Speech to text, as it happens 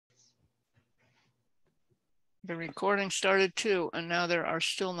The recording started too, and now there are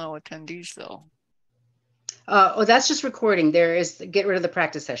still no attendees though. Oh, that's just recording. There is, get rid of the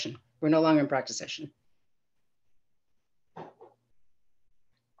practice session. We're no longer in practice session.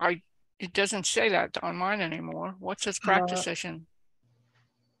 It doesn't say that on mine anymore. What says practice session?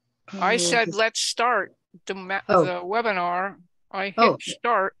 I said, let's start the webinar. I hit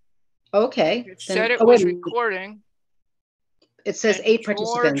start. Okay. It said it was recording. It says 8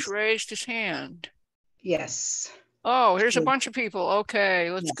 participants. George raised his hand. Yes. Oh, here's a bunch of people.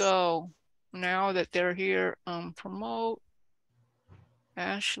 Okay, let's go. Now that they're here, promote.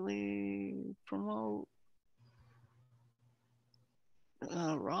 Ashley, promote.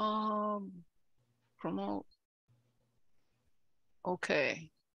 Rob, promote. Okay.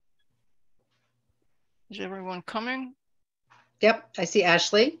 Is everyone coming? Yep, I see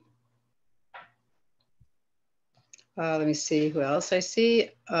Ashley. Let me see who else I see.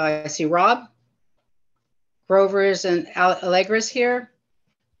 I see Rob. Grover's and Allegra's here.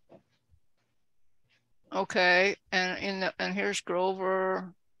 Okay, and here's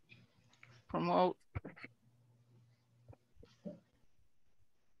Grover. Promote.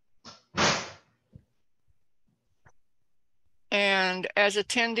 And as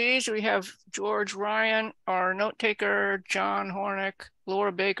attendees, we have George Ryan, our note taker, John Hornick,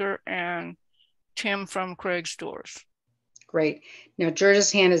 Laura Baker, and Tim from Craig's Stores. Great. Now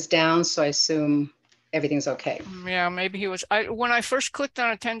George's hand is down, so I assume everything's okay. Yeah, maybe he was. When I first clicked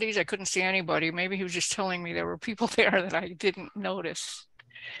on attendees, I couldn't see anybody. Maybe he was just telling me there were people there that I didn't notice.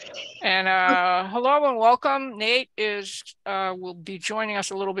 And hello and welcome. Nate will be joining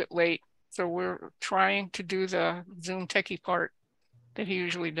us a little bit late. So we're trying to do the Zoom techie part that he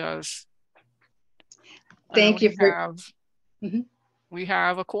usually does. Thank you for. We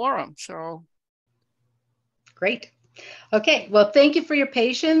have a quorum, so. Great. Okay, well, thank you for your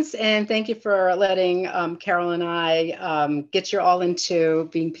patience and thank you for letting Carol and I get you all into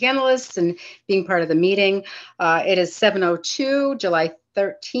being panelists and being part of the meeting. It is 7:02, July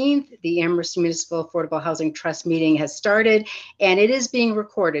 13th. The Amherst Municipal Affordable Housing Trust meeting has started and it is being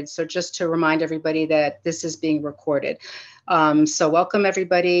recorded. So just to remind everybody that this is being recorded. So welcome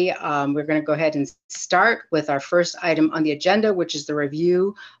everybody. We're going to go ahead and start with our first item on the agenda, which is the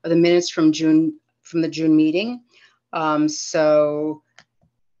review of the minutes from the June meeting. So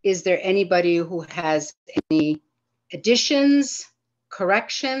is there anybody who has any additions,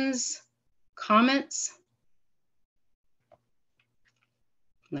 corrections, comments?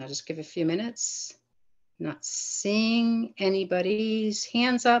 I'll just give a few minutes. Not seeing anybody's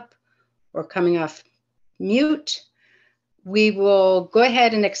hands up or coming off mute. We will go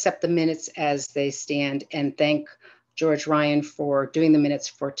ahead and accept the minutes as they stand and thank George Ryan for doing the minutes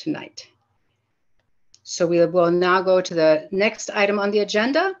for tonight. So we will now go to the next item on the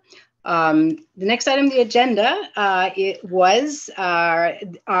agenda. The next item on the agenda, it was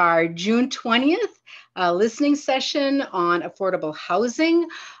our June 20th listening session on affordable housing.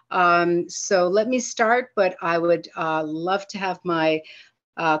 So let me start, but I would love to have my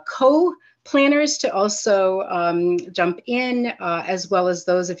co-planners to also jump in, as well as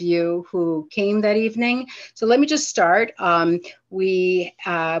those of you who came that evening. So let me just start. We,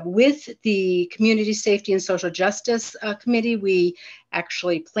 with the Community Safety and Social Justice Committee, we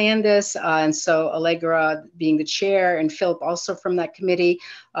actually planned this. And so Allegra being the chair and Philip also from that committee,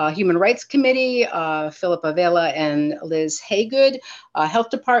 Human Rights Committee, Philip Avila and Liz Haygood. Health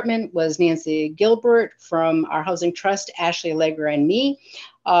Department was Nancy Gilbert from our Housing Trust, Ashley Allegra and me.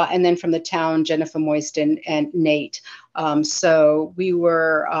 And then from the town, Jennifer Moyston and Nate. So we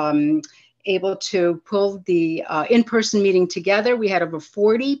were able to pull the in-person meeting together. We had over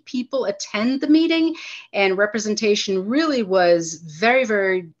 40 people attend the meeting, and representation really was very,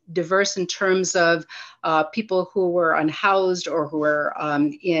 very diverse in terms of people who were unhoused or who were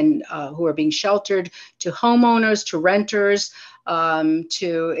who are being sheltered, to homeowners, to renters,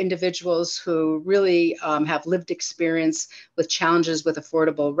 to individuals who really have lived experience with challenges with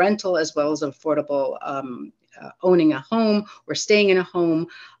affordable rental as well as affordable owning a home or staying in a home,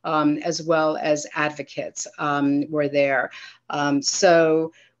 as well as advocates were there.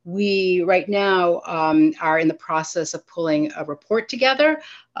 So we right now are in the process of pulling a report together.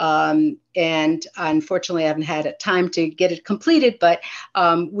 And unfortunately, I haven't had time to get it completed, but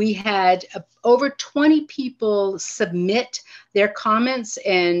we had over 20 people submit their comments,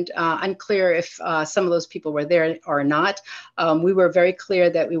 and unclear if some of those people were there or not. We were very clear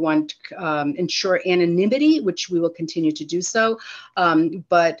that we want to ensure anonymity, which we will continue to do so.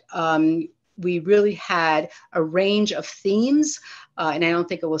 But we really had a range of themes and I don't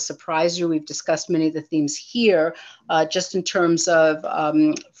think it will surprise you. We've discussed many of the themes here, just in terms of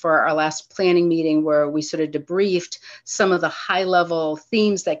for our last planning meeting where we sort of debriefed some of the high level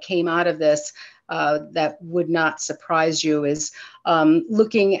themes that came out of this. That would not surprise you is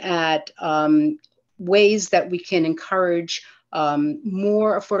looking at ways that we can encourage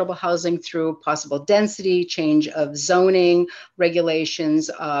more affordable housing through possible density, change of zoning regulations,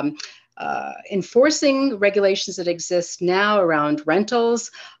 enforcing regulations that exist now around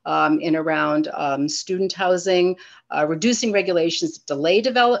rentals and around student housing, reducing regulations that delay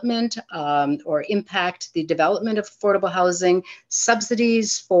development or impact the development of affordable housing,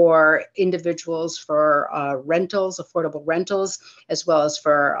 subsidies for individuals for rentals, affordable rentals, as well as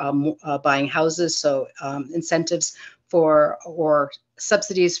for buying houses. So incentives for or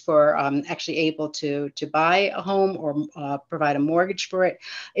subsidies for actually able to buy a home or provide a mortgage for it,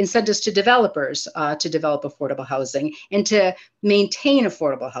 incentives to developers to develop affordable housing and to maintain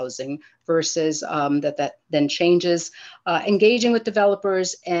affordable housing versus that then changes, engaging with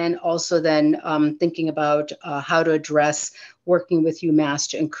developers and also then thinking about how to address working with UMass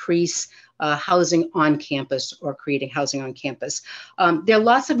to increase housing on campus or creating housing on campus. There are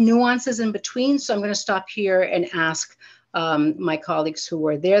lots of nuances in between, so I'm going to stop here and ask my colleagues who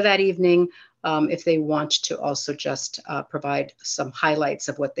were there that evening if they want to also just provide some highlights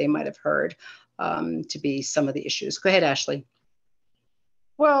of what they might have heard to be some of the issues. Go ahead, Ashley.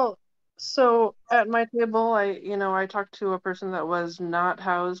 Well, so at my table, I talked to a person that was not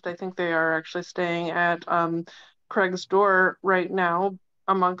housed. I think they are actually staying at Craig's Door right now,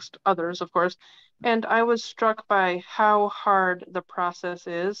 amongst others, of course. And I was struck by how hard the process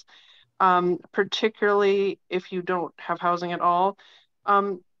is, particularly if you don't have housing at all.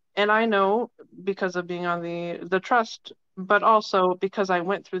 And I know because of being on the trust, but also because I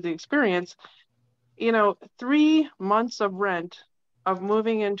went through the experience, 3 months of rent of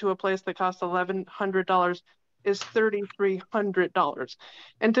moving into a place that costs $1,100 is $3,300.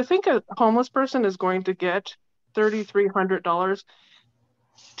 And to think a homeless person is going to get $3,300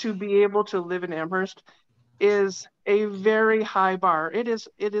 to be able to live in Amherst is a very high bar. It is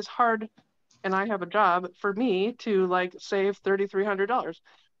hard, and I have a job, for me to like save $3,300.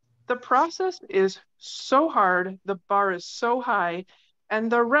 The process is so hard, the bar is so high,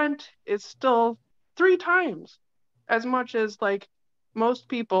 and the rent is still 3 times as much as like most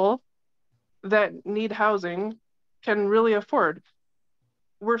people that need housing can really afford.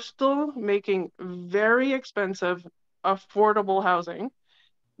 We're still making very expensive, affordable housing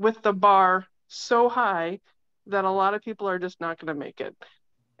with the bar so high that a lot of people are just not going to make it.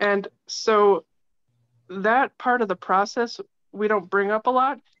 And so that part of the process we don't bring up a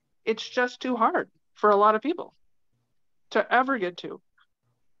lot. It's just too hard for a lot of people to ever get to.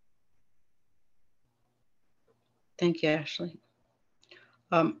 Thank you, Ashley.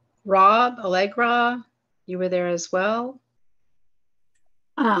 Rob, Allegra, you were there as well.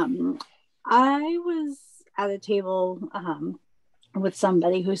 I was at a table with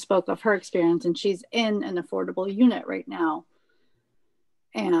somebody who spoke of her experience, and she's in an affordable unit right now.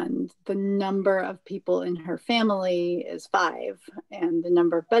 And the number of people in her family is 5, and the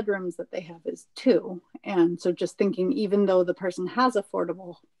number of bedrooms that they have is 2. And so just thinking, even though the person has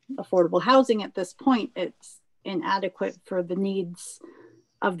affordable housing at this point, it's inadequate for the needs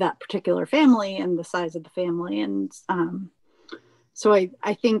of that particular family and the size of the family. And so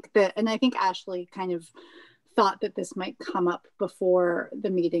I think that, and I think Ashley kind of thought that this might come up before the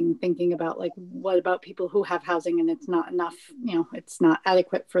meeting, thinking about like, what about people who have housing and it's not enough, it's not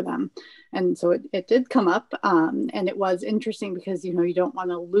adequate for them. And so it did come up, and it was interesting because, you don't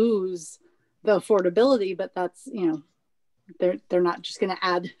want to lose the affordability, but that's, they're not just going to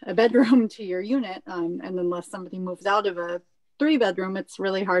add a bedroom to your unit. And unless somebody moves out of a 3-bedroom, it's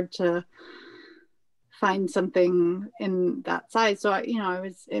really hard to find something in that size. So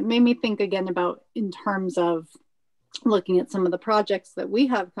it made me think again about, in terms of looking at some of the projects that we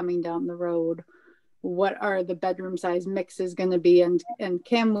have coming down the road, what are the bedroom size mixes going to be, and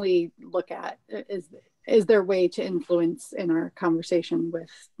can we look at, is there a way to influence in our conversation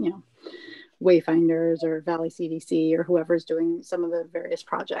with Wayfinders or Valley CDC or whoever's doing some of the various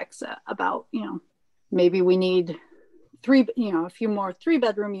projects about maybe we need a few more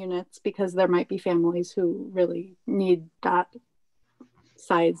 3-bedroom units because there might be families who really need that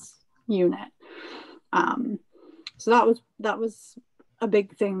size unit. So that was a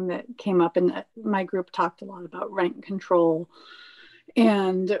big thing that came up, and my group talked a lot about rent control.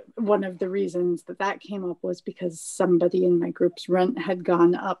 And one of the reasons that came up was because somebody in my group's rent had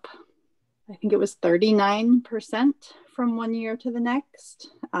gone up, I think it was 39% from one year to the next.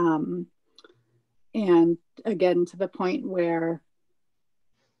 And again, to the point where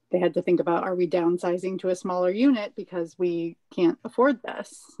they had to think about, are we downsizing to a smaller unit because we can't afford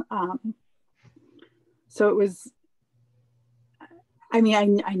this? So it was, I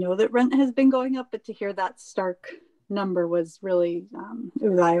mean, I know that rent has been going up, but to hear that stark number was really, it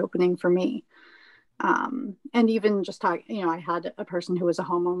was eye-opening for me. And even just talk, I had a person who was a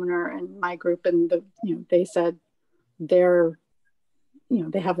homeowner in my group, and they said they're,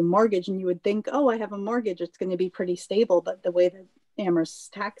 they have a mortgage, and you would think, oh, I have a mortgage, it's going to be pretty stable. But the way that Amherst's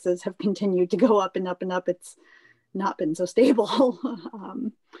taxes have continued to go up and up and up, it's not been so stable.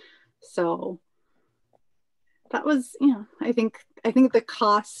 So that was, I think the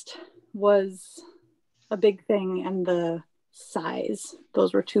cost was a big thing, and the size.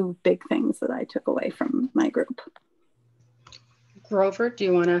 Those were two big things that I took away from my group. Grover, do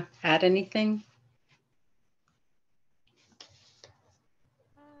you want to add anything?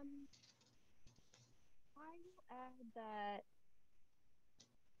 I will add that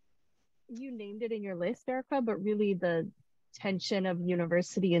you named it in your list, Erica, but really the tension of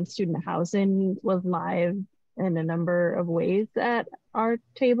university and student housing was live in a number of ways at our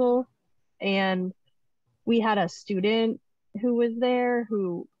table. And we had a student who was there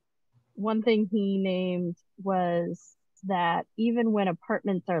who, one thing he named was that even when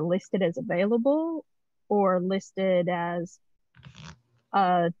apartments are listed as available or listed as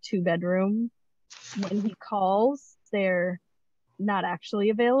a 2-bedroom, when he calls, they're not actually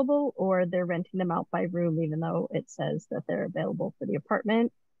available, or they're renting them out by room, even though it says that they're available for the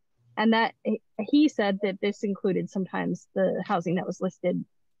apartment. And that he said that this included sometimes the housing that was listed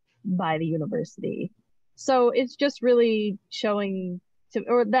by the university. So it's just really showing to,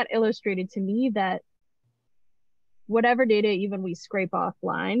 or that illustrated to me that whatever data even we scrape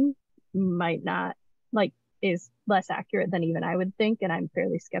offline might not, like, is less accurate than even I would think, and I'm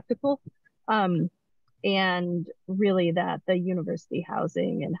fairly skeptical. And really that the university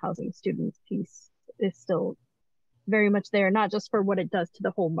housing and housing students piece is still very much there, not just for what it does to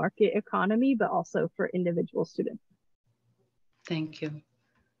the whole market economy, but also for individual students. Thank you.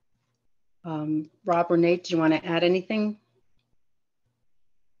 Rob or Nate, do you want to add anything?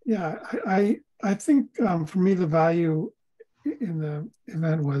 Yeah, I think for me, the value in the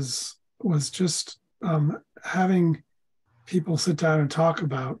event was just having people sit down and talk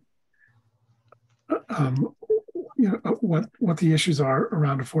about what the issues are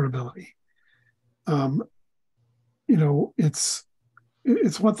around affordability.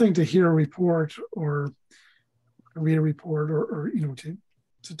 It's one thing to hear a report or read a report or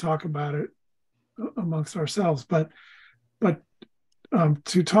to talk about it amongst ourselves, but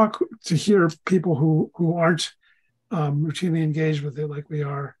to hear people who aren't routinely engaged with it like we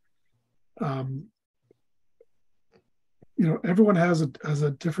are. Everyone has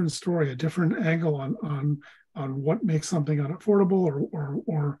a different story, a different angle on what makes something unaffordable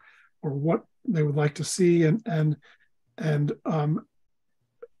or what they would like to see, and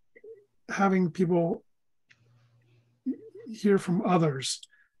having people hear from others,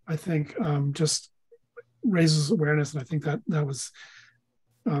 I think just raises awareness, and I think that was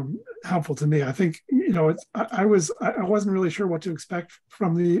helpful to me. I think I wasn't really sure what to expect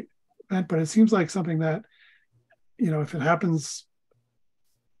from the event, but it seems like something that if it happens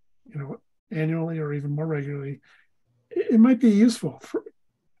annually or even more regularly, it might be useful for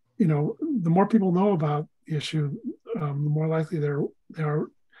the more people know about the issue, the more likely they are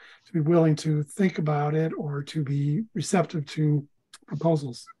to be willing to think about it or to be receptive to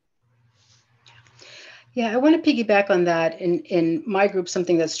proposals. Yeah, I want to piggyback on that. In my group,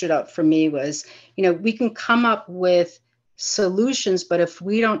 something that stood out for me was, we can come up with solutions, but if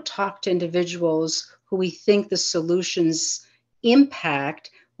we don't talk to individuals who we think the solutions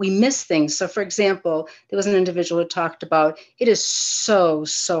impact, we miss things. So for example, there was an individual who talked about, it is so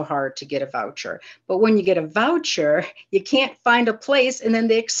hard to get a voucher. But when you get a voucher, you can't find a place and then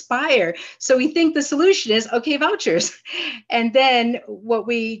they expire. So we think the solution is, okay, vouchers. And then what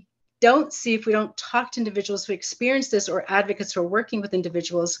we don't see, if we don't talk to individuals who experience this or advocates who are working with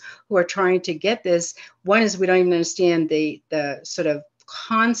individuals who are trying to get this, one is we don't even understand the sort of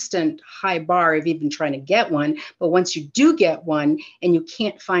constant high bar of even trying to get one. But once you do get one and you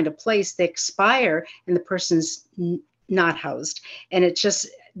can't find a place, they expire and the person's not housed. And it's just,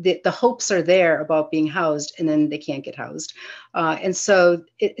 the hopes are there about being housed and then they can't get housed. And so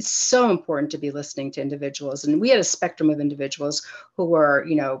it's so important to be listening to individuals. And we had a spectrum of individuals who were,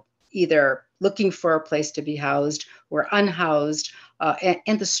 either looking for a place to be housed or unhoused,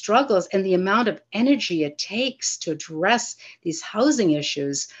 and the struggles and the amount of energy it takes to address these housing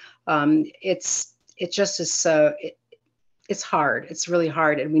issues. It's hard. It's really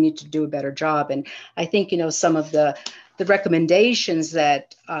hard, and we need to do a better job. And I think, some of the the recommendations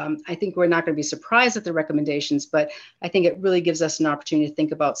that I think we're not going to be surprised at the recommendations, but I think it really gives us an opportunity to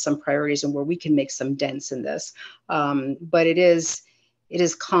think about some priorities and where we can make some dents in this. But it is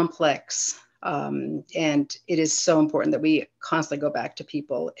complex. And it is so important that we constantly go back to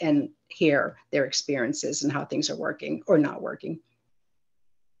people and hear their experiences and how things are working or not working.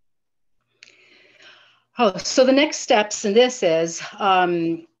 Oh, so the next steps in this is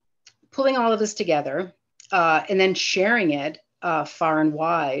pulling all of this together and then sharing it far and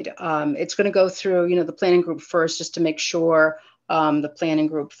wide. It's going to go through, the planning group first, just to make sure the planning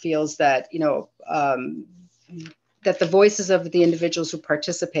group feels that, that the voices of the individuals who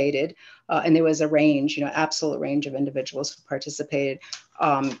participated, and there was a range, absolute range of individuals who participated,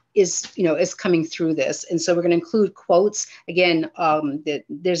 is coming through this. And so we're going to include quotes. Again,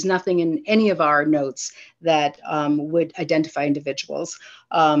 there's nothing in any of our notes that would identify individuals,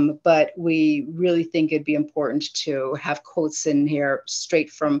 but we really think it'd be important to have quotes in here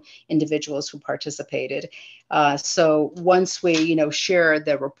straight from individuals who participated. So once we, share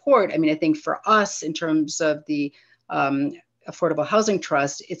the report, I think for us, in terms of the Affordable Housing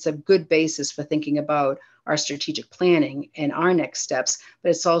Trust, it's a good basis for thinking about our strategic planning and our next steps, but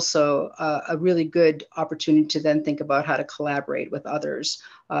it's also a really good opportunity to then think about how to collaborate with others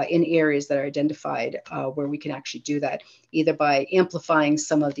in areas that are identified where we can actually do that, either by amplifying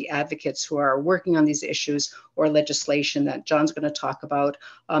some of the advocates who are working on these issues or legislation that John's going to talk about.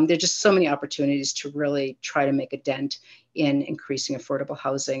 There are just so many opportunities to really try to make a dent in increasing affordable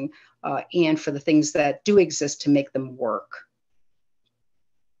housing and for the things that do exist to make them work.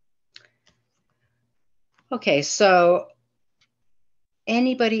 Okay, so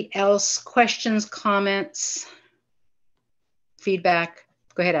anybody else, questions, comments, feedback?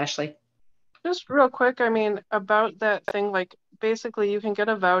 Go ahead, Ashley. Just real quick, about that thing, like basically you can get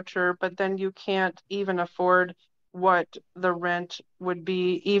a voucher, but then you can't even afford what the rent would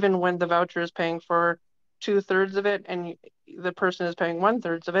be, even when the voucher is paying for 2/3 of it and the person is paying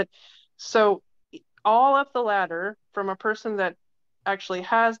 1/3 of it. So all up the ladder from a person that actually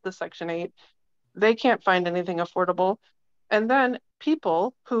has the Section 8, they can't find anything affordable. And then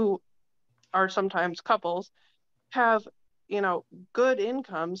people who are sometimes couples have, good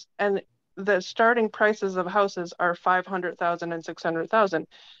incomes, and the starting prices of houses are 500,000 and 600,000.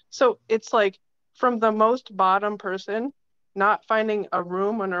 So it's like from the most bottom person not finding a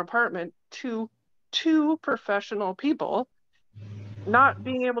room or an apartment to two professional people not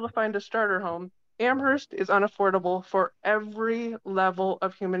being able to find a starter home. Amherst is unaffordable for every level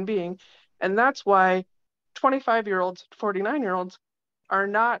of human being. And that's why 25-year-olds, 49-year-olds are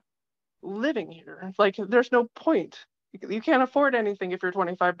not living here. Like, there's no point. You can't afford anything if you're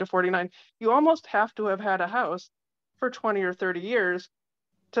 25 to 49. You almost have to have had a house for 20 or 30 years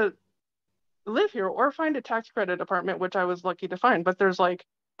to live here, or find a tax credit apartment, which I was lucky to find, but there's like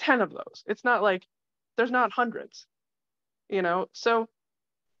 10 of those. It's not like there's not hundreds, So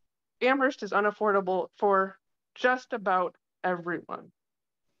Amherst is unaffordable for just about everyone.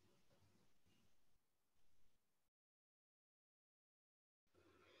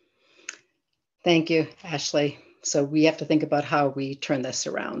 Thank you, Ashley. So we have to think about how we turn this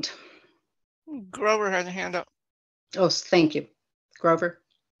around. Grover has a hand up. Oh, thank you. Grover?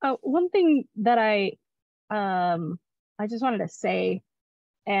 One thing that I just wanted to say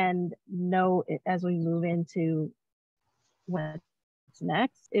and know as we move into what's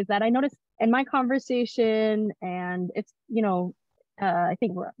next is that I noticed in my conversation, and it's, I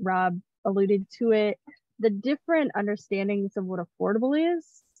think Rob alluded to it, the different understandings of what affordable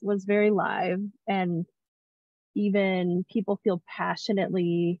is was very live, and even people feel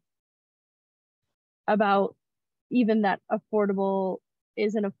passionately about even that affordable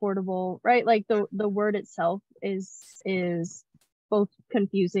isn't affordable, right? Like the word itself is both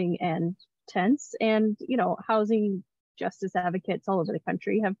confusing and tense, and housing justice advocates all over the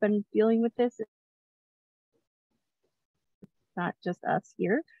country have been dealing with this. It's not just us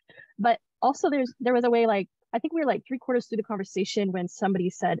here, but also there was a way, like I think we were like 3/4 through the conversation when somebody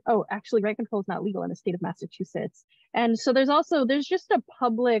said, oh, actually rent control is not legal in the state of Massachusetts. And so there's just a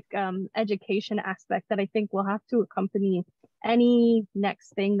public education aspect that I think will have to accompany any next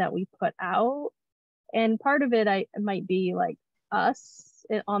thing that we put out. And part of it might be like us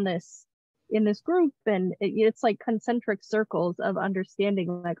on this in this group, and it's like concentric circles of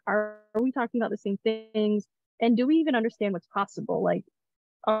understanding, like are we talking about the same things, and do we even understand what's possible? Like,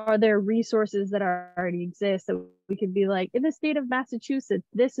 are there resources that already exist that we could be like, in the state of Massachusetts,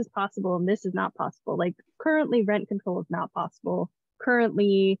 this is possible and this is not possible. Like currently rent control is not possible.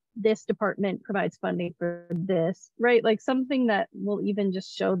 Currently this department provides funding for this, right? Like something that will even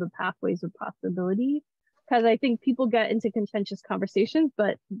just show the pathways of possibility. because I think people get into contentious conversations,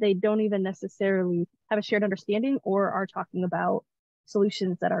 but they don't even necessarily have a shared understanding or are talking about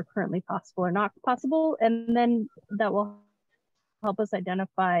solutions that are currently possible or not possible. And then that will help us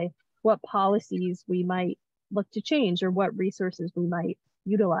identify what policies we might look to change or what resources we might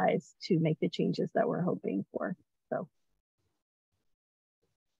utilize to make the changes that we're hoping for. So.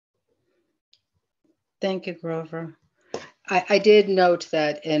 Thank you, Grover. I did note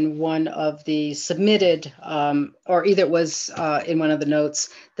that in one of the submitted, or either it was in one of the notes,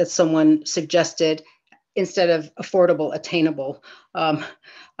 that someone suggested instead of affordable, attainable.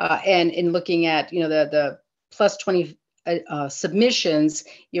 And in looking at, the plus 20 submissions,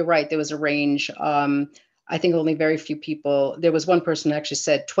 you're right, there was a range. I think only very few people, there was one person who actually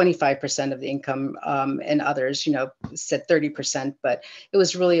said 25% of the income, and others, said 30%, but it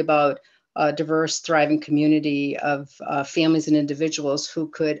was really about a diverse, thriving community of families and individuals who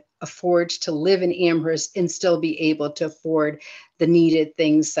could afford to live in Amherst and still be able to afford the needed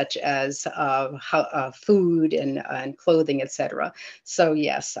things such as food and clothing, etc. So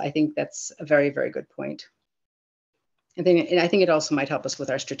yes, I think that's a very, very good point. And I think it also might help us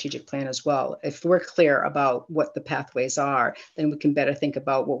with our strategic plan as well. If we're clear about what the pathways are, then we can better think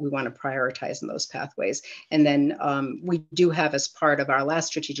about what we want to prioritize in those pathways. And then we do have, as part of our last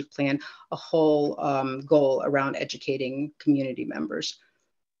strategic plan, a whole goal around educating community members.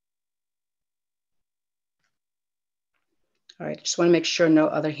 All right, just want to make sure no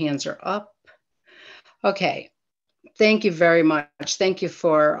other hands are up. Okay. Thank you very much. Thank you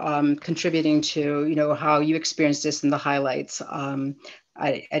for contributing to, how you experienced this and the highlights.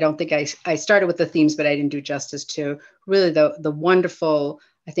 I don't think I started with the themes, but I didn't do justice to really the wonderful,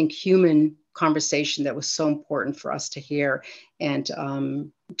 I think, human conversation that was so important for us to hear and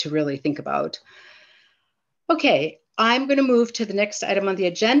to really think about. Okay, I'm going to move to the next item on the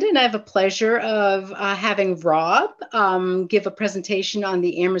agenda, and I have a pleasure of having Rob give a presentation on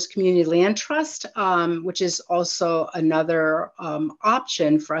the Amherst Community Land Trust, which is also another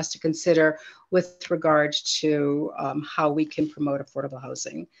option for us to consider with regard to how we can promote affordable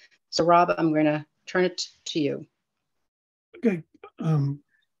housing. So Rob, I'm going to turn it to you. Okay, can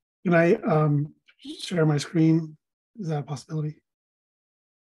I share my screen? Is that a possibility?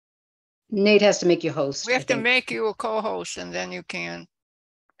 Nate has to make you host. We have to make you a co-host, and then you can,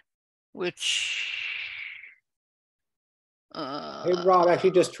 which... Hey, Rob,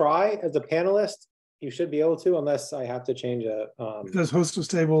 actually just try as a panelist. You should be able to, unless I have to change a... It says host was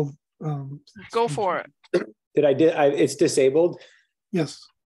stable. Go for it. It's disabled? Yes.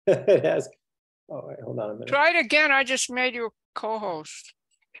 It has. Oh, wait, hold on a minute. Try it again. I just made you a co-host.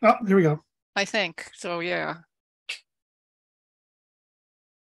 Oh, here we go. I think, so yeah.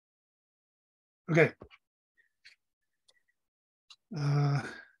 Okay.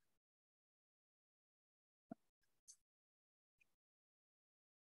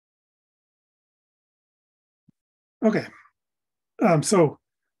 Okay. So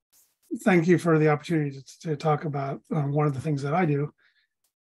thank you for the opportunity to talk about one of the things that I do.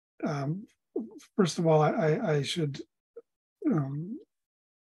 First of all, I should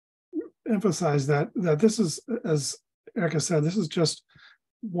emphasize that this is, as Erica said, this is just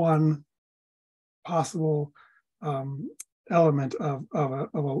one possible element of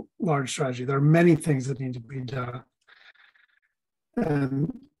a large strategy. There are many things that need to be done,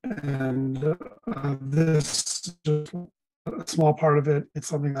 and this is just a small part of it. It's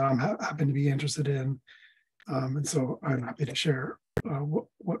something that I'm happen to be interested in, and so I'm happy to share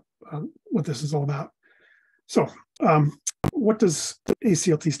what this is all about. So, what does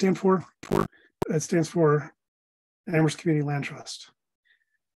ACLT stand for? It stands for Amherst Community Land Trust.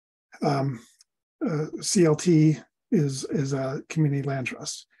 CLT is a community land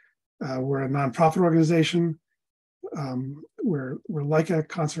trust. We're a nonprofit organization. We're like a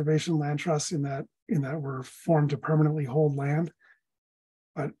conservation land trust in that we're formed to permanently hold land.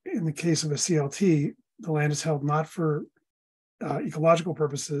 But in the case of a CLT, the land is held not for ecological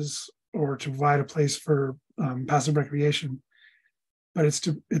purposes or to provide a place for passive recreation, but it's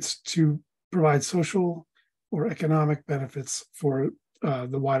to provide social or economic benefits for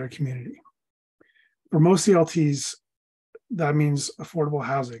the wider community. For most CLTs, that means affordable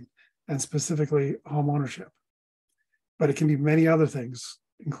housing and specifically home ownership. But it can be many other things,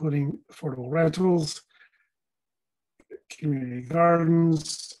 including affordable rentals, community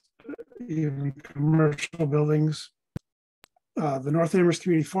gardens, even commercial buildings. The North Amherst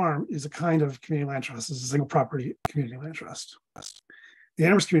Community Farm is a kind of community land trust. It's a single property community land trust. The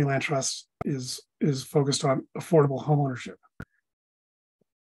Amherst Community Land Trust is focused on affordable home ownership.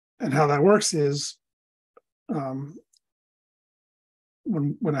 And how that works is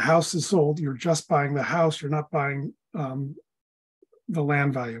when a house is sold, you're just buying the house. You're not buying the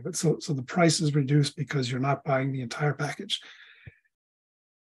land value of it. So the price is reduced because you're not buying the entire package.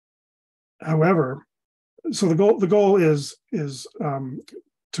 However, so the goal is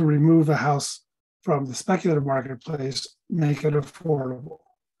to remove a house from the speculative marketplace, make it affordable.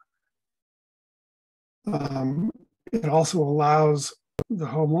 It also allows the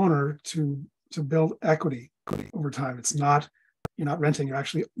homeowner to build equity over time. It's not, you're not renting,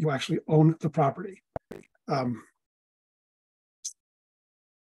 you actually own the property.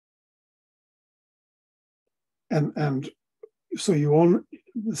 And so you own,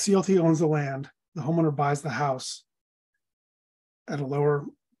 the CLT owns the land, the homeowner buys the house at a lower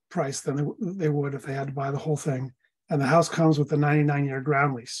price than they would if they had to buy the whole thing. And the house comes with a 99-year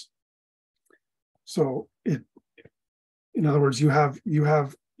ground lease. So in other words, you have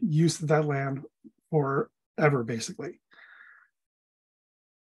use of that land forever, basically.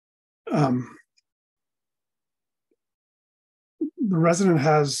 The resident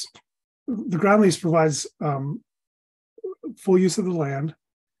has, the ground lease provides full use of the land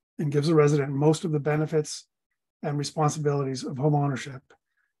and gives the resident most of the benefits and responsibilities of home ownership.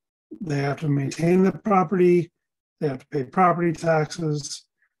 They have to maintain the property, they have to pay property taxes,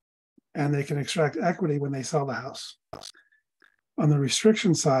 and they can extract equity when they sell the house. On the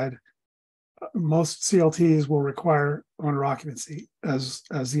restriction side, most CLTs will require owner occupancy, as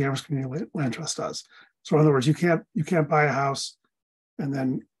the Amherst Community Land Trust does. So in other words, you can't buy a house and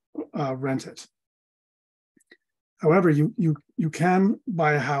then rent it. However, you can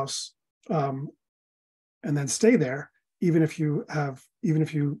buy a house and then stay there, even if you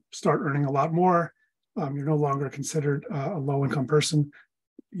start earning a lot more. You're no longer considered a low-income person.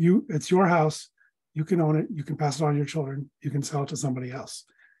 It's your house. You can own it. You can pass it on to your children. You can sell it to somebody else.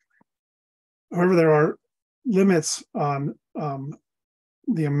 However, there are limits on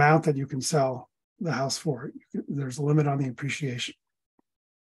the amount that you can sell the house for. There's a limit on the appreciation.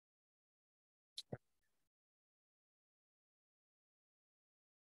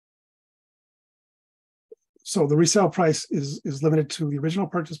 So the resale price is limited to the original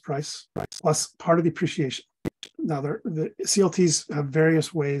purchase price plus part of the appreciation. Now, the CLTs have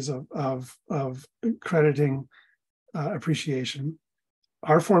various ways of crediting appreciation.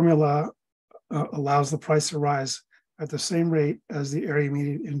 Our formula allows the price to rise at the same rate as the area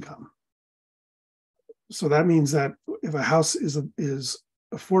median income. So that means that if a house is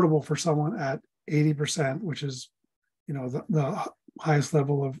affordable for someone at 80%, which is, the highest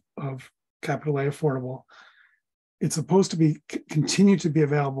level of capital A affordable, it's supposed to continue to be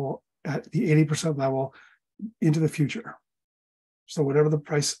available at the 80% level into the future. So whatever the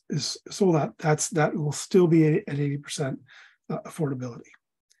price is sold at, that will still be at 80% affordability.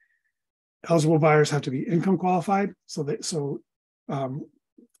 Eligible buyers have to be income qualified. So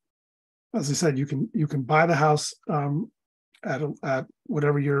as I said, you can buy the house at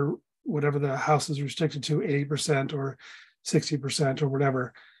whatever the house is restricted to, 80% or 60% or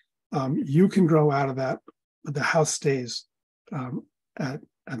whatever. You can grow out of that, but the house stays at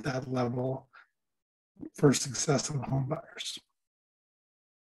that level for successive home buyers.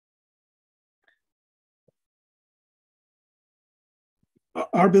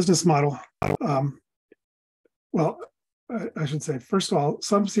 Our business model, well, I should say, first of all,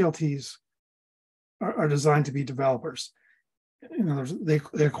 some CLTs are designed to be developers. In other words,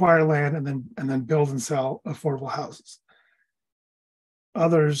 they acquire land and then build and sell affordable houses.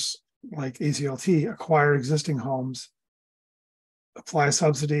 Others, like ACLT, acquire existing homes, apply a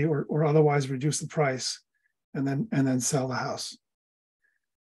subsidy or otherwise reduce the price, and then sell the house.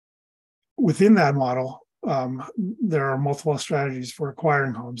 Within that model, there are multiple strategies for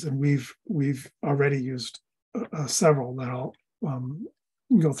acquiring homes, and we've already used several that I'll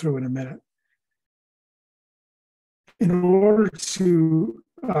go through in a minute. In order to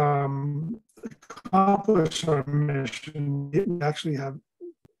accomplish our mission,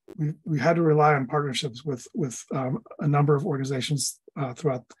 we had to rely on partnerships with a number of organizations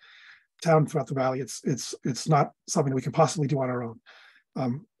throughout town, throughout the valley. It's not something we can possibly do on our own.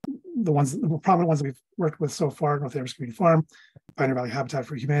 The more prominent ones that we've worked with so far: North Amherst Community Farm, Pioneer Valley Habitat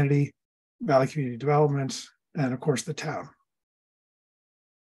for Humanity, Valley Community Development, and of course the town.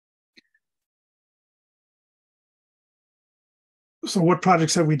 So what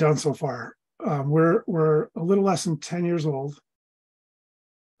projects have we done so far? We're a little less than 10 years old.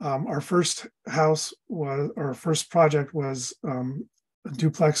 Our first project was a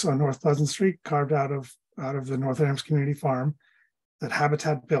duplex on North Pleasant Street, carved out of the North Amherst Community Farm that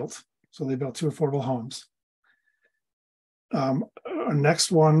Habitat built. So they built 2 affordable homes. Our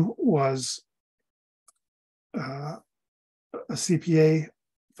next one was a CPA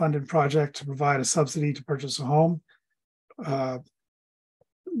funded project to provide a subsidy to purchase a home.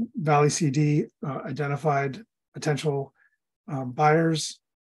 Valley CD identified potential buyers,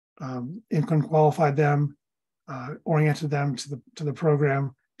 income qualified them, oriented them to the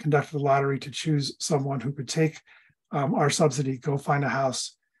program, conducted a lottery to choose someone who could take our subsidy, go find a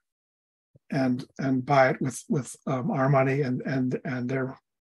house, and buy it with our money and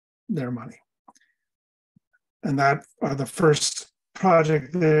their money. And that the first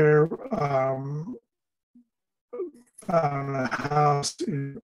project there found a house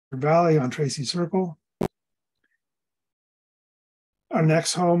in Valley on Tracy Circle. Our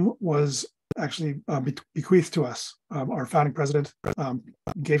next home was actually bequeathed to us. Our founding president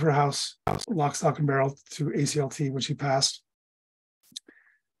gave her house, lock, stock, and barrel, to ACLT when she passed.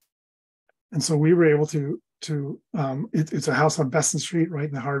 And so we were able it's a house on Beston Street, right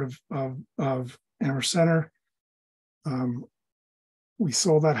in the heart of Amherst Center. We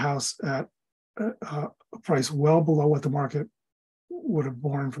sold that house at a price well below what the market would have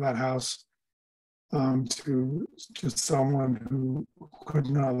borne for that house, to just someone who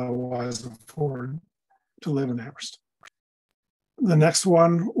couldn't otherwise afford to live in Amherst. The next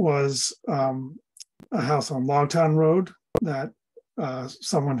one was a house on Logtown Road that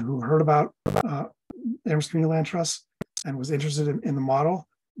someone who heard about Amherst Community Land Trust and was interested in the model.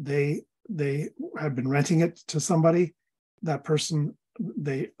 They had been renting it to somebody. That person,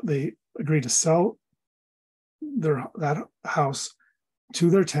 they agreed to sell that house to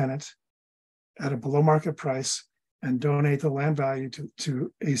their tenant at a below market price and donate the land value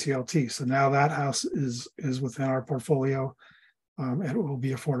to ACLT. So now that house is within our portfolio, and it will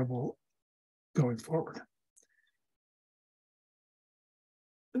be affordable going forward.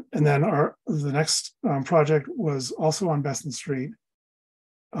 And then the next project was also on Beston Street.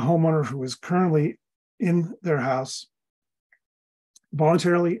 A homeowner who is currently in their house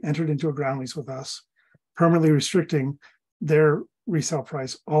voluntarily entered into a ground lease with us, permanently restricting their resale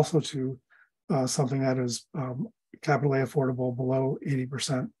price also to something that is capital A affordable below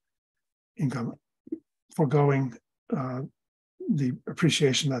 80% income, foregoing the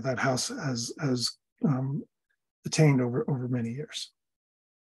appreciation that house has attained over many years.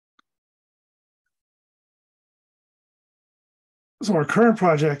 So our current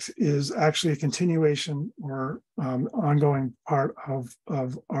project is actually a continuation or ongoing part of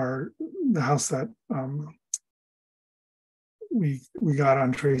the house that we got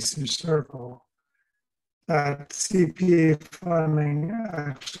on Tracy Circle. That CPA funding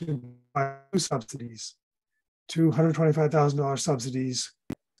actually by subsidies, $225,000 subsidies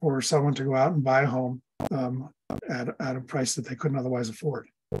for someone to go out and buy a home at a price that they couldn't otherwise afford.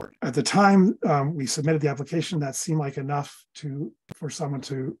 At the time we submitted the application, that seemed like enough for someone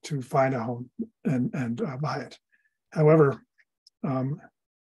to find a home and buy it. However, in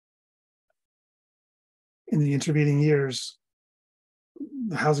the intervening years,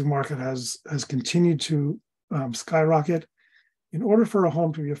 the housing market has continued to skyrocket. In order for a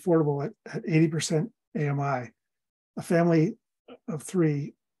home to be affordable at 80% AMI, a family of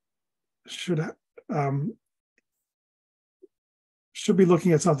three should be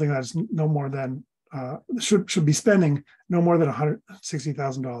looking at something that's no more than should be spending no more than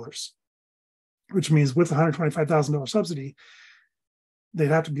 $160,000, which means with $125,000 subsidy, they'd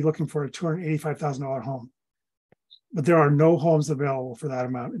have to be looking for a $285,000 home. But there are no homes available for that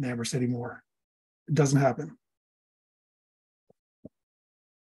amount in Amherst anymore. It doesn't happen.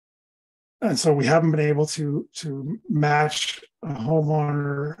 And so we haven't been able to match a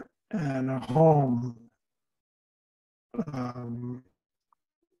homeowner and a home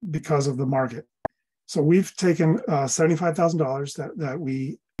because of the market. So we've taken $75,000 that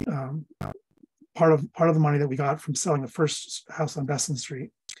we part of the money that we got from selling the first house on Beston Street.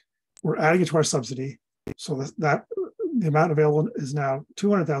 We're adding it to our subsidy, so that the amount available is now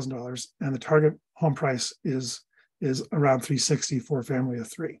 $200,000, and the target home price is around $360,000 for a family of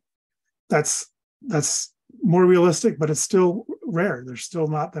three. That's more realistic, but it's still rare. There's still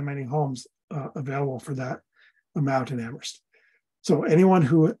not that many homes available for that amount in Amherst. So anyone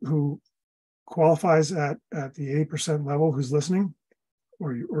who qualifies at the 80% level who's listening,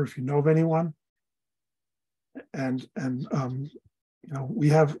 or if you know of anyone, and we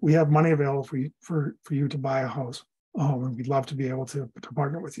have money available for you to buy a home, and we'd love to be able to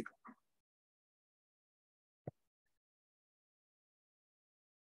partner with you.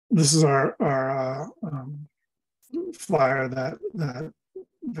 This is our flyer that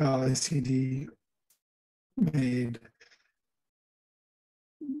Valley CD made.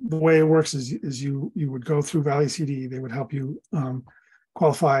 The way it works is you would go through Valley CD. They would help you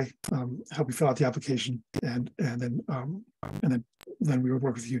qualify, help you fill out the application, and then we would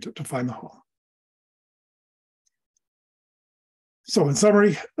work with you to find the home. So in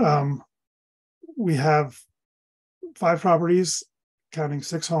summary, we have 5 properties, counting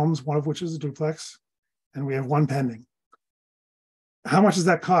 6 homes, one of which is a duplex, and we have 1 pending. How much does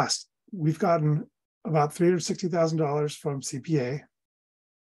that cost? We've gotten about $360,000 from CPA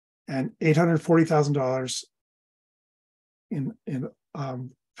and $840,000 in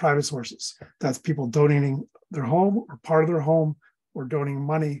private sources. That's people donating their home or part of their home, or donating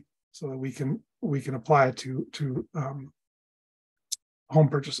money so that we can apply it to home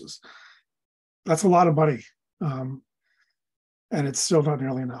purchases. That's a lot of money, and it's still not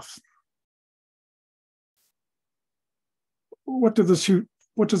nearly enough. What does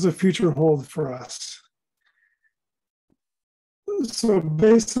the future hold for us? So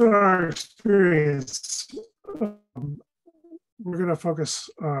based on our experience, we're going to focus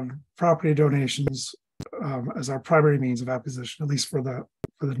on property donations as our primary means of acquisition, at least for the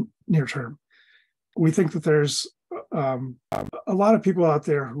near term. We think that there's a lot of people out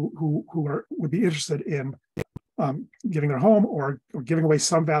there who would be interested in giving their home or giving away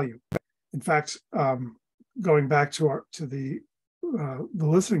some value. In fact, going back to the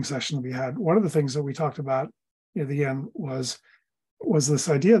listening session that we had, one of the things that we talked about at the end was this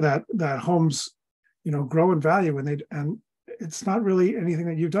idea that homes, grow in value, and it's not really anything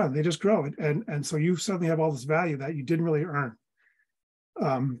that you've done. They just grow it, and so you suddenly have all this value that you didn't really earn.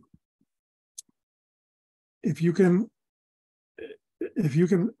 If you can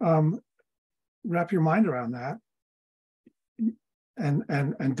wrap your mind around that,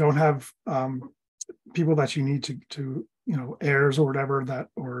 and don't have people that you need to heirs or whatever, that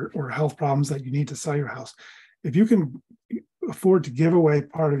or health problems that you need to sell your house, if you can afford to give away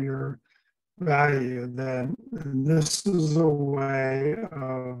part of your value, then this is a way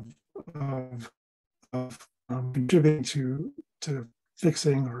of contributing to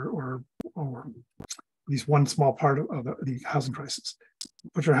fixing or at least one small part of the housing crisis.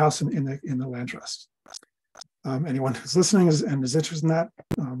 Put your house in the land trust. Anyone who's listening and is interested in that,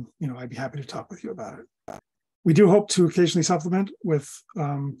 I'd be happy to talk with you about it. We do hope to occasionally supplement with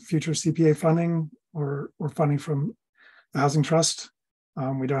future CPA funding or funding from the Housing Trust.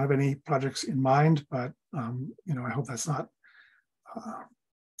 We don't have any projects in mind, but I hope that's not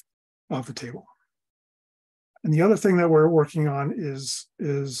off the table. And the other thing that we're working on is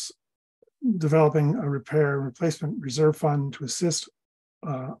developing a repair and replacement reserve fund to assist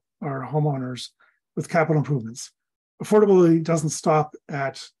our homeowners with capital improvements. Affordability doesn't stop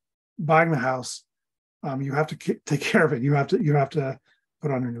at buying the house. You have to take care of it. You have to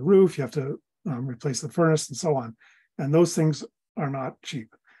put on a new roof. You have to replace the furnace and so on. And those things are not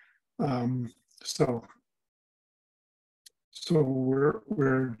cheap. So we're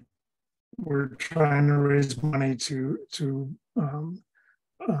trying to raise money to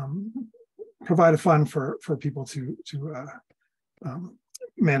provide a fund for people to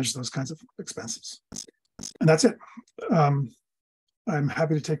manage those kinds of expenses. And that's it. I'm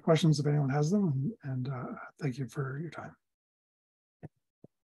happy to take questions if anyone has them, and thank you for your time.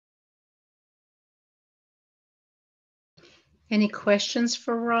 Any questions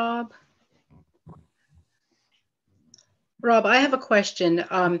for Rob? Rob, I have a question.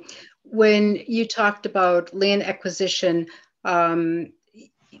 When you talked about land acquisition,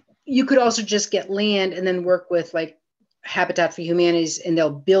 you could also just get land and then work with like Habitat for Humanities, and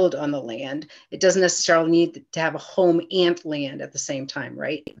they'll build on the land. It doesn't necessarily need to have a home and land at the same time,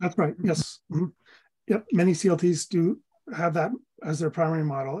 right? That's right. Yes. Mm-hmm. Yep. Many CLTs do have that as their primary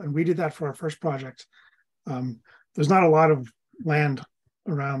model, and we did that for our first project. There's not a lot of land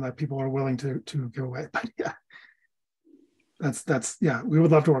around that people are willing to give away, but yeah, that's yeah. We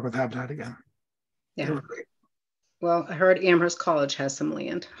would love to work with Habitat again. Yeah. Well, I heard Amherst College has some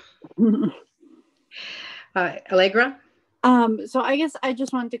land. Allegra? So I guess I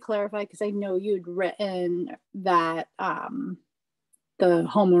just wanted to clarify, because I know you'd written that the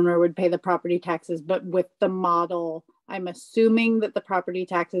homeowner would pay the property taxes, but with the model, I'm assuming that the property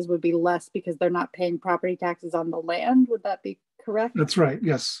taxes would be less because they're not paying property taxes on the land. Would that be correct? That's right.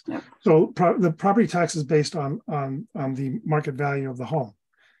 Yes. Yeah. So the property tax is based on the market value of the home.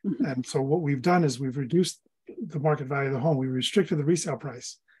 Mm-hmm. And so what we've done is we've reduced the market value of the home. We restricted the resale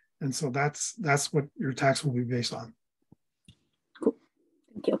price. And so that's what your tax will be based on. Cool.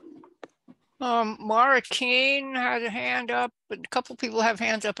 Thank you. Mara Keene has a hand up, but a couple people have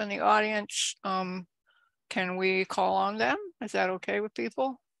hands up in the audience. Can we call on them? Is that okay with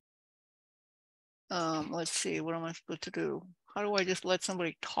people? Let's see, what am I supposed to do? How do I just let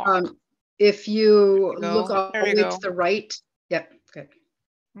somebody talk? If you look all the way to the right, yep, good.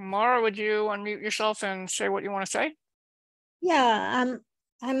 Mara, would you unmute yourself and say what you want to say? Yeah,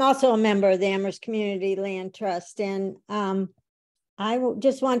 I'm also a member of the Amherst Community Land Trust, and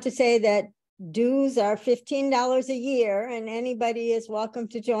just want to say that dues are $15 a year, and anybody is welcome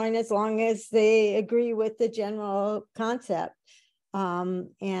to join as long as they agree with the general concept.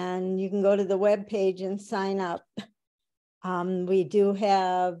 And you can go to the webpage and sign up. We do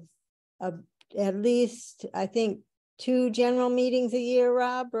have at least, I think, 2 general meetings a year,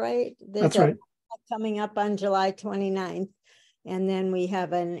 Rob, right? That's right. Coming up on July 29th. And then we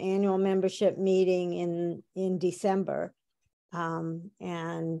have an annual membership meeting in December.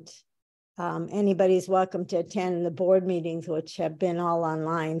 Anybody's welcome to attend the board meetings, which have been all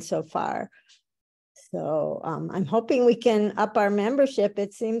online so far. So I'm hoping we can up our membership.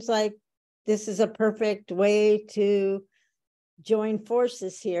 It seems like this is a perfect way to join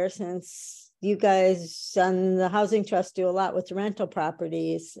forces here, since you guys on the Housing Trust do a lot with rental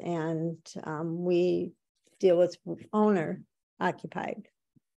properties, and we deal with owner occupied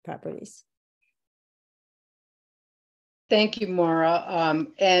properties. Thank you, Maura.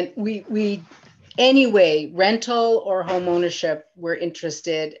 And we anyway, rental or home ownership, we're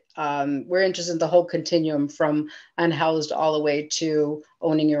interested. We're interested in the whole continuum from unhoused all the way to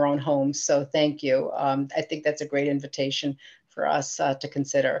owning your own home. So thank you. I think that's a great invitation for us to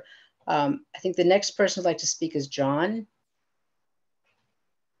consider. I think the next person who'd like to speak is John.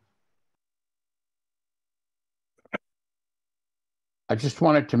 I just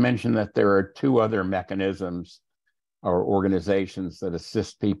wanted to mention that there are 2 other mechanisms or organizations that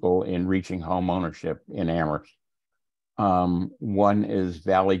assist people in reaching home ownership in Amherst. One is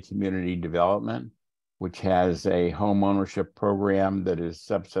Valley Community Development, which has a home ownership program that is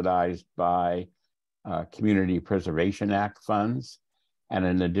subsidized by Community Preservation Act funds. And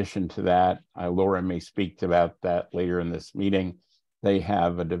in addition to that, Laura may speak about that later in this meeting. They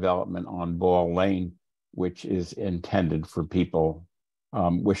have a development on Ball Lane, which is intended for people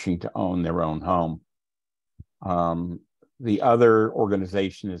wishing to own their own home. The other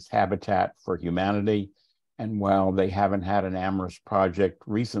organization is Habitat for Humanity. And while they haven't had an Amherst project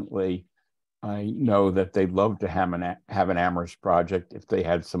recently, I know that they'd love to have an Amherst project if they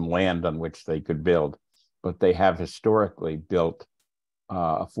had some land on which they could build. But they have historically built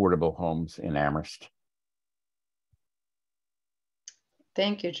affordable homes in Amherst.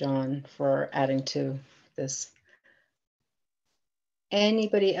 Thank you, John, for adding to this.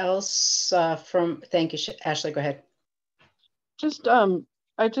 Anybody else thank you, Ashley, go ahead.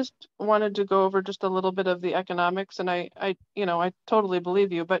 I just wanted to go over just a little bit of the economics, and I totally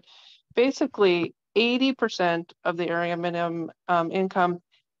believe you, but basically 80% of the area minimum income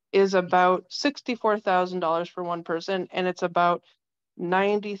is about $64,000 for one person, and it's about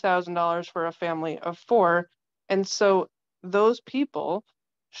 $90,000 for a family of 4. And so those people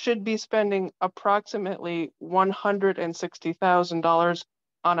should be spending approximately $160,000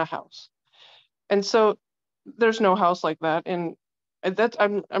 on a house. And so there's no house like that. And that's,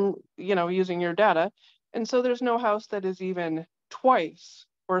 I'm using your data. And so there's no house that is even twice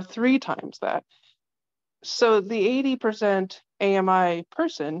or 3 times that. So the 80% AMI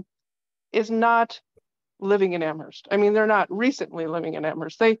person is not living in Amherst. I mean, they're not recently living in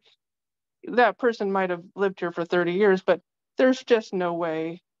Amherst. That person might have lived here for 30 years, but there's just no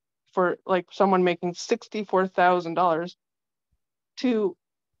way for like someone making $64,000 to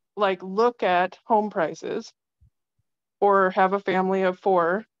like look at home prices or have a family of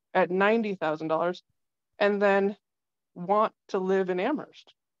 4 at $90,000 and then want to live in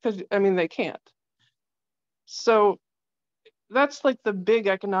Amherst, because I mean they can't. So that's like the big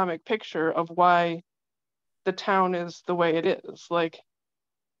economic picture of why the town is the way it is. Like,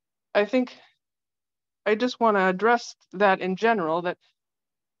 I think I just want to address that in general, that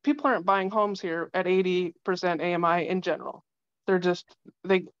people aren't buying homes here at 80% AMI in general. They're just,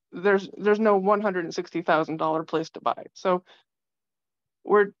 there's no $160,000 place to buy. So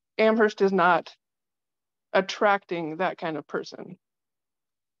Amherst is not attracting that kind of person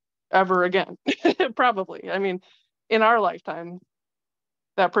ever again, probably. I mean, in our lifetime,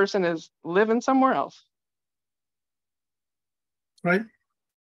 that person is living somewhere else. Right.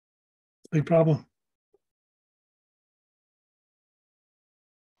 Big problem.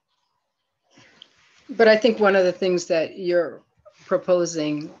 But I think one of the things that you're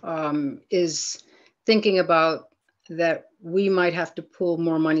proposing is thinking about that we might have to pool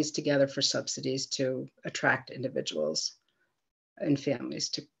more monies together for subsidies to attract individuals and families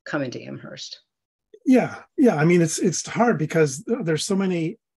to come into Amherst. Yeah. I mean, it's hard because there's so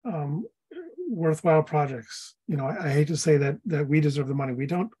many worthwhile projects. You know, I hate to say that we deserve the money. We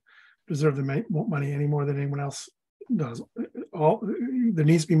don't deserve the money any more than anyone else does. there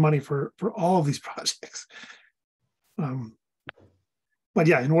needs to be money for all of these projects. But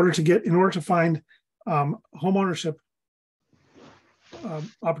yeah, in order to find home ownership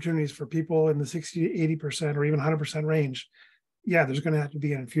opportunities for people in the 60 to 80% or even 100% range, yeah, there's going to have to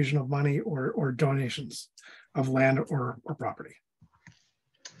be an infusion of money or donations of land or property.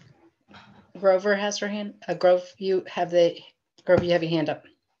 Grover has her hand. Grove, you have your hand up.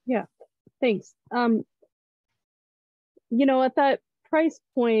 Yeah, thanks. You know, at that price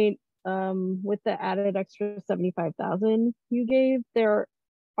point, with the added extra 75,000 you gave, there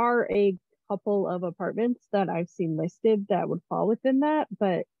are a couple of apartments that I've seen listed that would fall within that,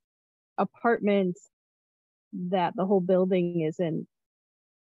 but apartments that the whole building isn't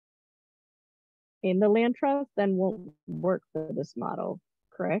in the land trust then won't work for this model,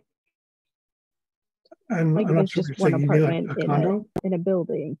 correct? And like I'm if not it's sure just if you're one saying you mean like apartment a condo. in a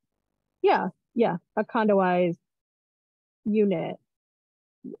building. Yeah, a condoized unit.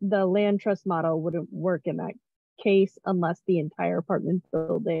 The land trust model wouldn't work in that case unless the entire apartment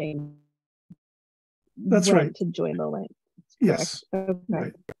building That's went right. to join the land. Yes. Okay.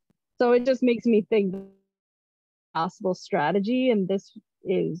 Right. So it just makes me think possible strategy, and this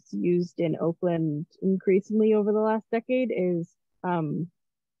is used in Oakland increasingly over the last decade, is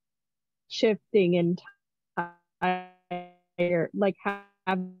shifting entire, like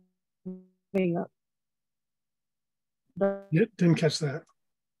having Yeah, didn't catch that.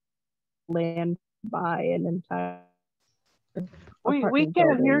 land by an entire We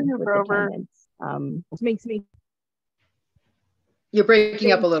can't hear you, Grover. It makes me. You're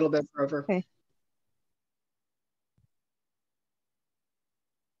breaking up a little bit, Grover. Okay.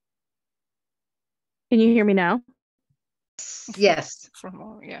 Can you hear me now? Yes.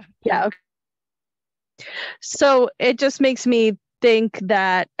 Yeah. Yeah. Okay. So it just makes me think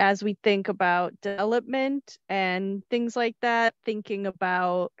that as we think about development and things like that, thinking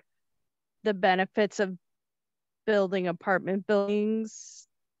about the benefits of building apartment buildings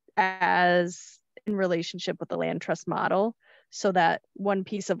as in relationship with the land trust model, so that one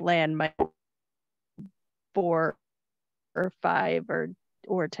piece of land might 4 or 5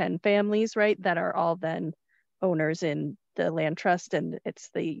 or 10 families, right, that are all then owners in the land trust, and it's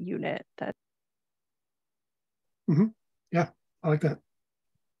the unit that. Mm-hmm. Yeah, I like that.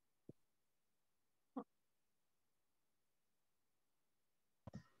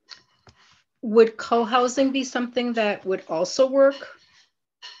 Would co-housing be something that would also work?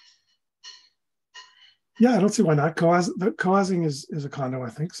 Yeah, I don't see why not. Co-housing is a condo,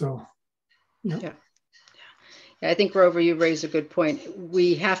 I think. So, yeah. I think, Grover, you raised a good point.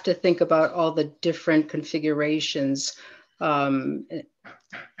 We have to think about all the different configurations. I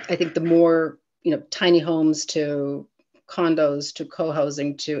think the more, tiny homes to condos to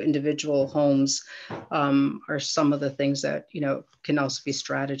co-housing to individual homes are some of the things that, can also be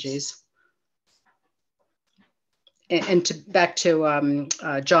strategies. And back to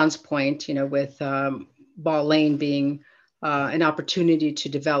John's point, with Ball Lane being an opportunity to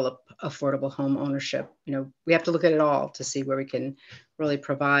develop affordable home ownership, we have to look at it all to see where we can really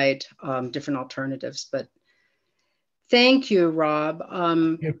provide different alternatives. But thank you, Rob.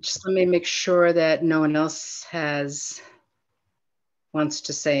 Yep. Just let me make sure that no one else wants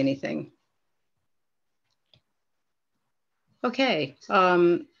to say anything. Okay.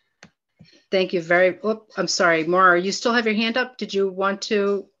 Thank you I'm sorry, Maura, you still have your hand up? Did you want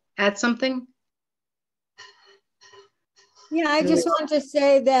to add something? Yeah, I just want to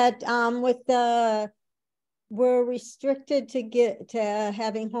say that we're restricted to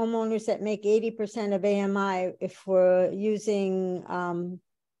having homeowners that make 80% of AMI if we're using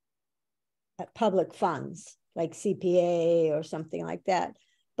public funds like CPA or something like that.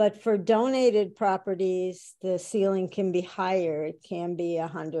 But for donated properties, the ceiling can be higher. It can be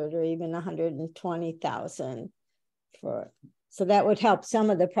 100 or even 120,000 so that would help some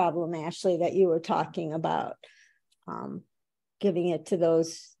of the problem, Ashley, that you were talking about, giving it to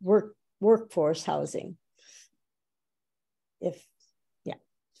those workforce housing.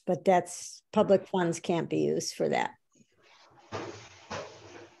 But that's public funds can't be used for that.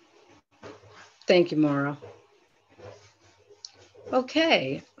 Thank you, Maura.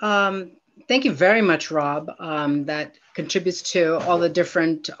 Okay. Thank you very much, Rob. That contributes to all the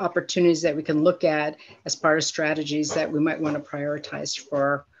different opportunities that we can look at as part of strategies that we might want to prioritize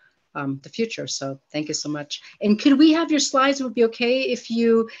for the future. So thank you so much. And could we have your slides? It would be okay if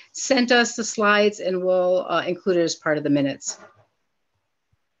you sent us the slides and we'll include it as part of the minutes.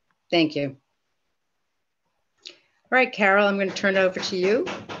 Thank you. All right, Carol, I'm going to turn it over to you.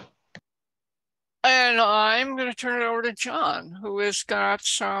 And And I'm going to turn it over to John, who has got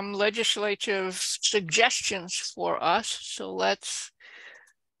some legislative suggestions for us. So let's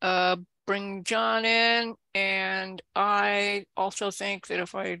bring John in. And I also think that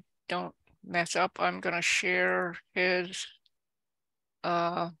if I don't mess up, I'm going to share his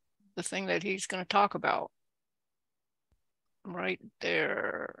the thing that he's going to talk about right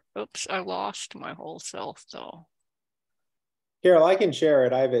there. Oops, I lost my whole self though. Carol, I can share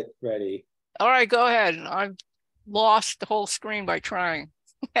it. I have it ready. All right, go ahead. I've lost the whole screen by trying.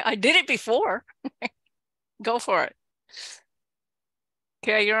 I did it before. Go for it.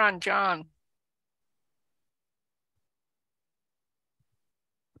 Okay, you're on, John.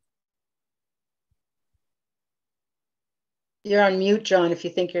 You're on mute, John. If you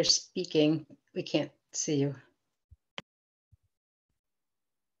think you're speaking, we can't see you.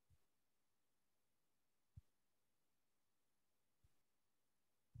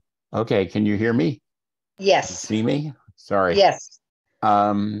 Okay, can you hear me? Yes. See me? Sorry. Yes.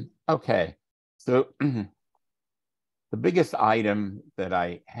 Okay, so the biggest item that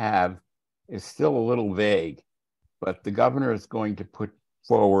I have is still a little vague, but the governor is going to put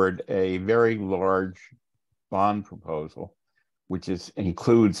forward a very large bond proposal, which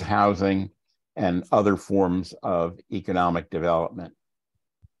includes housing and other forms of economic development.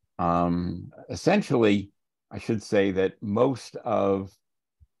 Essentially, I should say that most of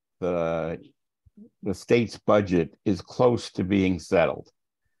the state's budget is close to being settled.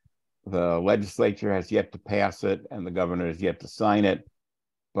 The legislature has yet to pass it and the governor has yet to sign it,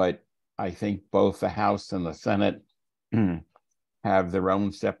 but I think both the House and the Senate have their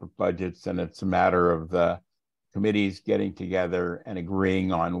own separate budgets, and it's a matter of the committees getting together and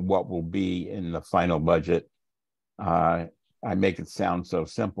agreeing on what will be in the final budget. I make it sound so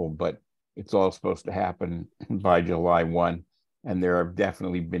simple, but it's all supposed to happen by July 1, and there have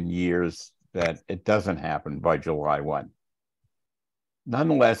definitely been years that it doesn't happen by July 1.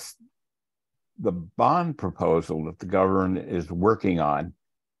 Nonetheless, the bond proposal that the governor is working on,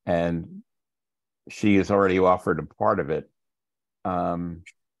 and she has already offered a part of it,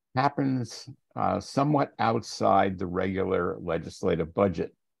 happens somewhat outside the regular legislative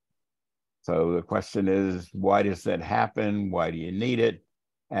budget. So the question is, why does that happen? Why do you need it?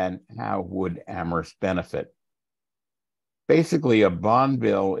 And how would Amherst benefit? Basically, a bond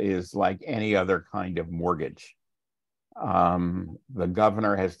bill is like any other kind of mortgage. The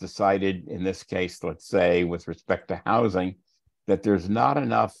governor has decided, in this case, let's say, with respect to housing, that there's not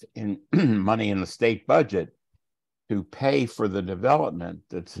enough money in the state budget to pay for the development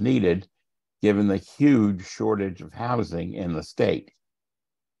that's needed, given the huge shortage of housing in the state.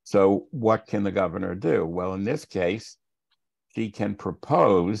 So what can the governor do? Well, in this case, she can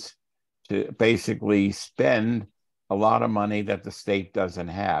propose to basically spend a lot of money that the state doesn't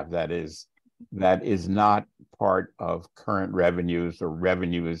have. That is not part of current revenues or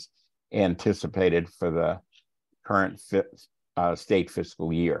revenues anticipated for the current state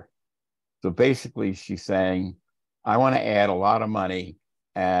fiscal year. So basically, she's saying, I want to add a lot of money,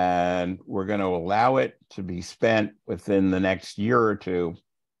 and we're going to allow it to be spent within the next year or two,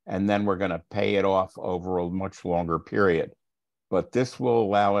 and then we're going to pay it off over a much longer period. But this will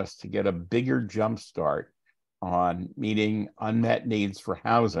allow us to get a bigger jump start on meeting unmet needs for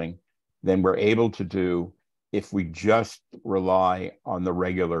housing than we're able to do if we just rely on the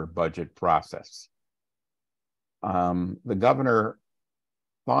regular budget process. The governor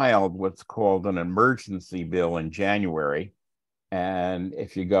filed what's called an emergency bill in January. And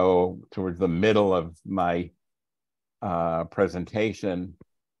if you go towards the middle of my presentation,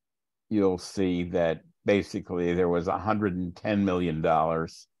 you'll see that basically there was $110 million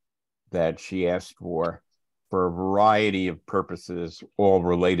that she asked for a variety of purposes, all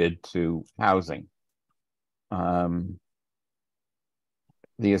related to housing. The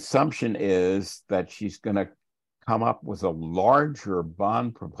assumption is that she's going to come up with a larger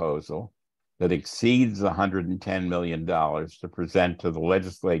bond proposal that exceeds $110 million to present to the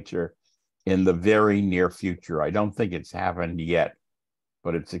legislature in the very near future. I don't think it's happened yet,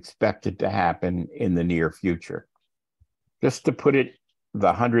 but it's expected to happen in the near future. Just to put it,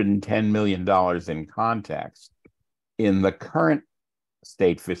 the $110 million in context, in the current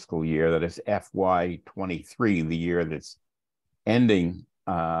state fiscal year, that is FY23, the year that's ending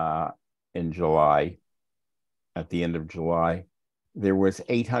in July, at the end of July, there was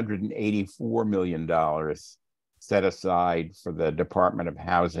 $884 million set aside for the Department of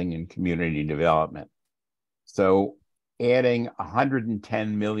Housing and Community Development. So adding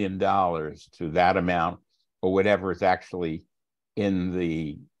 $110 million to that amount, or whatever is actually in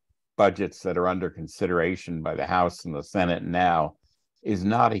the budgets that are under consideration by the House and the Senate now, is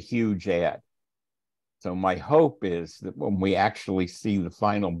not a huge add. So my hope is that when we actually see the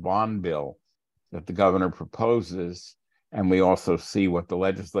final bond bill that the governor proposes, and we also see what the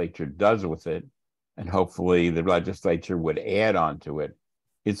legislature does with it, and hopefully the legislature would add on to it,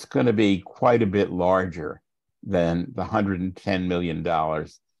 it's going to be quite a bit larger than the $110 million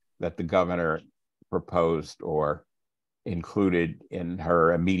that the governor proposed or included in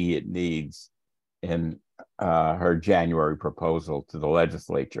her immediate needs in her January proposal to the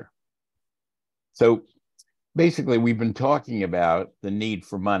legislature. So basically, we've been talking about the need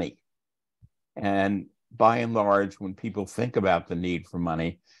for money. And by and large, when people think about the need for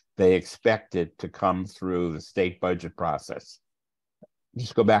money, they expect it to come through the state budget process.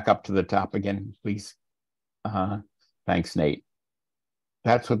 Just go back up to the top again, please. Thanks, Nate.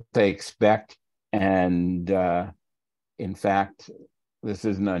 That's what they expect. And in fact, this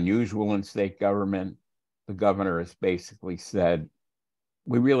isn't unusual in state government. The governor has basically said,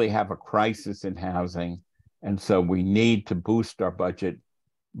 we really have a crisis in housing, and so we need to boost our budget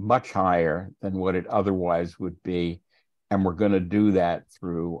much higher than what it otherwise would be, and we're going to do that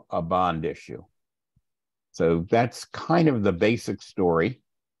through a bond issue. So that's kind of the basic story,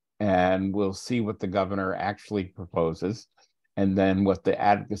 and we'll see what the governor actually proposes, and then what the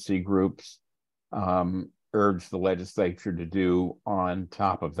advocacy groups urge the legislature to do on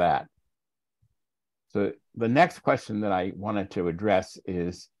top of that. So the next question that I wanted to address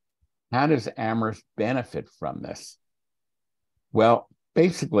is, how does Amherst benefit from this? Well,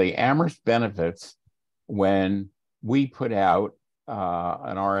 basically, Amherst benefits when we put out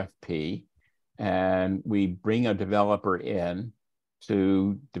an RFP and we bring a developer in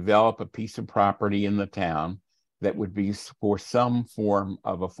to develop a piece of property in the town that would be for some form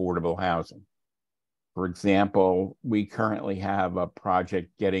of affordable housing. For example, we currently have a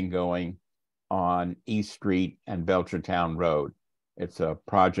project getting going on East Street and Belchertown Road. It's a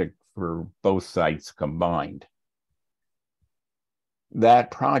project for both sites combined.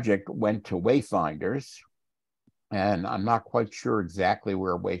 That project went to Wayfinders, and I'm not quite sure exactly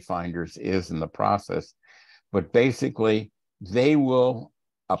where Wayfinders is in the process, but basically they will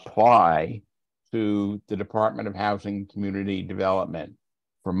apply to the Department of Housing and Community Development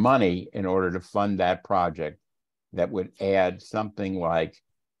for money in order to fund that project that would add something like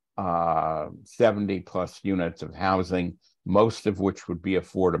 70 plus units of housing, most of which would be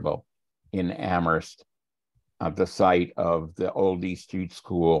affordable in Amherst, the site of the old East Street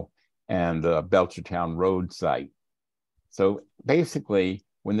School and the Belchertown Road site. So basically,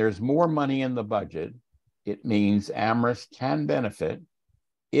 when there's more money in the budget, it means Amherst can benefit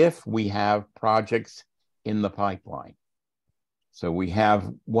if we have projects in the pipeline. So we have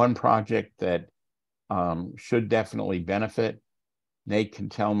one project that should definitely benefit. Nate can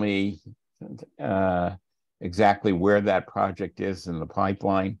tell me exactly where that project is in the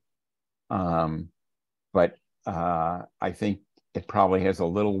pipeline. But I think it probably has a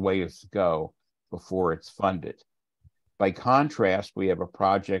little ways to go before it's funded. By contrast, we have a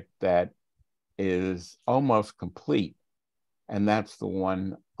project that is almost complete, and that's the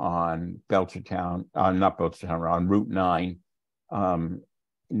one on Belchertown, not Belchertown, on Route 9,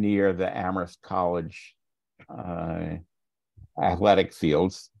 near the Amherst College athletic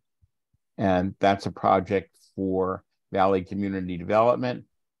fields. And that's a project for Valley Community Development,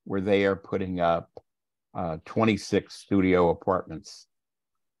 where they are putting up 26 studio apartments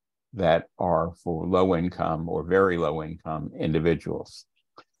that are for low income or very low income individuals.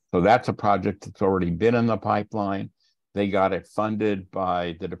 So that's a project that's already been in the pipeline. They got it funded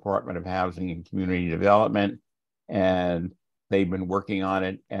by the Department of Housing and Community Development, and they've been working on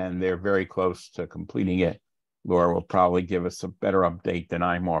it, and they're very close to completing it. Laura will probably give us a better update than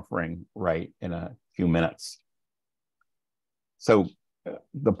I'm offering right in a few minutes. So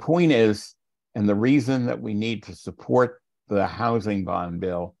the point is, and the reason that we need to support the housing bond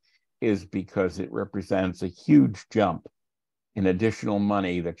bill is because it represents a huge jump in additional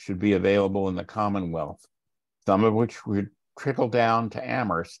money that should be available in the Commonwealth, some of which would trickle down to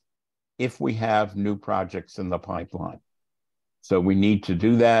Amherst if we have new projects in the pipeline. So we need to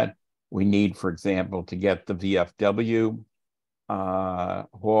do that. We need, for example, to get the VFW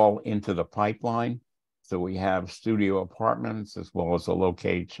hall into the pipeline. So we have studio apartments as well as a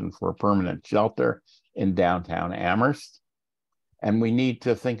location for a permanent shelter in downtown Amherst. And we need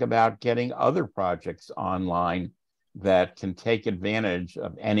to think about getting other projects online that can take advantage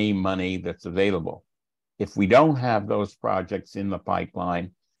of any money that's available. If we don't have those projects in the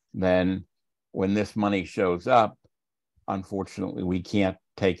pipeline, then when this money shows up, unfortunately, we can't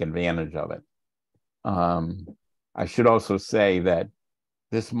take advantage of it. I should also say that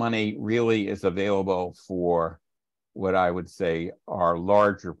this money really is available for what I would say are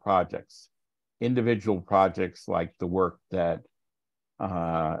larger projects. individual projects like the work that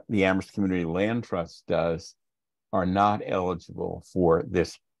the Amherst Community Land Trust does are not eligible for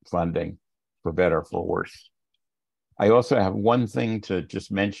this funding, for better or for worse. I also have one thing to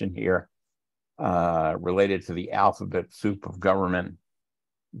just mention here related to the alphabet soup of government.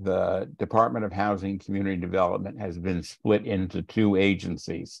 The Department of Housing and Community Development has been split into two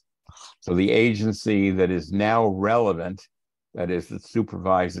agencies. So the agency that is now relevant, that is, that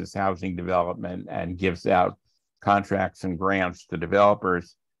supervises housing development and gives out contracts and grants to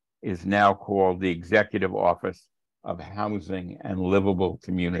developers, is now called the Executive Office of Housing and Livable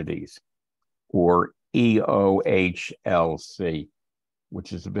Communities, or EOHLC,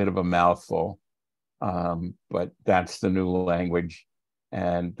 which is a bit of a mouthful, but that's the new language,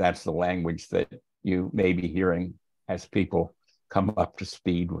 and that's the language that you may be hearing as people come up to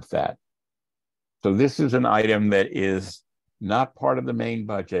speed with that. So this is an item that is not part of the main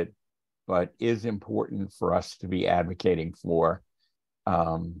budget, but is important for us to be advocating for,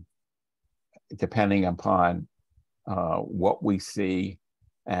 depending upon what we see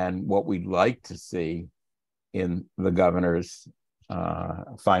and what we'd like to see in the governor's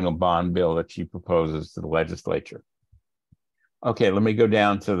final bond bill that she proposes to the legislature. Okay, let me go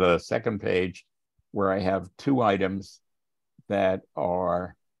down to the second page where I have two items that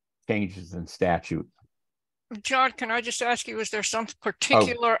are changes in statute. John, can I just ask you, is there some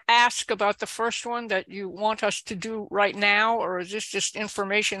particular ask about the first one that you want us to do right now, or is this just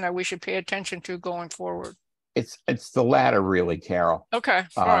information that we should pay attention to going forward? It's the latter, really, Carol. Okay,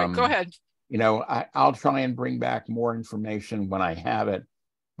 all right, go ahead. You know, I'll try and bring back more information when I have it,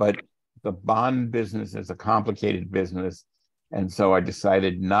 but the bond business is a complicated business. And so I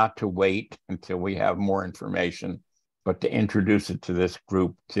decided not to wait until we have more information, but to introduce it to this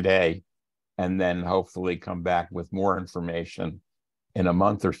group today, and then hopefully come back with more information in a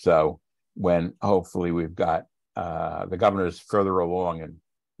month or so when hopefully we've got the governor's further along in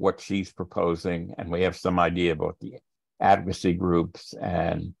what she's proposing, and we have some idea about the advocacy groups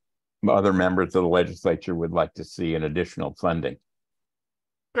and other members of the legislature would like to see in additional funding.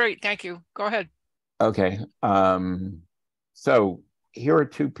 Great, thank you. Go ahead. Okay. So here are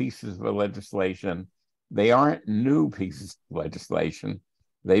two pieces of legislation. They aren't new pieces of legislation.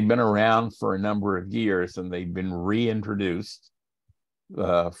 They've been around for a number of years and they've been reintroduced.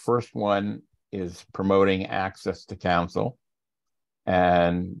 The first one is promoting access to counsel.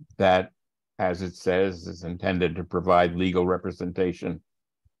 And that, as it says, is intended to provide legal representation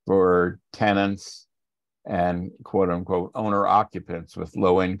for tenants and quote unquote owner occupants with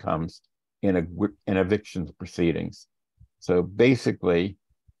low incomes in eviction proceedings. So basically,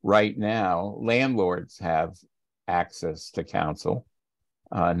 right now, landlords have access to counsel,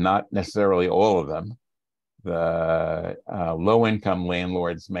 not necessarily all of them. The low-income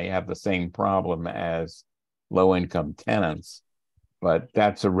landlords may have the same problem as low-income tenants, but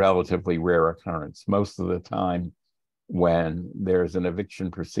that's a relatively rare occurrence. Most of the time, when there's an eviction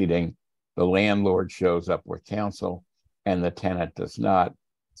proceeding, the landlord shows up with counsel and the tenant does not.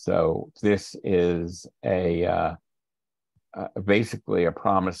 So this is basically a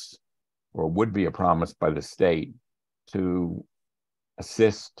promise, or would be a promise by the state, to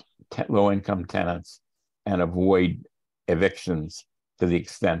assist low-income tenants and avoid evictions to the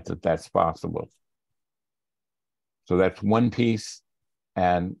extent that that's possible. So that's one piece.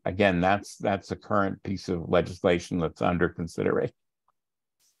 And again, that's a current piece of legislation that's under consideration.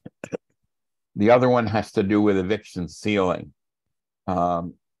 The other one has to do with eviction ceiling.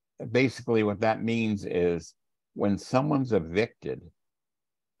 Basically, what that means is when someone's evicted,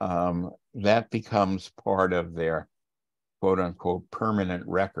 that becomes part of their quote unquote permanent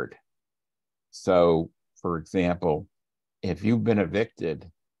record. So, for example, if you've been evicted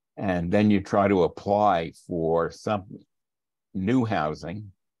and then you try to apply for some new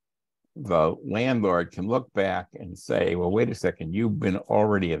housing, the landlord can look back and say, well, wait a second, you've been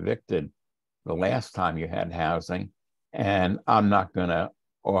already evicted the last time you had housing, and I'm not going to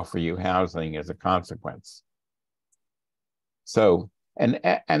offer you housing as a consequence. So, and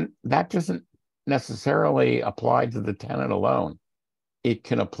that doesn't necessarily apply to the tenant alone. It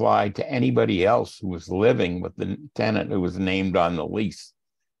can apply to anybody else who was living with the tenant who was named on the lease,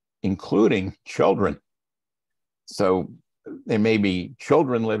 including children. So there may be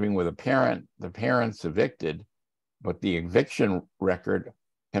children living with a parent, the parent's evicted, but the eviction record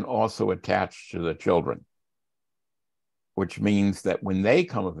can also attach to the children, which means that when they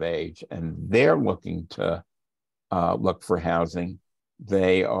come of age and they're looking to look for housing,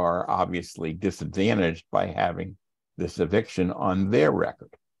 they are obviously disadvantaged by having this eviction on their record.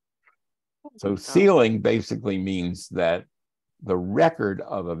 So ceiling basically means that the record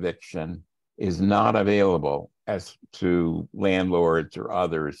of eviction is not available as to landlords or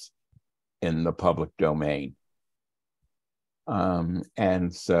others in the public domain.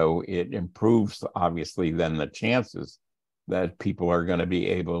 And so it improves, obviously, then the chances that people are going to be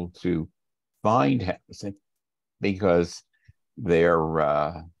able to find housing, because they're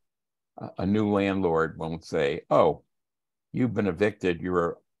a new landlord won't say, oh, you've been evicted, you're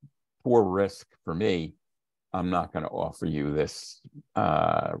a poor risk for me, I'm not going to offer you this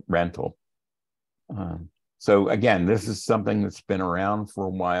rental. So again, this is something that's been around for a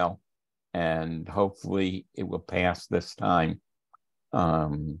while, and hopefully it will pass this time.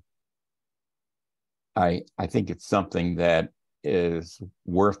 I think it's something that is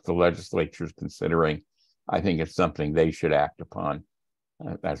worth the legislature's considering. I think it's something they should act upon.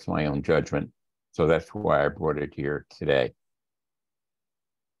 That's my own judgment. So that's why I brought it here today.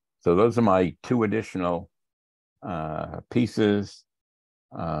 So those are my two additional pieces: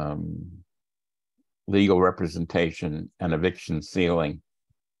 legal representation and eviction ceiling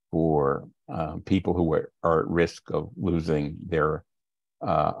for people who are at risk of losing their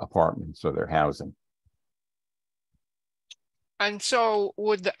apartments or their housing. And so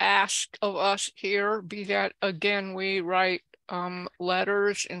would the ask of us here be that, again, we write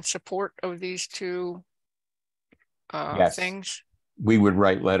letters in support of these two Yes. things? We would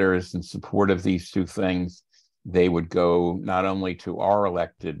write letters in support of these two things. They would go not only to our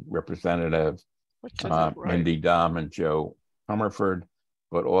elected representative, Mindy Dahm and Joe Comerford,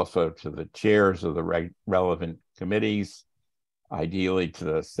 but also to the chairs of the relevant committees, ideally to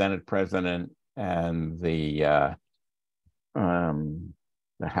the Senate president and the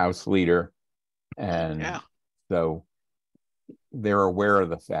House leader. And so they're aware of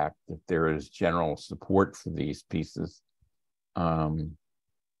the fact that there is general support for these pieces, at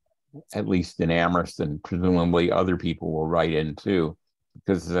least in Amherst, and presumably other people will write in too,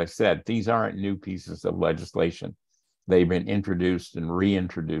 because as I said, these aren't new pieces of legislation. They've been introduced and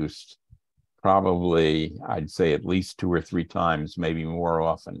reintroduced probably, I'd say, at least 2 or 3 times, maybe more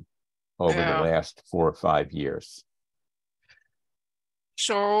often, over the last 4 or 5 years.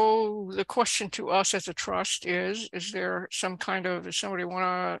 So the question to us as a trust is there some kind of, does somebody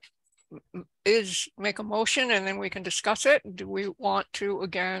want to make a motion and then we can discuss it? Do we want to,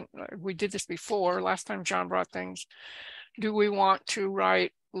 again, we did this before, last time John brought things, do we want to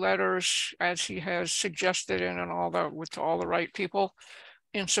write letters as he has suggested and all that with all the right people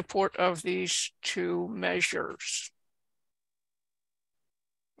in support of these two measures?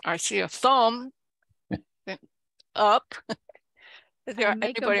 I see a thumb up. I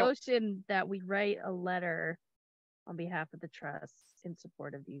make a motion that we write a letter on behalf of the trust in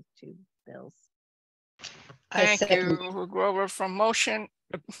support of these two bills. Thank you, Grover, from motion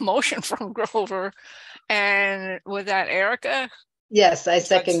from Grover. And with that, Erica? Yes, I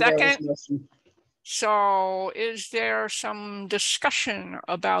second Grover's motion. So is there some discussion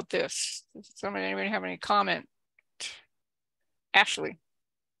about this? Does anybody have any comment? Ashley?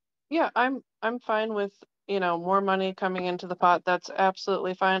 Yeah, I'm fine with, more money coming into the pot. That's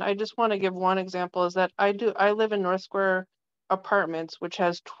absolutely fine. I just want to give one example is that I live in North Square Apartments, which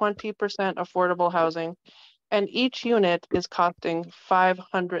has 20% affordable housing, and each unit is costing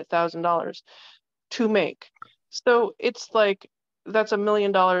 $500,000 to make. So it's like, that's $1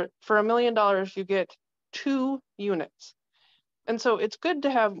 million. For $1 million, you get 2 units. And so it's good to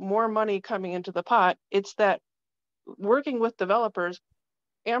have more money coming into the pot. It's that working with developers,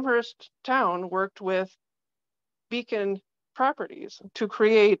 Amherst Town worked with Beacon Properties to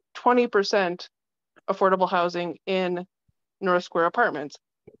create 20% affordable housing in North Square Apartments.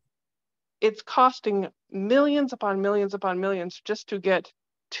 It's costing millions upon millions upon millions just to get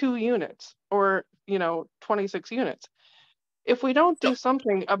 2 units or, 26 units. If we don't do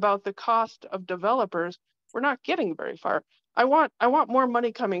something about the cost of developers, we're not getting very far. I want more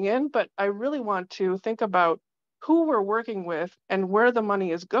money coming in, but I really want to think about who we're working with and where the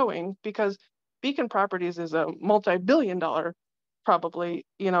money is going, because Beacon Properties is a multi-billion-dollar, probably,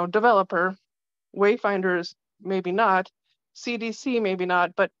 developer. Wayfinders, maybe not. CDC, maybe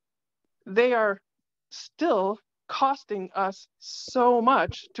not, but they are still costing us so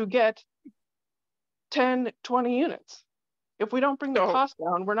much to get 10, 20 units. If we don't bring the cost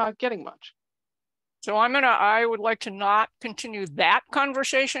down, we're not getting much. So I would like to not continue that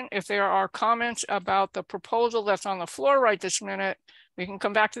conversation. If there are comments about the proposal that's on the floor right this minute, we can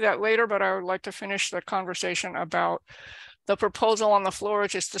come back to that later, but I would like to finish the conversation about the proposal on the floor,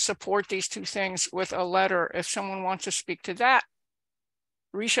 just to support these two things with a letter. If someone wants to speak to that,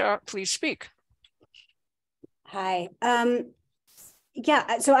 Risha, please speak. Hi.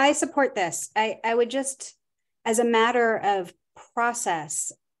 Yeah, so I support this. I would just, as a matter of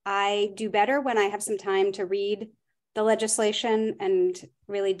process, I do better when I have some time to read the legislation and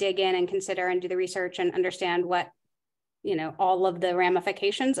really dig in and consider and do the research and understand what, all of the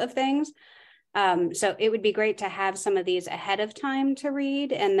ramifications of things. So it would be great to have some of these ahead of time to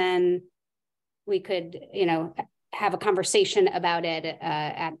read, and then we could, have a conversation about it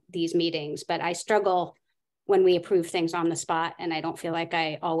at these meetings. But I struggle when we approve things on the spot, and I don't feel like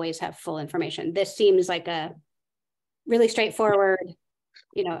I always have full information. This seems like a really straightforward,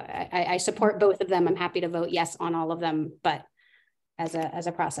 I support both of them. I'm happy to vote yes on all of them, but as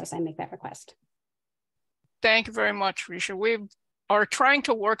a process, I make that request. Thank you very much, Risha. We are trying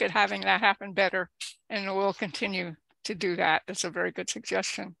to work at having that happen better, and we'll continue to do that. That's a very good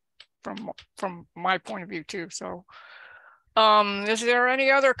suggestion from my point of view too. So is there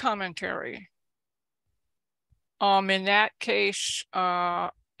any other commentary? In that case, do I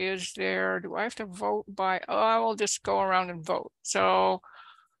have to vote by, I will just go around and vote. So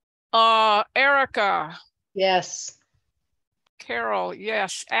Erica. Yes. Carol,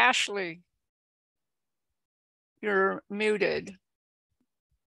 yes. Ashley, you're muted.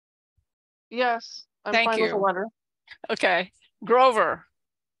 Yes, I'm Thank fine with the you. letter. Okay. Grover.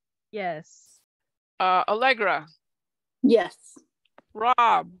 Yes. Allegra. Yes.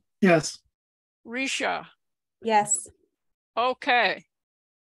 Rob. Yes. Risha. Yes. Okay.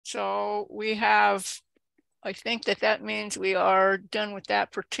 So we have, I think that means we are done with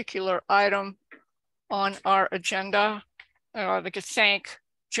that particular item on our agenda. I'd like to thank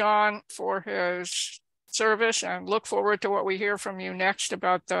John for his service and look forward to what we hear from you next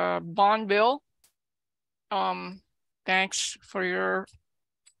about the bond bill. Thanks for your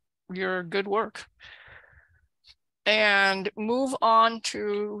good work. And move on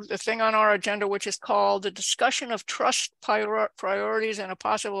to the thing on our agenda, which is called the discussion of trust priorities and a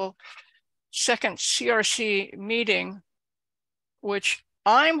possible second CRC meeting, which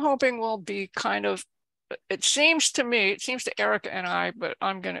I'm hoping will be kind of, it seems to Erica and I, but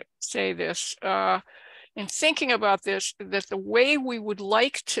I'm going to say this, in thinking about this, that the way we would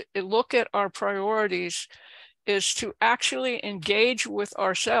like to look at our priorities is to actually engage with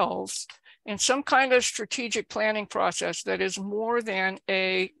ourselves in some kind of strategic planning process that is more than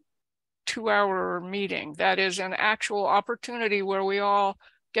a 2-hour meeting. That is an actual opportunity where we all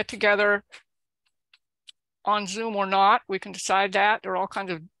get together on Zoom or not. We can decide that. There are all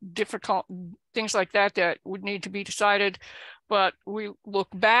kinds of difficult things like that would need to be decided. But we look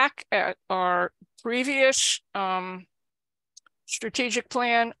back at our previous strategic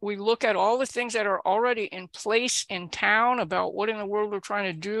plan. We look at all the things that are already in place in town about what in the world we're trying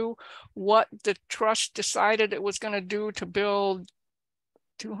to do, what the trust decided it was going to do to build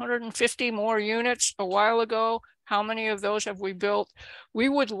 250 more units a while ago. How many of those have we built? We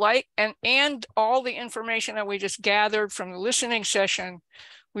would like, and all the information that we just gathered from the listening session,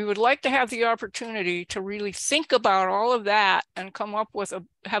 we would like to have the opportunity to really think about all of that and come up with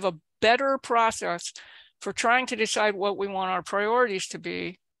have a better process for trying to decide what we want our priorities to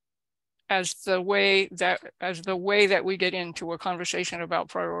be as the way that we get into a conversation about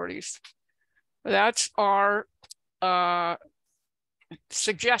priorities. That's our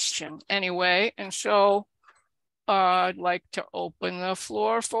suggestion anyway. And so I'd like to open the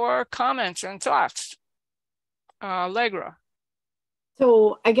floor for comments and thoughts. Allegra.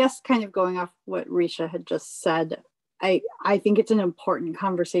 So I guess kind of going off what Risha had just said, I think it's an important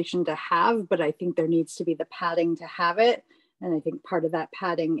conversation to have, but I think there needs to be the padding to have it. And I think part of that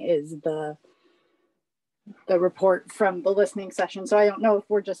padding is the report from the listening session. So I don't know if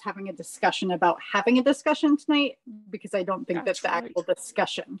we're just having a discussion about having a discussion tonight, because I don't think that the actual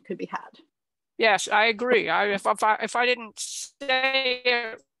discussion could be had. Yes, I agree. If I didn't say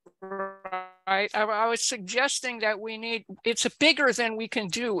it right, I was suggesting that it's bigger than we can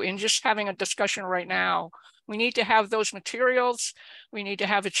do in just having a discussion right now. We need to have those materials. We need to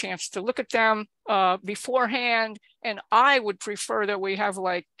have a chance to look at them beforehand. And I would prefer that we have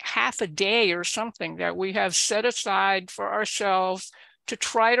like half a day or something that we have set aside for ourselves to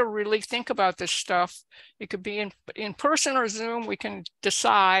try to really think about this stuff. It could be in person or Zoom, we can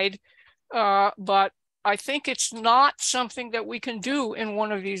decide. But I think it's not something that we can do in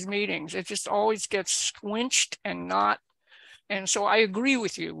one of these meetings. It just always gets squinched and not. And so I agree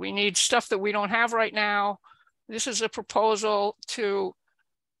with you. We need stuff that we don't have right now. This is a proposal to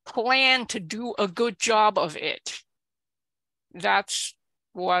plan to do a good job of it. That's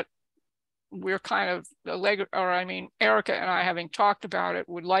what we're kind of, Erica and I, having talked about it,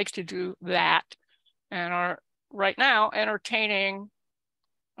 would like to do that, and are right now entertaining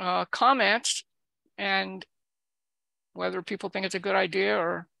comments and whether people think it's a good idea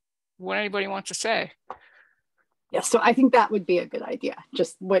or what anybody wants to say. Yeah, so I think that would be a good idea.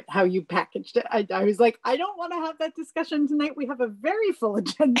 Just how you packaged it. I was like, I don't want to have that discussion tonight. We have a very full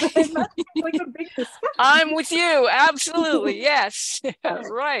agenda, and that's like a big discussion. I'm with you. Absolutely. Yes.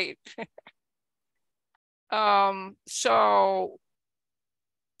 Right. So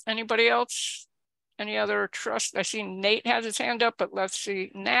anybody else? Any other trust? I see Nate has his hand up, but let's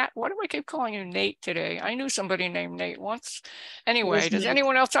see. Nat, why do I keep calling you Nate today? I knew somebody named Nate once. Anyway, does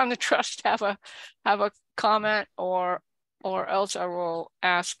anyone else on the trust have a comment, or else I will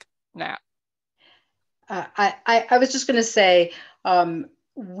ask Nat? I was just going to say,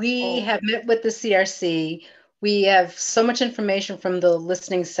 we have met with the CRC. We have so much information from the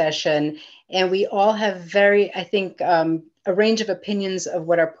listening session, and we all have I think, a range of opinions of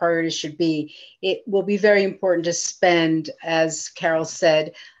what our priorities should be. It will be very important to spend, as Carol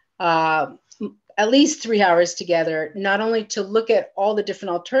said, at least 3 hours together, not only to look at all the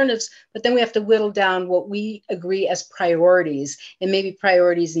different alternatives, but then we have to whittle down what we agree as priorities, and maybe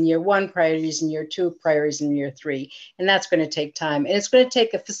priorities in year 1, priorities in year 2, priorities in year 3. And that's going to take time. And it's going to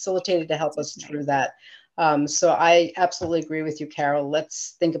take a facilitator to help us through that. So I absolutely agree with you, Carol.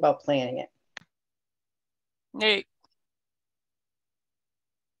 Let's think about planning it. Nate.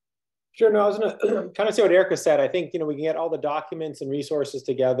 Sure. No, I was going to kind of say what Erica said. I think, we can get all the documents and resources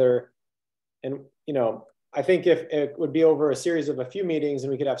together. And, I think if it would be over a series of a few meetings,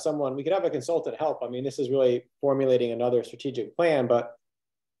 and we could have a consultant help. I mean, this is really formulating another strategic plan, but,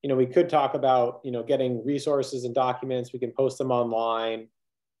 we could talk about, getting resources and documents. We can post them online.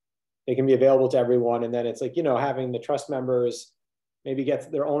 They can be available to everyone. And then it's like, having the trust members maybe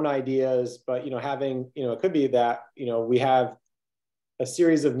get their own ideas, but, having, it could be that, we have a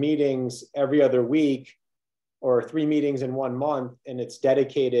series of meetings every other week, or 3 meetings in 1 month, and it's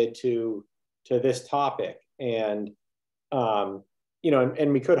dedicated to this topic. And,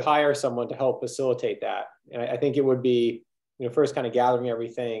 and we could hire someone to help facilitate that. And I think it would be, first kind of gathering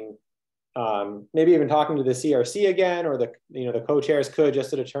everything, maybe even talking to the CRC again, or the co-chairs could,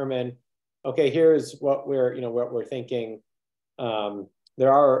 just to determine, okay, here's what we're thinking.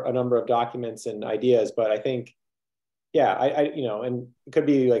 There are a number of documents and ideas, but I think, yeah, and it could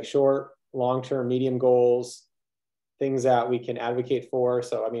be like short, long-term, medium goals, things that we can advocate for.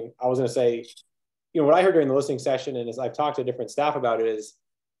 So, I mean, I was going to say, what I heard during the listening session, and as I've talked to different staff about it, is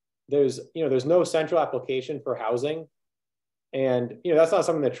there's no central application for housing. And, that's not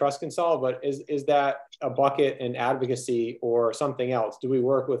something that trust can solve, but is that a bucket in advocacy or something else? Do we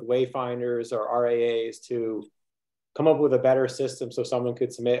work with wayfinders or RAAs to come up with a better system so someone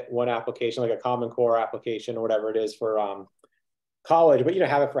could submit one application, like a Common Core application or whatever it is for college, but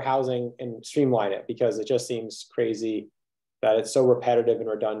have it for housing and streamline it, because it just seems crazy that it's so repetitive and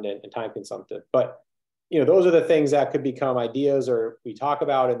redundant and time consumptive. But those are the things that could become ideas, or we talk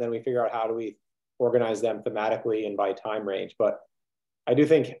about, and then we figure out how do we organize them thematically and by time range. But I do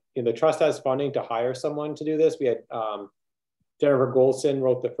think the trust has funding to hire someone to do this. We had Jennifer Goldson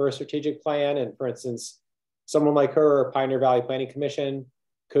wrote the first strategic plan, and for instance, someone like her, or Pioneer Valley Planning Commission,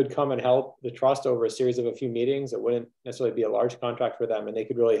 could come and help the trust over a series of a few meetings. It wouldn't necessarily be a large contract for them, and they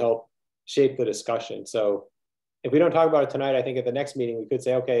could really help shape the discussion. So if we don't talk about it tonight, I think at the next meeting, we could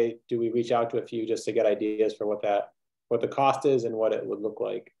say, okay, do we reach out to a few just to get ideas for what the cost is and what it would look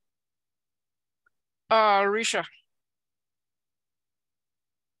like? Risha.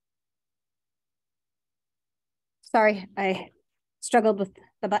 Sorry, I struggled with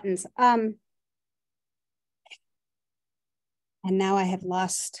the buttons. And now I have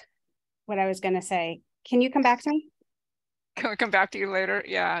lost what I was going to say. Can you come back to me? Can we come back to you later?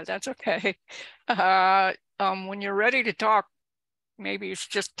 Yeah, that's okay. When you're ready to talk, maybe you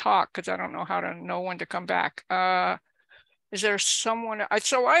should just talk, because I don't know how to know when to come back. Is there someone?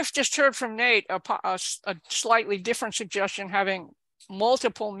 So I've just heard from Nate a slightly different suggestion, having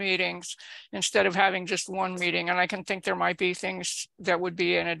multiple meetings instead of having just one meeting. And I can think there might be things that would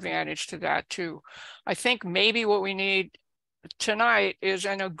be an advantage to that too. I think maybe what we need tonight is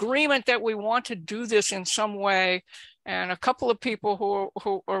an agreement that we want to do this in some way, and a couple of people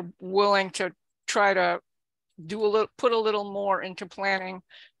who are willing to try to put a little more into planning,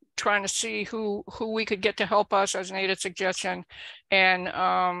 trying to see who we could get to help us, as Nate suggestion, and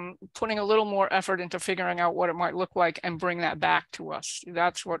putting a little more effort into figuring out what it might look like and bring that back to us.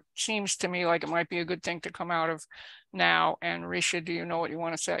 That's what seems to me like it might be a good thing to come out of now. And Risha, do you know what you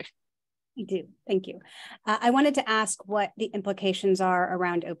want to say? I do. Thank you. I wanted to ask what the implications are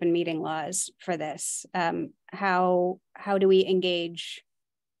around open meeting laws for this. How do we engage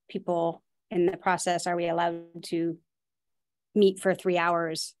people in the process? Are we allowed to meet for 3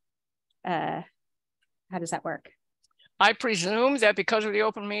 hours? How does that work? I presume that because of the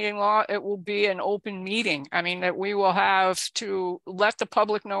open meeting law, it will be an open meeting. I mean, that we will have to let the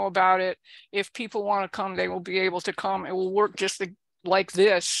public know about it. If people want to come, they will be able to come. It will work just like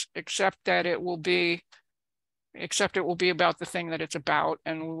this, except it will be about the thing that it's about.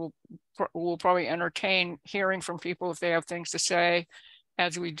 And we'll probably entertain hearing from people if they have things to say,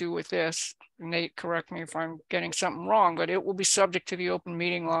 as we do with this. Nate, correct me if I'm getting something wrong, but it will be subject to the open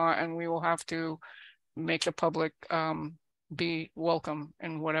meeting law, and we will have to make the public be welcome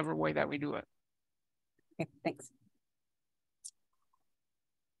in whatever way that we do it. Okay, thanks.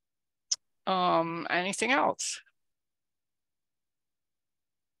 Anything else?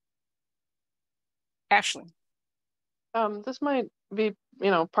 Ashley. This might be,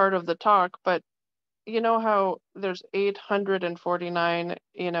 part of the talk, but you know how there's 849,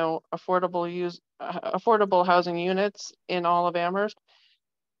 affordable housing units in all of Amherst.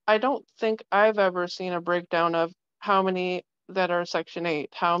 I don't think I've ever seen a breakdown of how many that are Section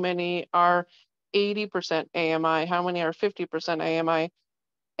 8, how many are 80% AMI, how many are 50% AMI.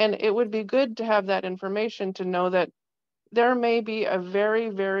 And it would be good to have that information to know that there may be a very,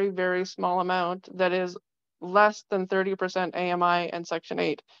 very, very small amount that is less than 30% AMI and Section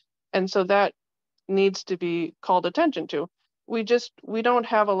 8. And so that needs to be called attention to. We don't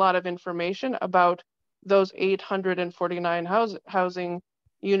have a lot of information about those 849 housing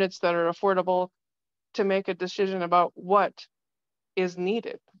units that are affordable to make a decision about what is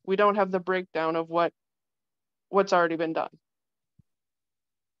needed. We don't have the breakdown of what's already been done.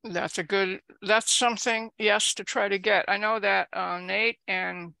 That's something, yes, to try to get. I know that Nate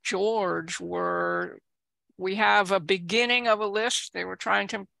and George we have a beginning of a list. They were trying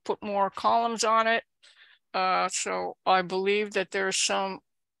to put more columns on it. So I believe that there's some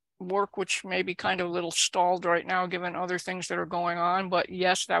work which may be kind of a little stalled right now, given other things that are going on. But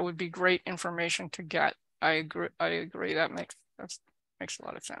yes, that would be great information to get. I agree. That makes a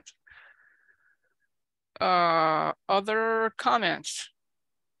lot of sense. Other comments?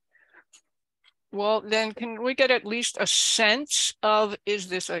 Well, then can we get at least a sense of, is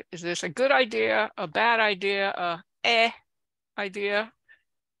this a good idea, a bad idea, idea?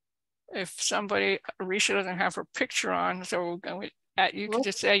 If somebody, Risha doesn't have her picture on, so you can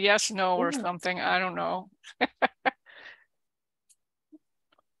just say yes, no, or something. I don't know.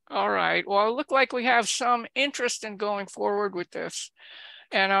 All right. Well, it looked like we have some interest in going forward with this.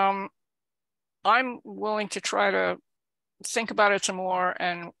 And I'm willing to try to think about it some more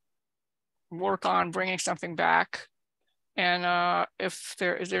and work on bringing something back. And if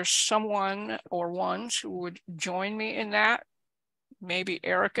there's someone or ones who would join me in that, maybe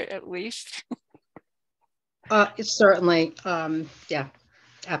Erica at least. It's certainly, yeah,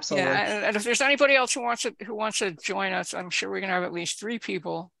 absolutely. Yeah, and if there's anybody else who wants to join us, I'm sure we're gonna have at least 3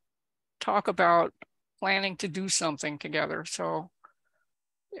 people talk about planning to do something together. So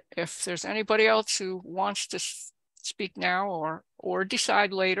if there's anybody else who wants to speak now or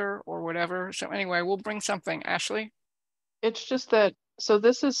decide later or whatever. So anyway, we'll bring something. Ashley? It's just that, so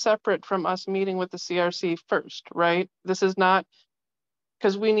this is separate from us meeting with the CRC first, right? This is not,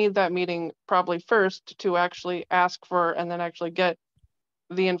 because we need that meeting probably first to actually ask for and then actually get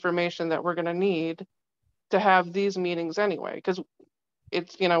the information that we're going to need to have these meetings anyway. Because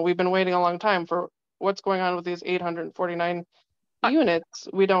it's, we've been waiting a long time for what's going on with these 849 units.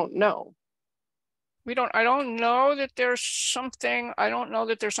 We don't know. I don't know that there's something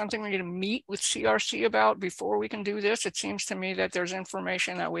we need to meet with CRC about before we can do this. It seems to me that there's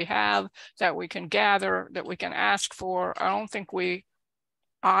information that we have, that we can gather, that we can ask for.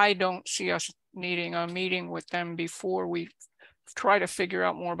 I don't see us needing a meeting with them before we try to figure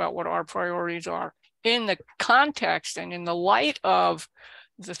out more about what our priorities are in the context and in the light of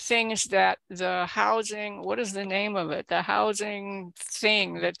the things that the housing, what is the name of it? The housing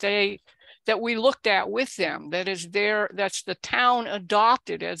thing that we looked at with them, that's the town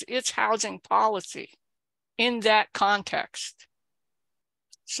adopted as its housing policy in that context.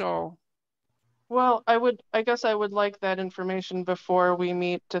 So. Well, I guess I would like that information before we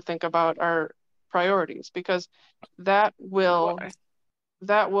meet to think about our priorities, because that will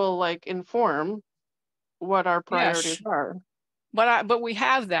like inform what our priorities are. But we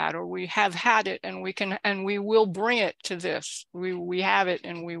have that, or we have had it, and we will bring it to this. We have it,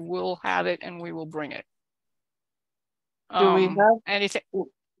 and we will have it, and we will bring it. Do we have anything?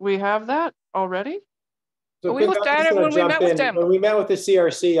 We have that already? So we looked at it when we met with them. When we met with the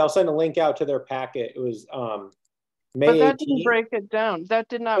CRC, I'll send a link out to their packet. It was May 18th. But that didn't break it down. That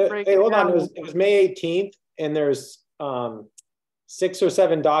did not break it down. Hold on, it was May 18th, and there's 6 or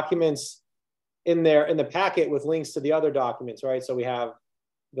 7 documents in the packet with links to the other documents, right? So we have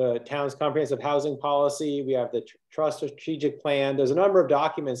the town's comprehensive housing policy. We have the trust strategic plan. There's a number of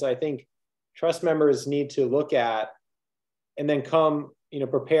documents that I think trust members need to look at and then come,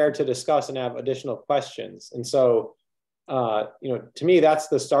 prepared to discuss and have additional questions. And so, to me, that's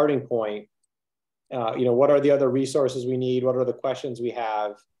the starting point. What are the other resources we need? What are the questions we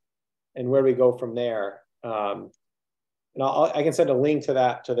have? And where do we go from there? And I can send a link to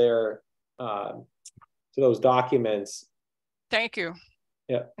that, to their, to those documents. Thank you.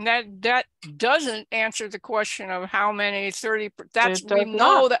 Yeah. And that doesn't answer the question of how many 30, that's, we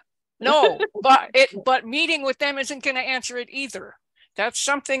know not. that, no, but meeting with them isn't going to answer it either. That's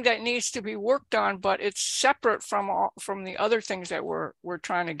something that needs to be worked on, but it's separate from the other things that we're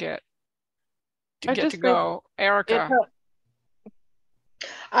trying to get to go. Erica.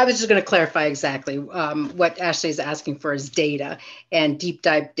 I was just going to clarify exactly what Ashley is asking for is data and deep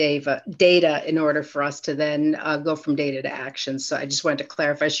dive data in order for us to then go from data to action. So I just wanted to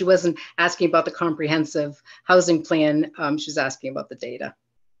clarify. She wasn't asking about the comprehensive housing plan. She's asking about the data.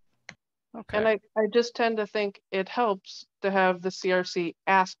 Okay. And I just tend to think it helps to have the CRC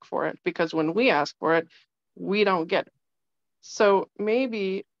ask for it, because when we ask for it, we don't get it. So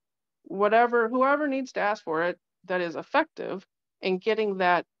maybe whoever needs to ask for it that is effective in getting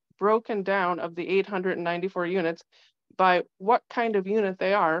that broken down of the 894 units by what kind of unit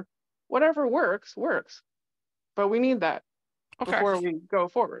they are, whatever works. But we need that before we go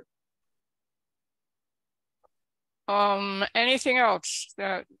forward. Anything else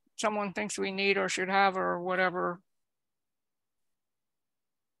that someone thinks we need or should have or whatever?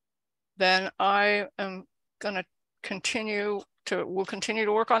 Then I am gonna we'll continue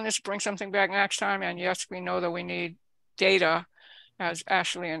to work on this, bring something back next time. And yes, we know that we need data, as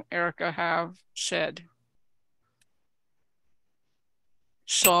Ashley and Erica have said.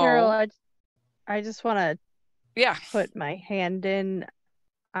 So Carol, I just want to put my hand in.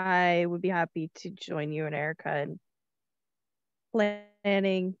 I would be happy to join you and Erica in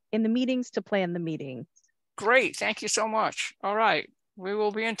planning in the meetings to plan the meetings. Great, thank you so much. All right, we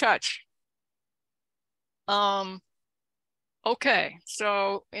will be in touch. Okay,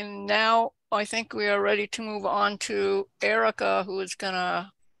 so now I think we are ready to move on to Erica, who is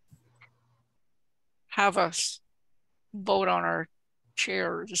gonna have us vote on our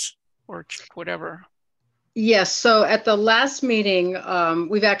chairs or whatever. Yes, so at the last meeting,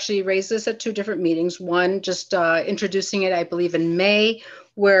 we've actually raised this at 2 different meetings. One, just introducing it, I believe, in May,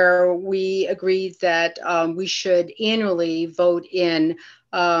 where we agreed that we should annually vote in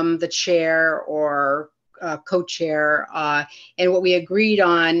the chair or co-chair. And what we agreed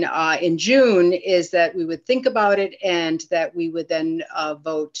on in June is that we would think about it and that we would then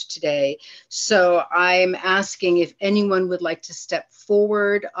vote today. So I'm asking if anyone would like to step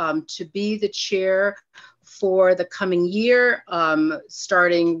forward to be the chair for the coming year,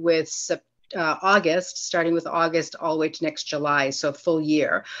 starting with August all the way to next July, so full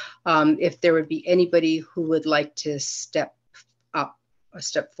year. If there would be anybody who would like to step up or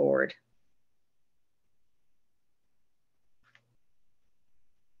step forward.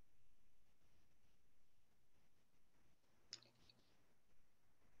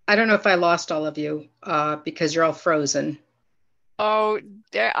 I don't know if I lost all of you because you're all frozen. Oh,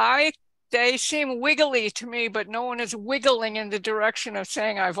 they seem wiggly to me, but no one is wiggling in the direction of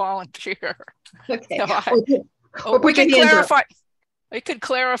saying I volunteer. Okay. So we can clarify. We could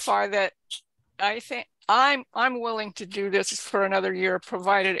clarify that I think I'm willing to do this for another year,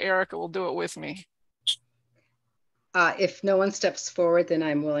 provided Erica will do it with me. If no one steps forward, then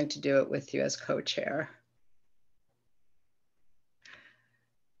I'm willing to do it with you as co-chair.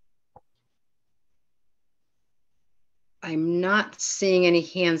 I'm not seeing any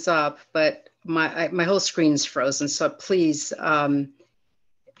hands up, but my whole screen's frozen. So please,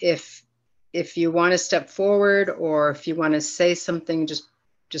 if you want to step forward or if you want to say something, just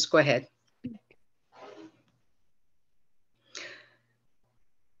go ahead.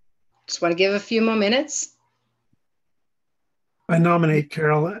 Just want to give a few more minutes. I nominate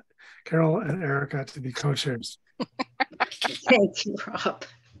Carol and Erica to be co-chairs. Thank you, Rob.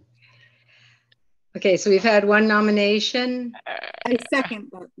 Okay, so we've had one nomination. I second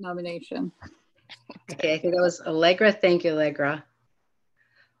that nomination. Okay, I think that was Allegra. Thank you, Allegra.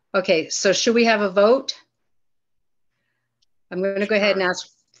 Okay, so should we have a vote? I'm going to go ahead and ask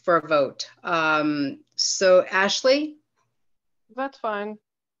for a vote. So Ashley? That's fine.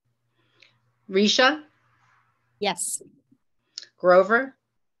 Risha? Yes. Grover?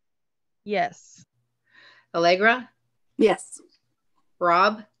 Yes. Allegra? Yes.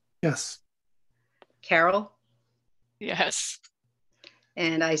 Rob? Yes. Carol? Yes.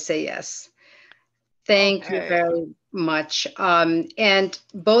 And I say yes. Thank you very, much. And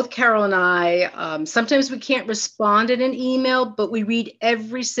both Carol and I, sometimes we can't respond in an email, but we read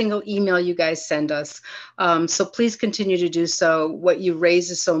every single email you guys send us. So please continue to do so. What you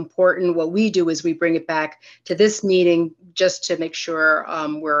raise is so important. What we do is we bring it back to this meeting just to make sure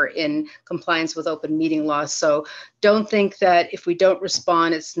we're in compliance with open meeting laws. So don't think that if we don't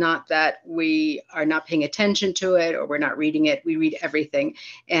respond, it's not that we are not paying attention to it or we're not reading it. We read everything.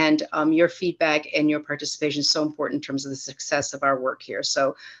 And your feedback and your participation is so important in terms of the success of our work here.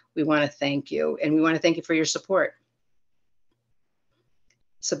 So we want to thank you, and we want to thank you for your support.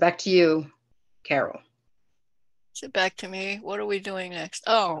 So back to you, Carol. So back to me. What are we doing next?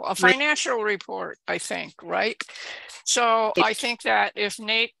 Oh, a financial report, I think, right? So I think that if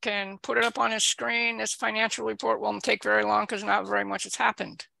Nate can put it up on his screen, this financial report won't take very long because not very much has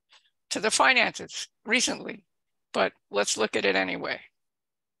happened to the finances recently, but let's look at it anyway.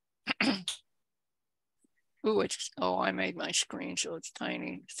 Ooh, I made my screen so it's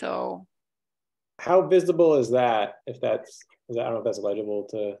tiny. So how visible is that? I don't know if that's legible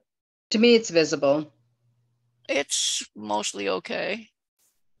to. To me, it's visible. It's mostly okay.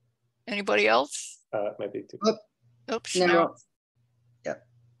 Anybody else? It might be too. Oops, no. Yep.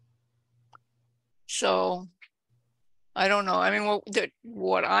 So I don't know. I mean,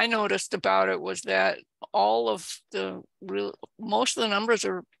 what I noticed about it was that most of the numbers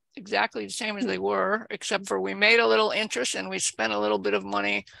are exactly the same as they were, except for we made a little interest and we spent a little bit of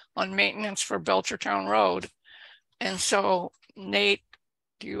money on maintenance for Belchertown Road. And so, Nate,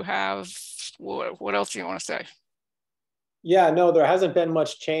 do you have, what else do you want to say? Yeah, no, there hasn't been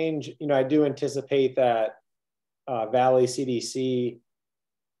much change. I do anticipate that Valley CDC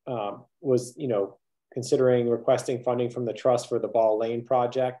was, considering requesting funding from the trust for the Ball Lane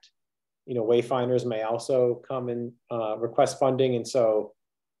project. Wayfinders may also come and request funding. And so,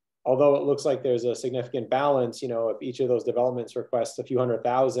 although it looks like there's a significant balance, if each of those developments requests a few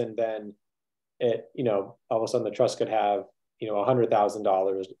 $100,000, then it, all of a sudden the trust could have,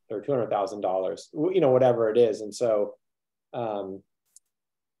 $100,000 or $200,000, whatever it is. And so,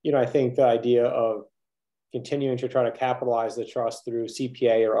 I think the idea of continuing to try to capitalize the trust through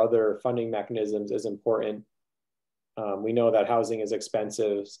CPA or other funding mechanisms is important. We know that housing is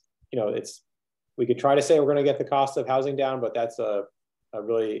expensive. We could try to say we're going to get the cost of housing down, but that's a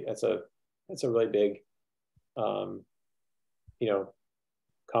really big,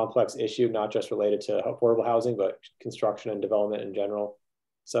 complex issue, not just related to affordable housing, but construction and development in general.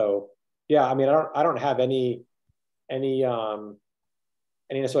 So yeah, I mean, I don't have any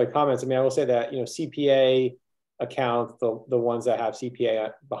necessarily comments. I mean, I will say that, CPA accounts, the ones that have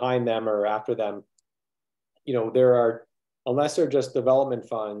CPA behind them or after them, there are, unless they're just development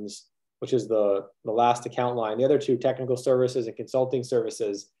funds, which is the last account line, the other two, technical services and consulting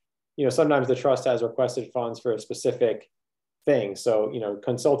services, sometimes the trust has requested funds for a specific thing. So,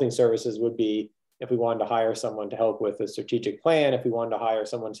 consulting services would be if we wanted to hire someone to help with a strategic plan, if we wanted to hire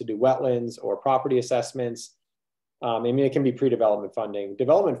someone to do wetlands or property assessments. I mean, it can be pre-development funding.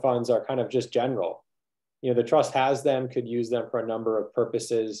 Development funds are kind of just general. The trust has them, could use them for a number of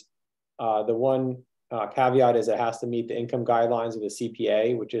purposes. The one caveat is it has to meet the income guidelines of the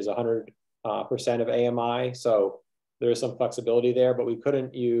CPA, which is 100% of AMI. So there is some flexibility there, but we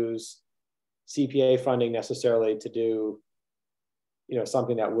couldn't use CPA funding necessarily to do,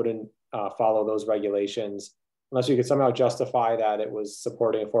 something that wouldn't follow those regulations, unless we could somehow justify that it was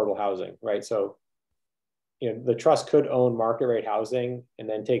supporting affordable housing, right? So, the trust could own market rate housing and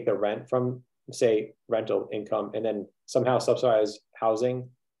then take the rent from, say, rental income and then somehow subsidize housing.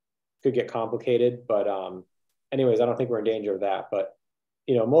 Could get complicated, but anyways, I don't think we're in danger of that. But,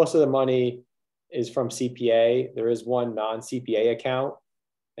 most of the money is from CPA. There is one non-CPA account,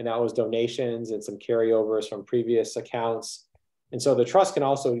 and that was donations and some carryovers from previous accounts. And so the trust can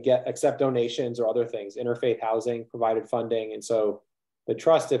also accept donations or other things. Interfaith housing provided funding. And so the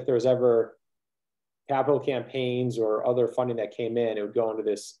trust, if there's ever capital campaigns or other funding that came in, it would go into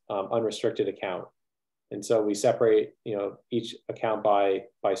this unrestricted account. And so we separate, each account by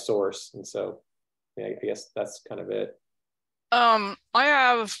source. And so I guess that's kind of it. I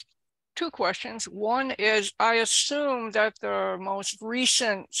have two questions. One is, I assume that the most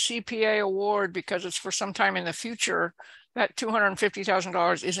recent CPA award, because it's for some time in the future, that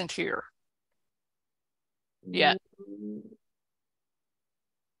 $250,000 isn't here yet.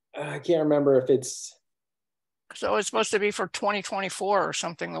 I can't remember if it's. So it's supposed to be for 2024 or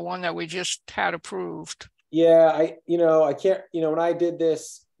something, the one that we just had approved. Yeah, I can't, when I did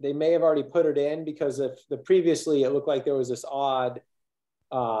this, they may have already put it in, because if previously it looked like there was this odd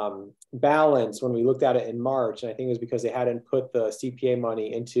balance when we looked at it in March. And I think it was because they hadn't put the CPA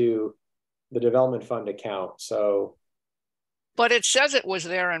money into the development fund account. So But it says it was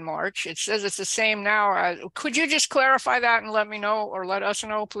there in March. It says it's the same now. Could you just clarify that and let me know, or let us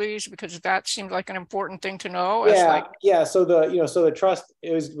know, please? Because that seems like an important thing to know. Yeah. So the trust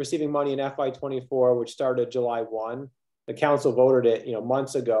is receiving money in FY24, which started July 1. The council voted it,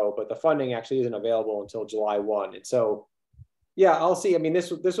 months ago, but the funding actually isn't available until July 1. And so, yeah, I'll see. I mean, this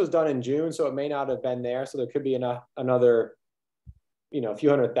was done in June, so it may not have been there. So there could be another, a few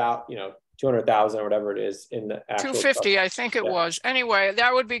hundred thousand, 200,000 or whatever it is in the actual 250, I think it was. Anyway,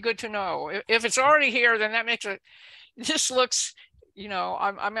 that would be good to know. If it's already here, then that makes it. This looks,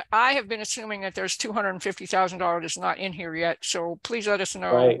 I have been assuming that there's $250,000 that's not in here yet. So please let us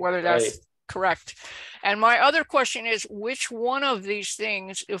know whether that's correct. And my other question is, which one of these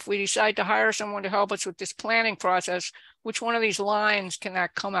things, if we decide to hire someone to help us with this planning process, which one of these lines can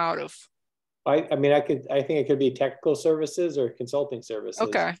that come out of? I think it could be technical services or consulting services.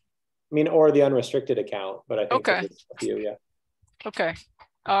 Okay. Or the unrestricted account, but I think it's a few, yeah. Okay.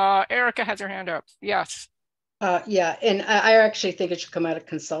 Erica has her hand up. Yes. Yeah, and I actually think it should come out of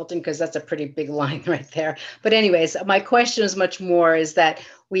consulting because that's a pretty big line right there. But anyways, my question is much more is that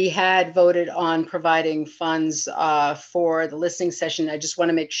we had voted on providing funds for the listening session. I just want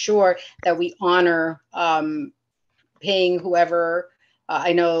to make sure that we honor paying whoever.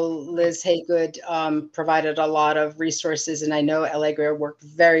 I know Liz Haygood provided a lot of resources, and I know Allegra worked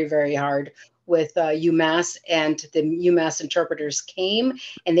very, very hard with UMass, and the UMass interpreters came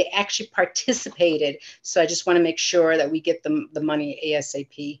and they actually participated. So I just want to make sure that we get the money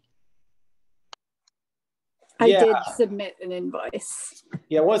ASAP. I did submit an invoice.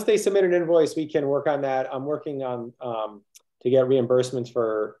 Yeah, once they submit an invoice, we can work on that. I'm working on to get reimbursements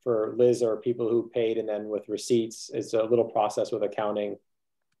for Liz or people who paid, and then with receipts, it's a little process with accounting.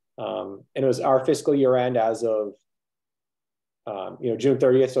 And it was our fiscal year end as of June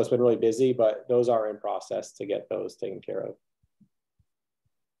 30th, so it's been really busy, but those are in process to get those taken care of.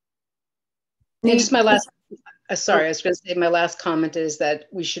 And just my last, sorry, I was going to say my last comment is that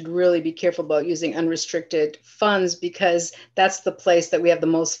we should really be careful about using unrestricted funds because that's the place that we have the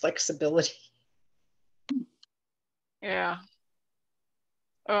most flexibility. Yeah.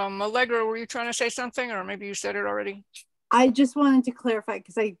 Allegra, were you trying to say something, or maybe you said it already? I just wanted to clarify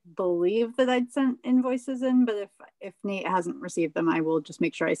because I believe that I'd sent invoices in, but if Nate hasn't received them, I will just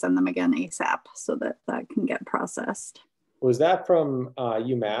make sure I send them again ASAP so that can get processed. Was that from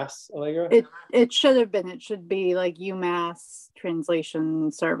UMass, Allegra? It should have been. It should be like UMass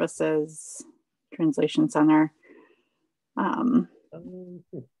Translation Services, Translation Center. I'm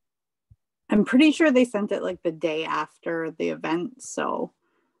pretty sure they sent it like the day after the event, so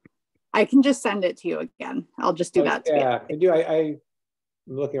I can just send it to you again. I'll just do that. Yeah, I'm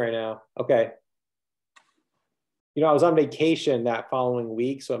looking right now. Okay. I was on vacation that following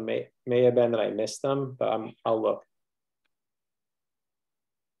week, so it may have been that I missed them, but I'll look.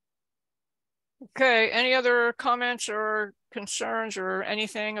 Okay, any other comments or concerns or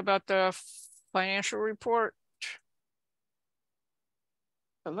anything about the financial report?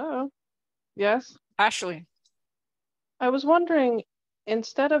 Hello? Yes? Ashley. I was wondering,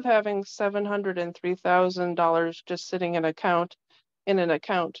 instead of having $703,000 just sitting in an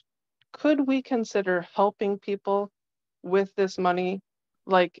account, could we consider helping people with this money,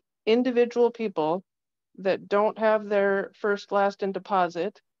 like individual people that don't have their first, last, and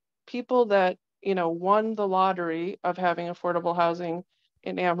deposit, people that won the lottery of having affordable housing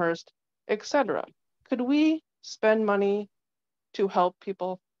in Amherst, etc. Could we spend money to help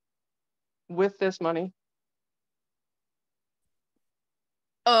people with this money?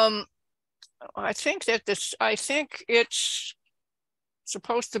 I think it's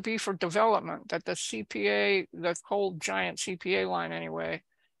supposed to be for development, that the CPA, the whole giant CPA line anyway,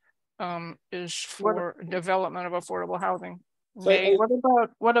 is for development of affordable housing. So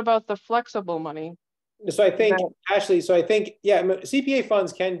what about the flexible money? So I think, Ashley, CPA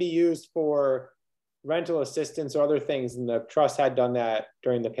funds can be used for rental assistance or other things, and the trust had done that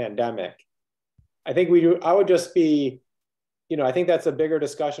during the pandemic. I think I would just be, I think that's a bigger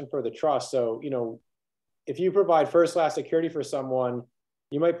discussion for the trust. So, if you provide first class security for someone,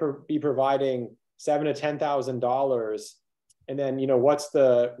 you might be providing $7,000 to $10,000, and then what's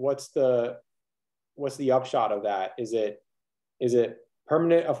the upshot of that? Is it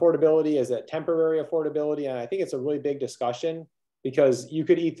permanent affordability? Is it temporary affordability? And I think it's a really big discussion because you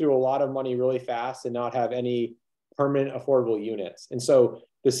could eat through a lot of money really fast and not have any permanent affordable units. And so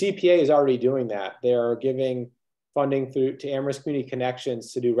the CPA is already doing that. They're giving funding to Amherst Community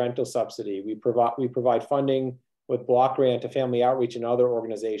Connections to do rental subsidy. We provide funding with block grant to Family Outreach and other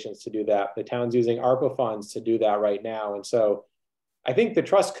organizations to do that. The town's using ARPA funds to do that right now. And so I think the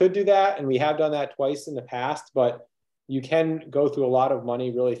trust could do that, and we have done that twice in the past, but you can go through a lot of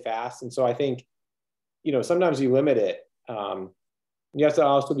money really fast. And so I think, you know, sometimes you limit it. You have to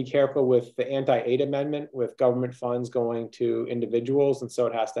also be careful with the anti-aid amendment with government funds going to individuals. And so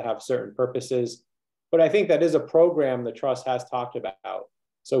it has to have certain purposes. But I think that is a program the trust has talked about.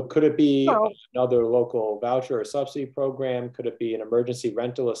 So could it be another local voucher or subsidy program? Could it be an emergency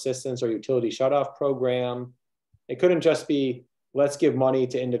rental assistance or utility shutoff program? It couldn't just be, let's give money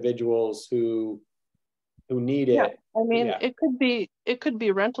to individuals who need it. I mean, it could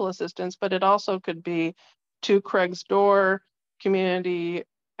be rental assistance, but it also could be to Craig's Door, community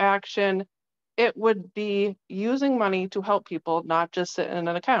action. It would be using money to help people, not just sit in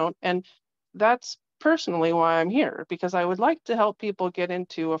an account. And that's personally why I'm here, because I would like to help people get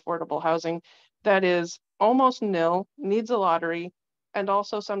into affordable housing that is almost nil, needs a lottery, and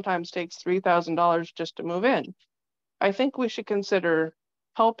also sometimes takes $3,000 just to move in. I think we should consider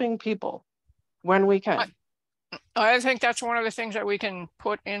helping people when we can. I think that's one of the things that we can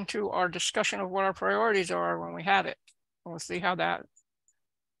put into our discussion of what our priorities are when we have it. We'll see how that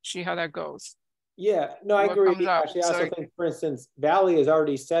goes. Yeah, no, I agree. Actually, I also think, for instance, Valley has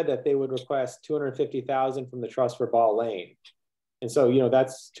already said that they would request $250,000 from the trust for Ball Lane. And so, you know,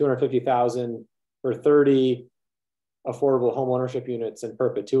 that's $250,000 for 30 affordable home ownership units in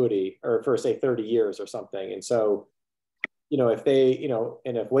perpetuity, or for say 30 years or something. And so, you know, if they, you know,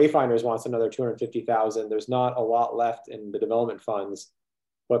 and if Wayfinders wants another 250,000, there's not a lot left in the development funds,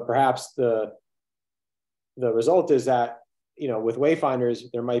 but perhaps the result is that, you know, with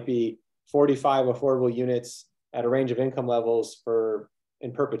Wayfinders, there might be 45 affordable units at a range of income levels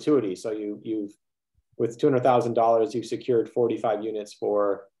in perpetuity. So you've with $200,000, you've secured 45 units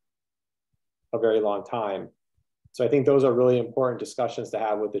for a very long time. So I think those are really important discussions to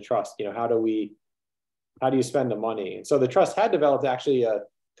have with the trust. You know, how do you spend the money? And so the trust had developed actually a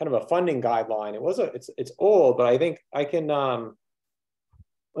kind of a funding guideline. It's old, but I think I can, let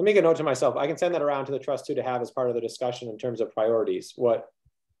me make a note to myself. I can send that around to the trust too, to have as part of the discussion in terms of priorities.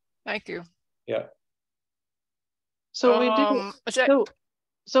 Thank you. Yeah. So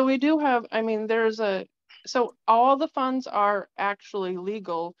we do have, I mean, so all the funds are actually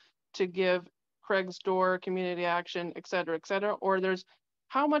legal to give Craig's Door, community action, et cetera, or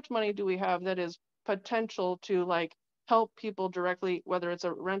how much money do we have that is potential to like help people directly, whether it's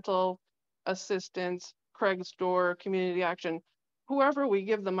a rental assistance, Craig's Door, community action, whoever we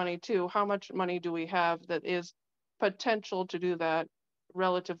give the money to, how much money do we have that is potential to do that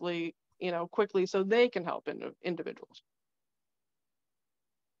relatively, you know, quickly so they can help individuals?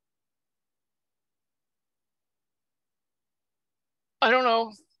 I don't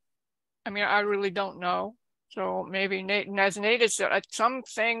know. I mean, I really don't know. So maybe Nate, and as Nate has said, some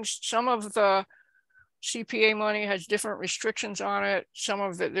things, some of the CPA money has different restrictions on it. Some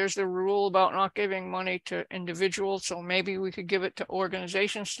of it, there's the rule about not giving money to individuals. So maybe we could give it to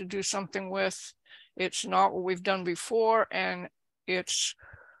organizations to do something with. It's not what we've done before. And it's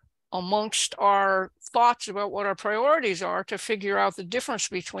amongst our thoughts about what our priorities are to figure out the difference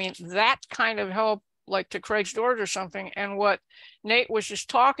between that kind of help, like to Craig's Door or something, and what Nate was just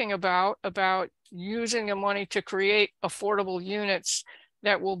talking about using the money to create affordable units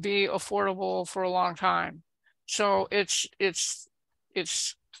that will be affordable for a long time. So it's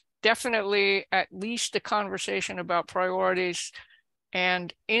definitely at least a conversation about priorities.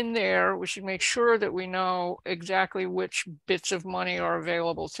 And in there, we should make sure that we know exactly which bits of money are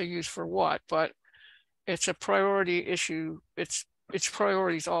available to use for what, but it's a priority issue. It's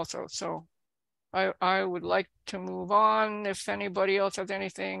priorities also. So I would like to move on. If anybody else has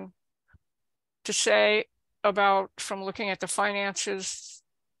anything to say about from looking at the finances,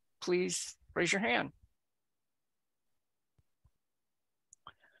 please raise your hand.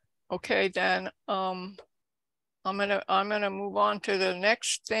 Okay, then I'm gonna move on to the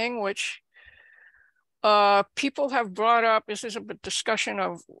next thing, which people have brought up. This is a discussion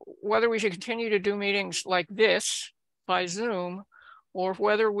of whether we should continue to do meetings like this by Zoom, or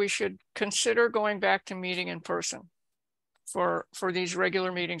whether we should consider going back to meeting in person for these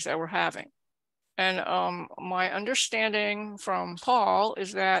regular meetings that we're having. And my understanding from Paul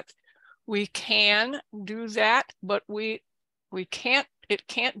is that we can do that, but it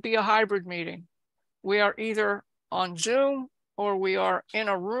can't be a hybrid meeting. We are either on Zoom or we are in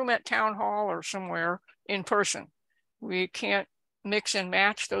a room at town hall or somewhere in person. We can't mix and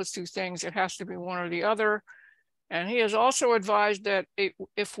match those two things. It has to be one or the other. And he has also advised that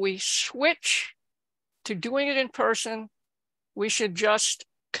if we switch to doing it in person, we should just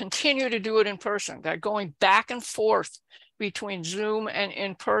continue to do it in person. That going back and forth between Zoom and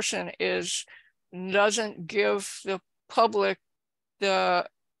in person doesn't give the public the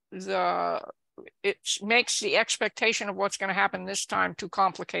it makes the expectation of what's going to happen this time too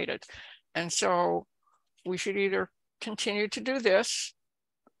complicated. And so we should either continue to do this,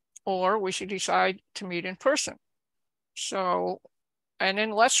 or we should decide to meet in person. So, and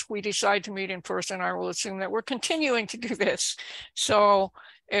unless we decide to meet in person, I will assume that we're continuing to do this. So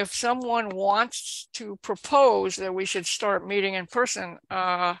if someone wants to propose that we should start meeting in person,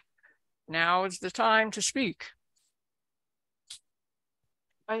 now is the time to speak.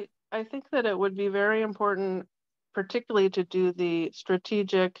 I think that it would be very important, particularly to do the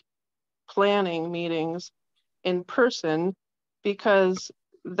strategic planning meetings in person, because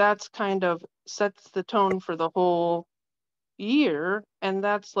that's kind of sets the tone for the whole year. And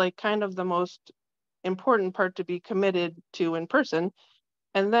that's like kind of the most important part to be committed to in person.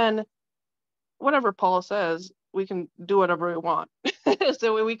 And then whatever Paul says, we can do whatever we want.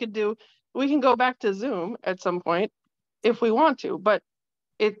 So we can go back to Zoom at some point if we want to, but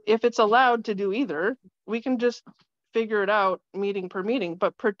if it's allowed to do either, we can just figure it out meeting per meeting.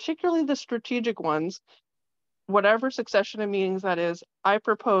 But particularly the strategic ones, whatever succession of meetings that is, I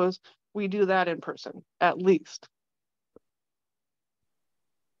propose we do that in person at least.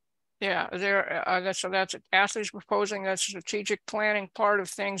 Yeah, so that's Ashley's proposing that strategic planning part of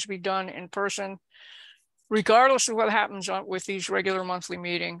things be done in person, regardless of what happens with these regular monthly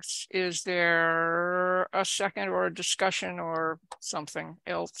meetings. Is there a second or a discussion or something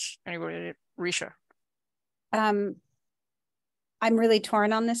else? Anybody? Risha? I'm really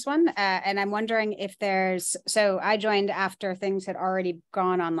torn on this one. And I'm wondering if so I joined after things had already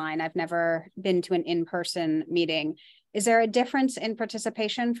gone online. I've never been to an in-person meeting. Is there a difference in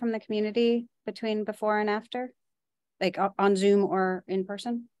participation from the community between before and after, like on Zoom or in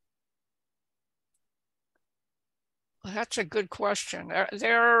person? Well, that's a good question. Yeah,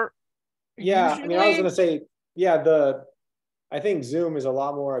 usually... I mean, I was going to say, yeah, I think Zoom is a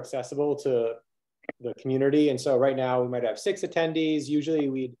lot more accessible to the community. And so right now we might have 6 attendees.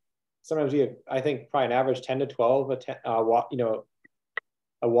 Usually sometimes we have, I think, probably an average 10 to 12, a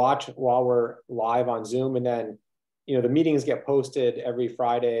watch while we're live on Zoom. And then, the meetings get posted every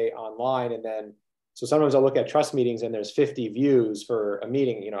Friday online. And then, so sometimes I'll look at trust meetings and there's 50 views for a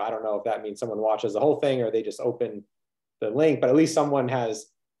meeting. I don't know if that means someone watches the whole thing or they just open the link, but at least someone has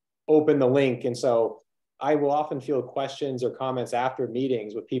opened the link. And so I will often field questions or comments after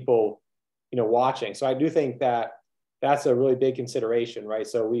meetings with people, watching. So I do think that that's a really big consideration, right?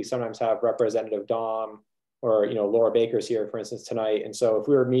 So we sometimes have Representative Dom or, Laura Baker's here, for instance, tonight. And so if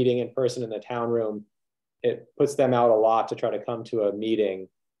we were meeting in person in the town room, it puts them out a lot to try to come to a meeting.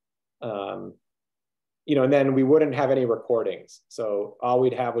 And then we wouldn't have any recordings. So all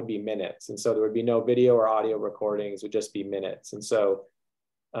we'd have would be minutes. And so there would be no video or audio recordings, it would just be minutes. And so,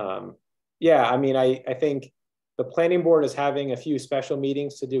 yeah, I mean, I think the planning board is having a few special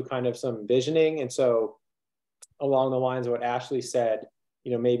meetings to do kind of some visioning. And so along the lines of what Ashley said,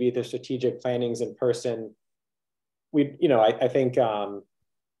 maybe the strategic planning's in person. I think,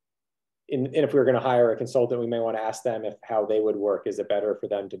 and if we were going to hire a consultant, we may want to ask them how they would work. Is it better for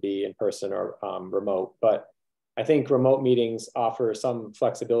them to be in person or remote? But I think remote meetings offer some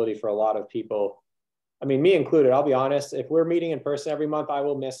flexibility for a lot of people. I mean, me included, I'll be honest, if we're meeting in person every month, I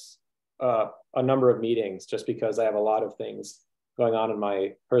will miss a number of meetings just because I have a lot of things going on in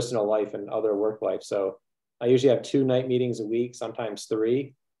my personal life and other work life. So I usually have 2 night meetings a week, sometimes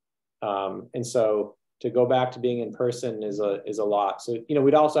 3. And so to go back to being in person is a lot. So,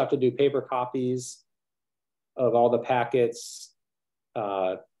 we'd also have to do paper copies of all the packets.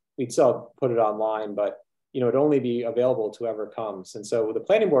 We'd still put it online, but, it'd only be available to whoever comes. And so the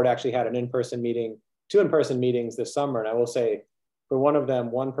planning board actually had an in-person meeting, 2 in-person meetings this summer. And I will say for one of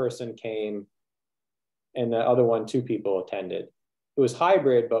them, 1 person came and the other one, 2 people attended. It was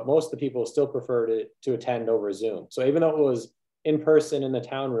hybrid, but most of the people still preferred to attend over Zoom. So even though it was in person in the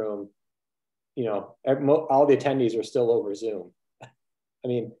town room, all the attendees are still over Zoom. I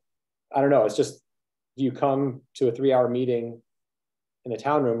mean, I don't know. It's just, do you come to a 3-hour meeting in the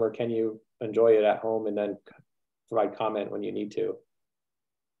town room, or can you enjoy it at home and then provide comment when you need to?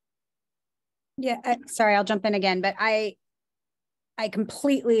 Yeah, sorry, I'll jump in again, but I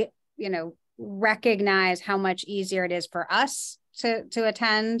completely, recognize how much easier it is for us to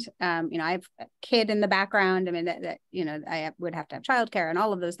attend. I have a kid in the background. I mean, that would have to have childcare and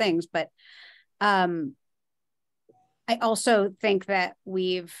all of those things, but I also think that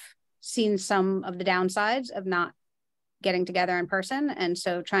we've seen some of the downsides of not getting together in person. And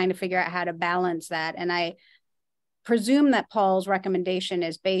so trying to figure out how to balance that. And I presume that Paul's recommendation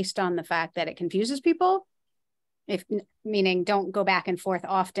is based on the fact that it confuses people, meaning don't go back and forth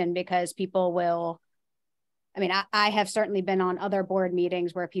often, because people will, I mean, I have certainly been on other board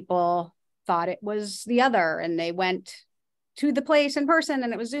meetings where people thought it was the other and they went to the place in person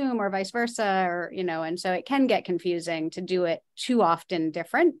and it was Zoom or vice versa, or, you know, and so it can get confusing to do it too often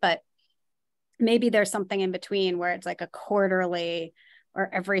different, but maybe there's something in between where it's like a quarterly or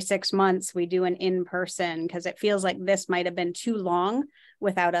every 6 months we do an in-person, because it feels like this might have been too long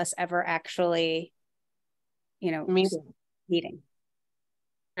without us ever actually, you know, meeting.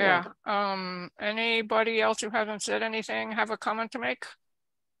 Yeah. Anybody else who hasn't said anything have a comment to make?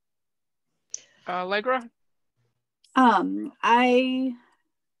 Allegra? I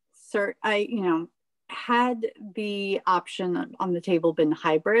you know, had the option on the table been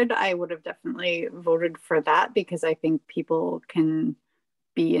hybrid, I would have definitely voted for that, because I think people can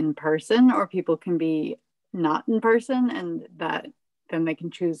be in person or people can be not in person, and that then they can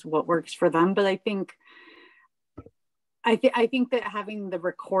choose what works for them. But I think that having the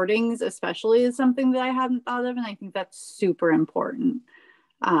recordings especially is something that I hadn't thought of, and I think that's super important.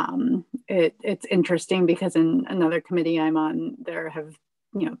 It's interesting because in another committee I'm on, there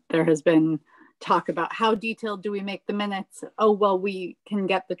has been talk about how detailed do we make the minutes. Oh, well, we can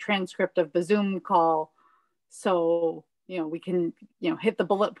get the transcript of the Zoom call, so we can hit the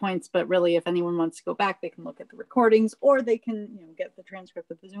bullet points, but really if anyone wants to go back, they can look at the recordings, or they can get the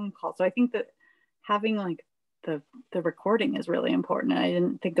transcript of the Zoom call. So I think that having like the recording is really important. I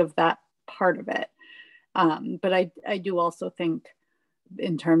didn't think of that part of it, but I do also think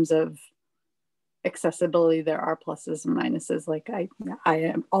in terms of accessibility, there are pluses and minuses. Like I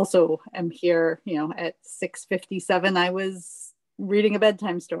am here, at 6:57, I was reading a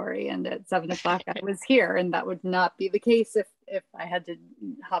bedtime story, and at 7 o'clock I was here, and that would not be the case if I had to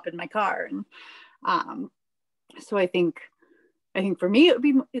hop in my car. And so I think for me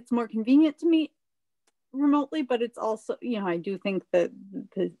it's more convenient to meet remotely, but it's also, I do think that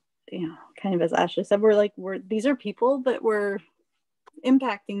kind of as Ashley said, these are people that we're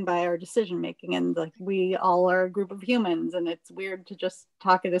impacting by our decision making, and like we all are a group of humans, and it's weird to just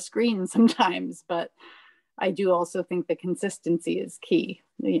talk at a screen sometimes. But I do also think the consistency is key,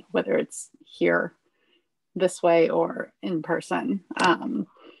 whether it's here this way or in person.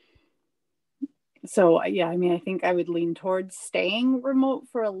 So yeah, I think I would lean towards staying remote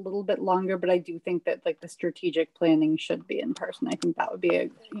for a little bit longer, but I do think that like the strategic planning should be in person. I think that would be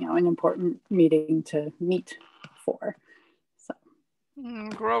an important meeting to meet for. So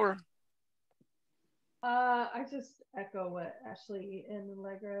Grover. I just echo what Ashley and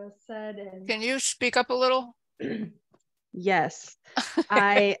Allegra said. And can you speak up a little? Yes,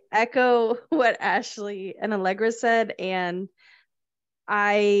 I echo what Ashley and Allegra said, and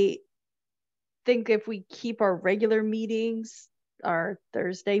I think if we keep our regular meetings, our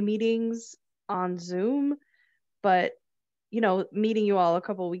Thursday meetings on Zoom, but meeting you all a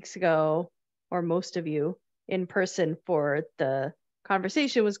couple weeks ago, or most of you in person for the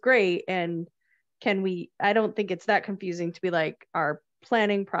conversation was great. And I don't think it's that confusing to be like, our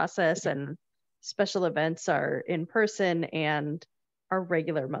planning process and special events are in person and our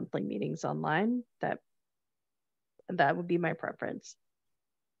regular monthly meetings online. That would be my preference.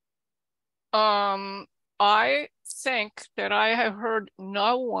 I think that I have heard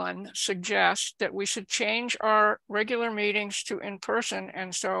no one suggest that we should change our regular meetings to in person.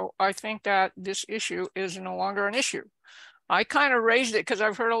 And so I think that this issue is no longer an issue. I kind of raised it because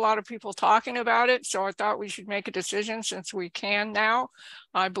I've heard a lot of people talking about it. So I thought we should make a decision since we can now.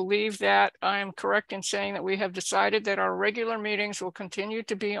 I believe that I am correct in saying that we have decided that our regular meetings will continue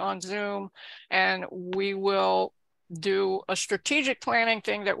to be on Zoom, and we will do a strategic planning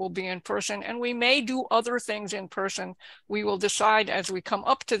thing that will be in person, and we may do other things in person. We will decide as we come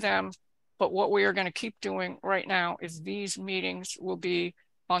up to them, but what we are going to keep doing right now is these meetings will be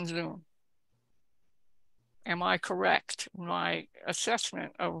on Zoom. Am I correct in my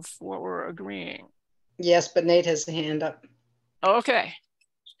assessment of what we're agreeing? Yes, but Nate has a hand up. Okay.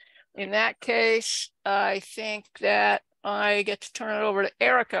 In that case, I think that I get to turn it over to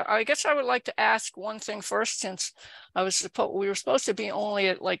Erica. I guess I would like to ask one thing first, since we were supposed to be only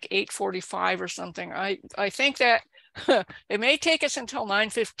at like 8:45 or something. I think that it may take us until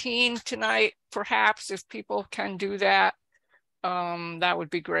 9:15 tonight, perhaps, if people can do that. That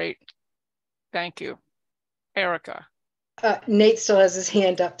would be great. Thank you. Erica. Nate still has his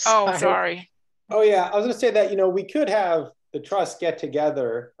hand up. Oh, sorry. Oh yeah, I was going to say that we could have the trust get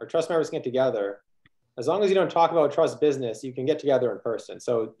together, or trust members get together. As long as you don't talk about trust business, you can get together in person.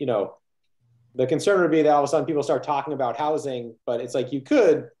 So the concern would be that all of a sudden people start talking about housing, but it's like you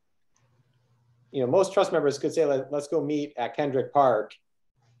could, most trust members could say, let's go meet at Kendrick Park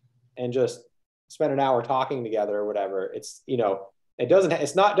and just spend an hour talking together or whatever. It's it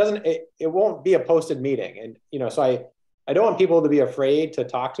won't be a posted meeting, and so I don't want people to be afraid to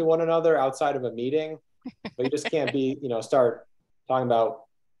talk to one another outside of a meeting, but you just can't be, start talking about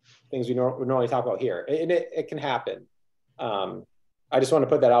things we normally talk about here. And it can happen. I just want to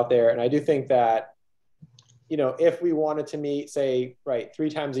put that out there. And I do think that, if we wanted to meet, say, 3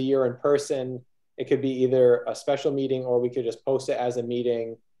 times a year in person, it could be either a special meeting or we could just post it as a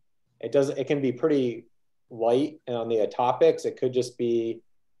meeting. It can be pretty light and on the topics. It could just be,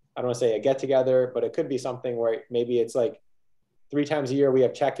 I don't want to say a get together, but it could be something where maybe it's like 3 times a year we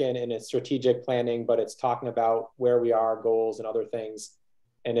have check-in and it's strategic planning, but it's talking about where we are, goals and other things.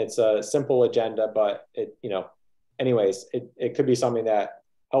 And it's a simple agenda, but anyways, it could be something that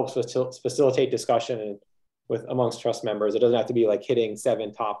helps facilitate discussion amongst trust members. It doesn't have to be like hitting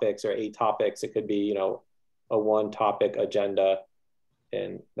 7 topics or 8 topics. It could be, a 1 topic agenda,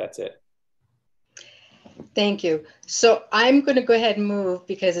 and that's it. Thank you. So I'm going to go ahead and move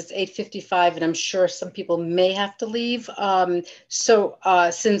because it's 8:55 and I'm sure some people may have to leave.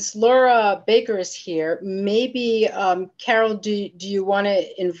 Since Laura Baker is here, maybe Carol, do you want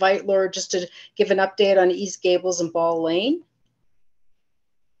to invite Laura just to give an update on East Gables and Ball Lane?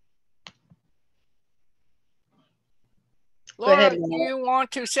 Laura, do you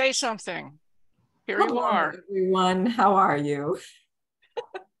want to say something? Here you are. Everyone, how are you?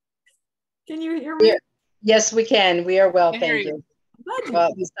 Can you hear me? Yes, we can. We are well, thank you.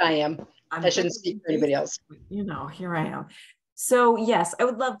 Well, at least I am. I shouldn't speak for anybody else. Here I am. So yes, I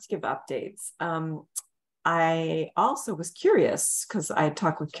would love to give updates. I also was curious because I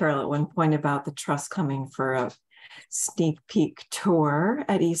talked with Carol at one point about the trust coming for a sneak peek tour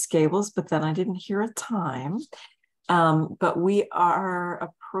at East Gables, but then I didn't hear a time. But we are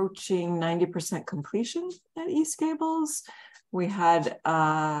approaching 90% completion at East Gables. We had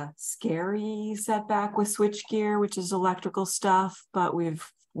a scary setback with switchgear, which is electrical stuff, but we've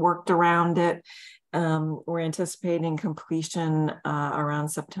worked around it. We're anticipating completion around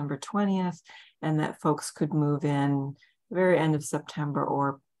September 20th, and that folks could move in the very end of September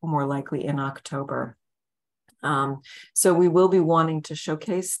or more likely in October. So we will be wanting to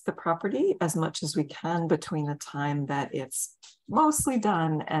showcase the property as much as we can between the time that it's mostly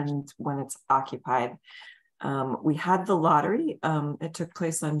done and when it's occupied. We had the lottery. It took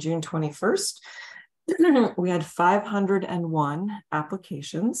place on June 21st. We had 501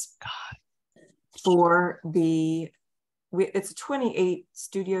 applications for it's 28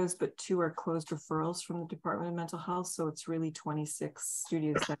 studios, but 2 are closed referrals from the Department of Mental Health. So it's really 26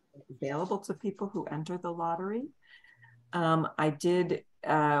 studios that are available to people who enter the lottery.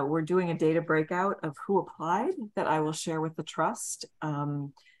 We're doing a data breakout of who applied that I will share with the trust.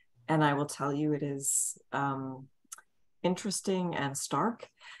 And I will tell you it is interesting and stark,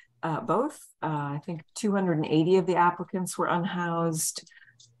 both. I think 280 of the applicants were unhoused.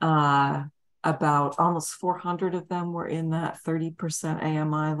 About almost 400 of them were in that 30%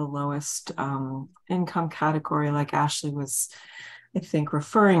 AMI, the lowest income category, like Ashley was, I think,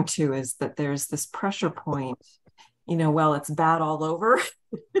 referring to, is that there's this pressure point, well, it's bad all over.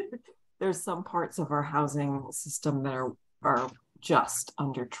 There's some parts of our housing system that are just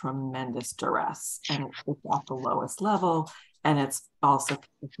under tremendous duress, and it's at the lowest level, and it's also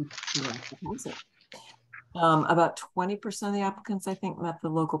about 20% of the applicants, I think, met the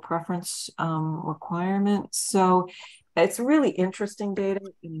local preference requirement. So it's really interesting data,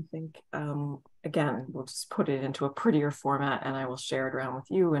 and I think, again, we'll just put it into a prettier format, and I will share it around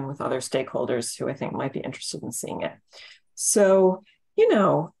with you and with other stakeholders who I think might be interested in seeing it. So,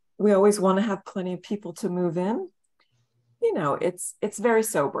 we always want to have plenty of people to move in. It's very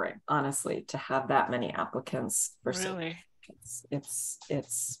sobering, honestly, to have that many applicants. Really? It's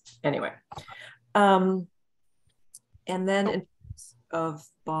anyway. And then in terms of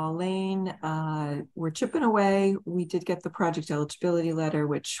Ball Lane, we're chipping away. We did get the project eligibility letter,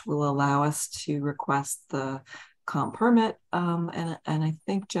 which will allow us to request the comp permit. And I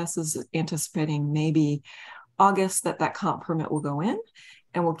think Jess is anticipating maybe August that comp permit will go in.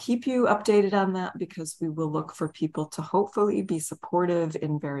 And we'll keep you updated on that because we will look for people to hopefully be supportive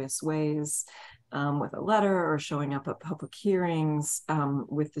in various ways, with a letter or showing up at public hearings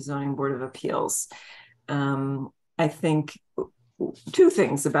with the Zoning Board of Appeals. I think 2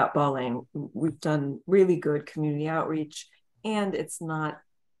 things about Ball Lane. We've done really good community outreach, and it's not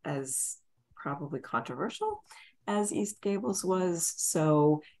as probably controversial as East Gables was.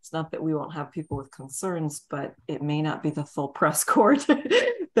 So it's not that we won't have people with concerns, but it may not be the full press court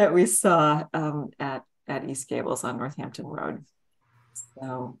that we saw at East Gables on Northampton Road.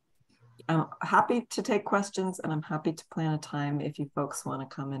 So I'm happy to take questions, and I'm happy to plan a time if you folks want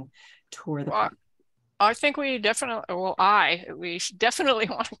to come and tour the property. I think we definitely, well, I at least definitely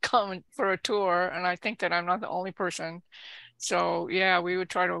want to come for a tour, and I think that I'm not the only person. So yeah, we would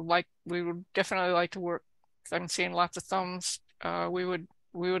try to we would definitely like to work. 'Cause I'm seeing lots of thumbs. We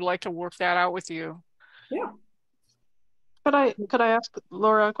would like to work that out with you. Yeah. Could I ask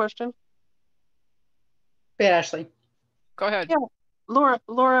Laura a question? Good, Ashley. Go ahead. Yeah,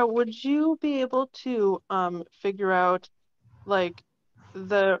 Laura, would you be able to figure out like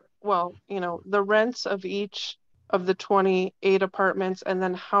the rents of each of the 28 apartments, and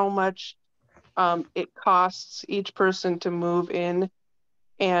then how much it costs each person to move in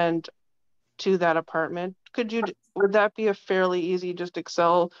and to that apartment? Would that be a fairly easy just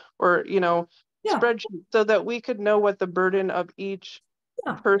Excel or Yeah. spreadsheet so that we could know what the burden of each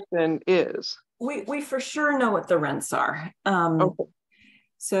Yeah. person is? We for sure know what the rents are. Okay.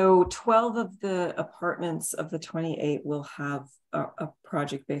 So 12 of the apartments of the 28 will have a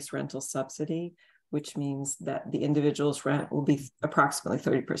project-based rental subsidy, which means that the individual's rent will be approximately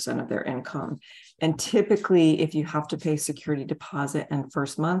 30% of their income. And typically, if you have to pay security deposit and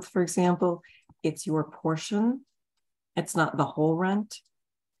first month, for example, it's your portion. It's not the whole rent.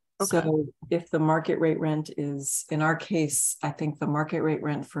 Okay. So if the market rate rent is, in our case, I think the market rate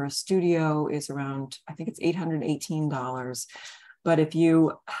rent for a studio is around, I think it's $818. But if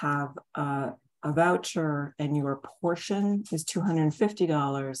you have a voucher and your portion is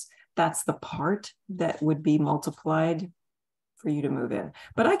 $250, that's the part that would be multiplied for you to move in.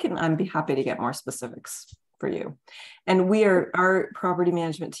 But I'd be happy to get more specifics for you. And our property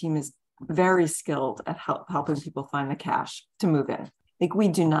management team is very skilled at helping people find the cash to move in. Like, we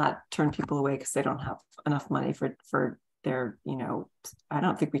do not turn people away because they don't have enough money for their, I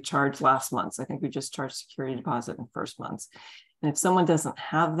don't think we charged last month's. I think we just charged security deposit in first month's. And if someone doesn't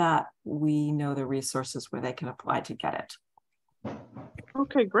have that, we know the resources where they can apply to get it.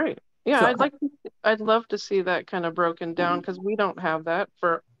 Okay, great. Yeah, So, I'd love to see that kind of broken down, because we don't have that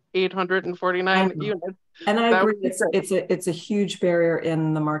for 849 units. And I That agree, would be great. it's a huge barrier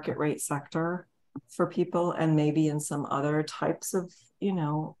in the market rate sector for people, and maybe in some other types of,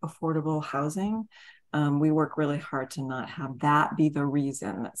 affordable housing. We work really hard to not have that be the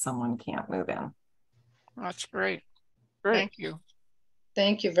reason that someone can't move in. That's great. Great. Thank you.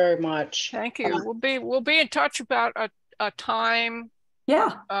 Thank you very much. Thank you. We'll be in touch about a time.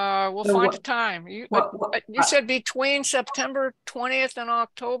 Yeah. We'll So find a time. You said between September 20th and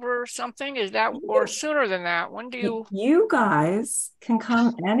October something? Is that, or sooner than that? When do you? You guys can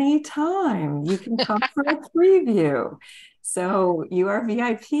come anytime. You can come for a preview. So you are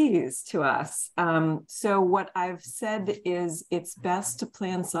VIPs to us. So what I've said is it's best to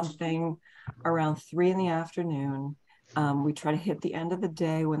plan something around 3 p.m. We try to hit the end of the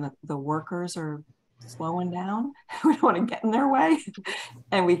day when the workers are slowing down. We don't want to get in their way,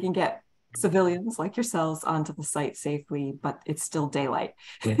 and we can get civilians like yourselves onto the site safely, but it's still daylight.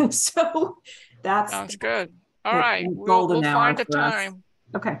 So that sounds good. All right, we'll find a time.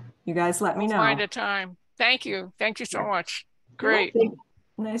 Okay, you guys let me know. Find a time. Thank you so much. Great.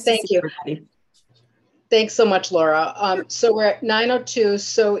 Nice to see everybody. Thanks so much, Laura. So we're at 9:02.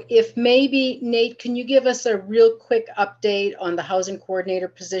 So if maybe, Nate, can you give us a real quick update on the housing coordinator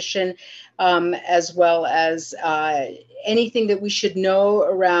position, as well as anything that we should know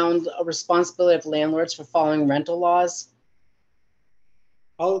around a responsibility of landlords for following rental laws?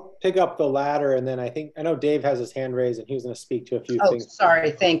 I'll pick up the latter, and then I know Dave has his hand raised and he was going to speak to a few things. Oh, sorry.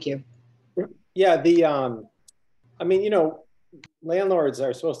 Thank you. Yeah, landlords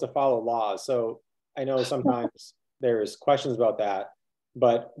are supposed to follow laws. So I know sometimes there's questions about that,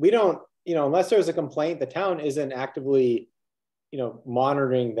 but we don't, unless there's a complaint, the town isn't actively,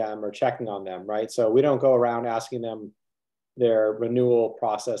 monitoring them or checking on them, right? So we don't go around asking them their renewal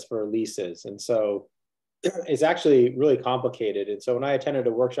process for leases. And so it's actually really complicated. And so when I attended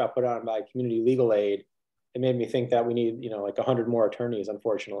a workshop put on by Community Legal Aid, it made me think that we need, like 100 more attorneys,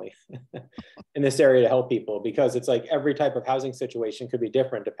 unfortunately, in this area to help people, because it's like every type of housing situation could be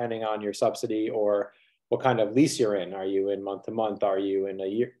different depending on your subsidy or what kind of lease you're in. Are you in month to month? Are you in a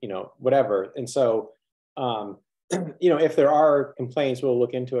year, whatever. And so, if there are complaints, we'll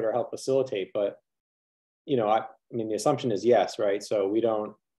look into it or help facilitate. But, the assumption is yes, right? So we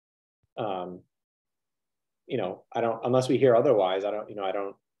don't, unless we hear otherwise,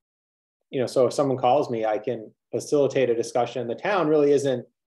 so if someone calls me, I can facilitate a discussion. The town really isn't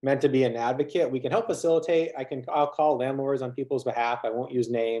meant to be an advocate. We can help facilitate. I'll call landlords on people's behalf. I won't use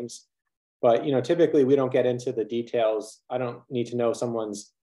names, but typically we don't get into the details. I don't need to know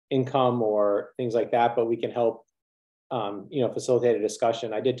someone's income or things like that, but we can help, facilitate a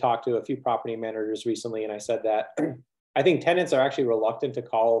discussion. I did talk to a few property managers recently, and I said that I think tenants are actually reluctant to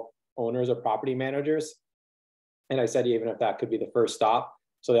call owners or property managers. And I said, even if that could be the first stop,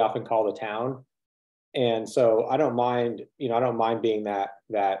 so they often call the town. And so I don't mind, I don't mind being that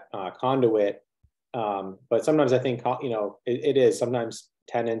conduit. But sometimes I think, it is sometimes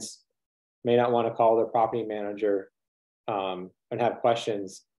tenants may not want to call their property manager and have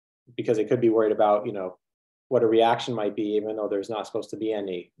questions because they could be worried about, what a reaction might be, even though there's not supposed to be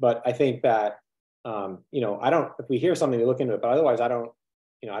any. But I think that, if we hear something, we look into it, but otherwise I don't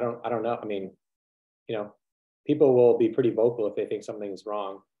know. I mean, people will be pretty vocal if they think something is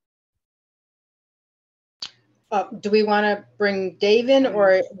wrong. Do we want to bring Dave in,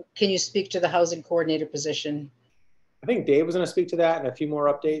 or can you speak to the housing coordinator position? I think Dave was going to speak to that and a few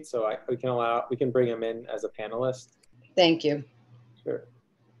more updates, so we can bring him in as a panelist. Thank you. Sure.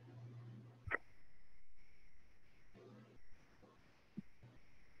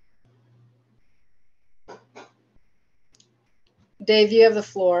 Dave, you have the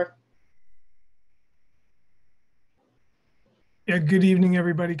floor. Yeah, good evening,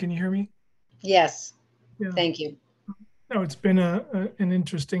 everybody. Can you hear me? Yes. Yeah. Thank you. No, it's been an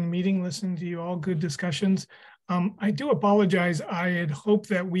interesting meeting, listening to you all, good discussions. I do apologize. I had hoped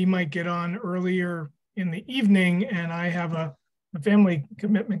that we might get on earlier in the evening, and I have a family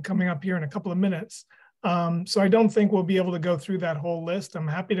commitment coming up here in a couple of minutes. So I don't think we'll be able to go through that whole list. I'm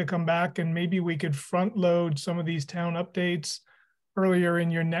happy to come back, and maybe we could front load some of these town updates earlier in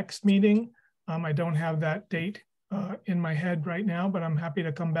your next meeting. I don't have that date in my head right now, but I'm happy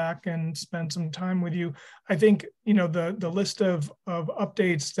to come back and spend some time with you. I think, the list of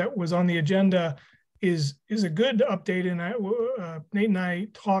updates that was on the agenda is a good update. And Nate and I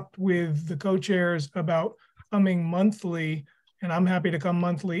talked with the co-chairs about coming monthly, and I'm happy to come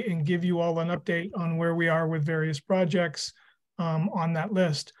monthly and give you all an update on where we are with various projects on that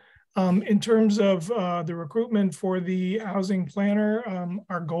list. In terms of the recruitment for the housing planner,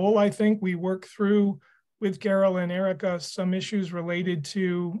 our goal, I think, we work through with Carol and Erica some issues related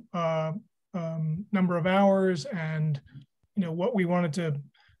to number of hours and what we wanted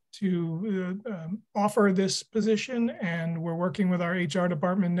to offer this position, and we're working with our HR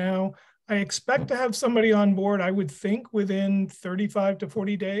department now. I expect to have somebody on board, I would think, within 35 to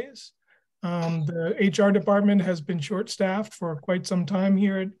 40 days. The HR department has been short-staffed for quite some time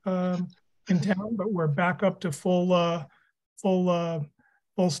here in town, but we're back up to full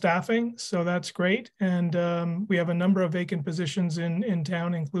staffing, so that's great. And we have a number of vacant positions in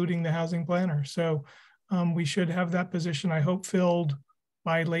town, including the housing planner. So we should have that position, I hope, filled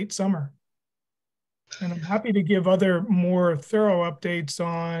by late summer. And I'm happy to give other more thorough updates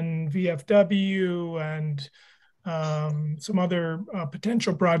on VFW and some other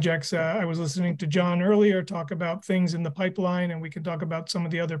potential projects. I was listening to John earlier talk about things in the pipeline, and we can talk about some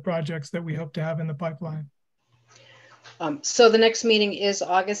of the other projects that we hope to have in the pipeline. So the next meeting is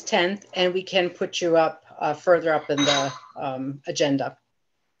August 10th, and we can put you up further up in the agenda.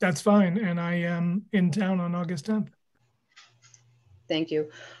 That's fine, and I am in town on August 10th. Thank you.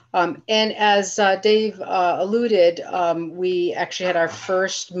 And as Dave alluded, we actually had our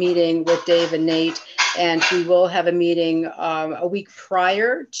first meeting with Dave and Nate, and we will have a meeting a week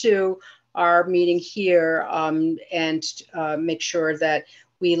prior to our meeting here, and make sure that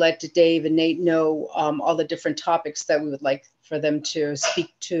we let Dave and Nate know all the different topics that we would like for them to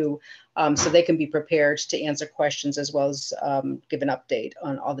speak to, so they can be prepared to answer questions, as well as give an update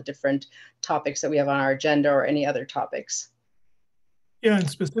on all the different topics that we have on our agenda or any other topics. Yeah, and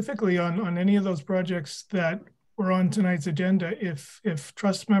specifically on any of those projects that were on tonight's agenda, if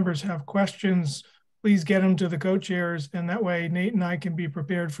trust members have questions, please get them to the co-chairs, and that way Nate and I can be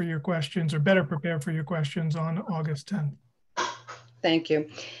prepared for your questions, or better prepared for your questions on August 10th. Thank you.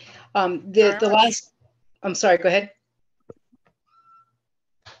 The last, I'm sorry, go ahead.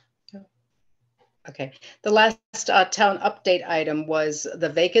 Okay, the last town update item was the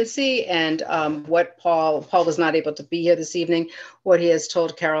vacancy, and what Paul was not able to be here this evening. What he has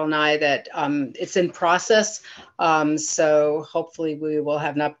told Carol and I that it's in process. So hopefully we will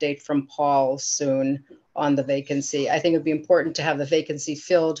have an update from Paul soon on the vacancy. I think it'd be important to have the vacancy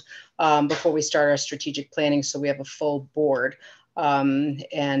filled before we start our strategic planning, so we have a full board.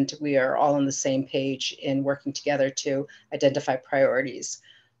 And we are all on the same page in working together to identify priorities.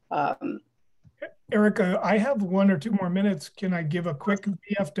 Erica, I have 1 or 2 more minutes. Can I give a quick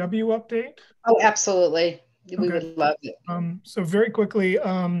VFW update? Oh, absolutely. We Okay. would love it. So very quickly,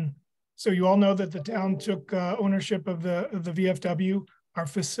 so you all know that the town took ownership of the VFW. Our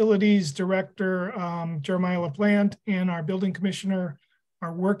facilities director, Jeremiah LaPlante, and our building commissioner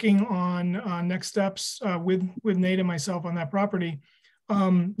are working on next steps with Nate and myself on that property.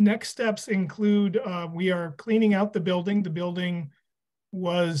 Next steps include we are cleaning out the building. The building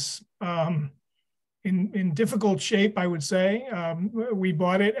was in difficult shape, I would say. We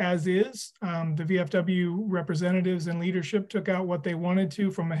bought it as is. The VFW representatives and leadership took out what they wanted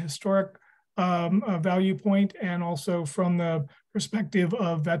to from a historic value point, and also from the perspective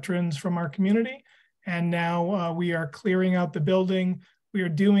of veterans from our community. And now we are clearing out the building. We are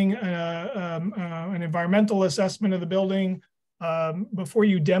doing an environmental assessment of the building. Before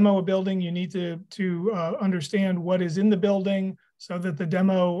you demo a building, you need to understand what is in the building so that the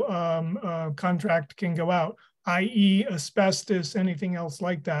demo contract can go out, i.e. asbestos, anything else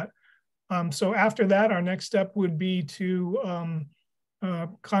like that. So after that, our next step would be to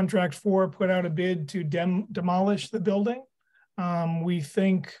contract for, put out a bid to demolish the building. We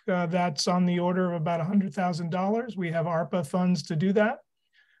think that's on the order of about $100,000. We have ARPA funds to do that.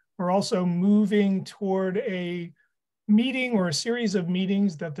 We're also moving toward a meeting or a series of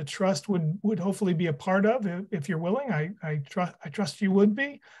meetings that the trust would hopefully be a part of, if you're willing. I trust you would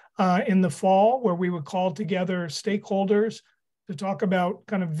be, in the fall, where we would call together stakeholders to talk about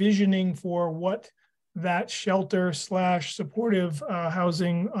kind of visioning for what that shelter / supportive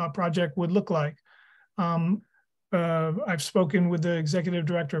housing project would look like. I've spoken with the executive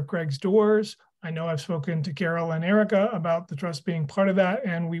director of Craig's Doors. I know I've spoken to Carol and Erica about the trust being part of that,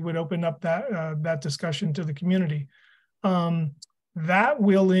 and we would open up that discussion to the community. That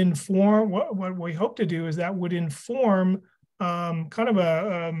will inform, what we hope to do is that would inform kind of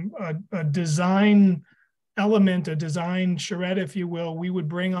a design element, a design charrette, if you will. We would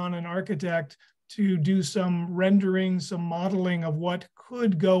bring on an architect to do some rendering, some modeling of what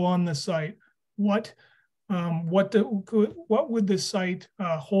could go on the site. What would the site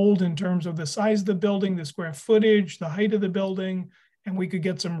hold in terms of the size of the building, the square footage, the height of the building, and we could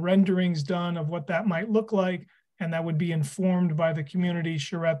get some renderings done of what that might look like, and that would be informed by the community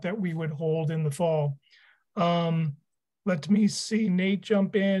charrette that we would hold in the fall. Let me see, Nate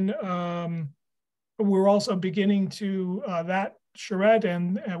jump in. We're also beginning to, that charrette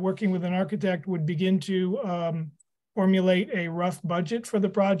and working with an architect would begin to formulate a rough budget for the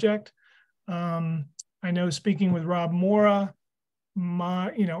project. I know, speaking with Rob Mora,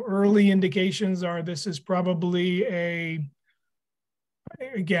 early indications are this is probably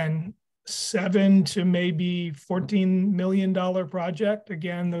again, $7 to maybe $14 million project.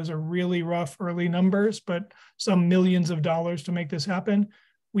 Again, those are really rough early numbers, but some millions of dollars to make this happen.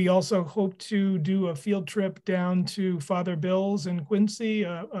 We also hope to do a field trip down to Father Bill's in Quincy,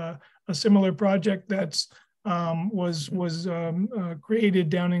 a similar project that's was created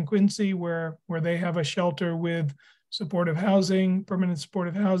down in Quincy, where they have a shelter with supportive housing, permanent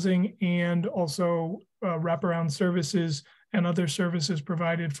supportive housing, and also wraparound services and other services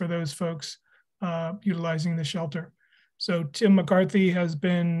provided for those folks utilizing the shelter. So Tim McCarthy has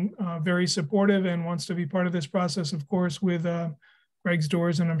been very supportive and wants to be part of this process, of course, with Greg's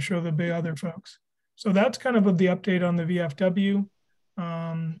Doors, and I'm sure there'll be other folks. So that's kind of the update on the VFW.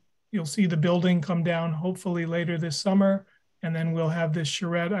 You'll see the building come down hopefully later this summer, and then we'll have this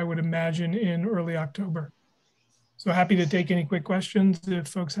charrette, I would imagine, in early October. So happy to take any quick questions if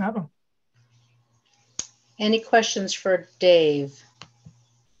folks have them. Any questions for Dave?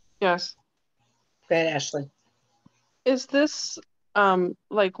 Yes. Go ahead, Ashley. Is this,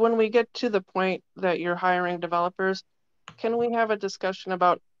 like when we get to the point that you're hiring developers, can we have a discussion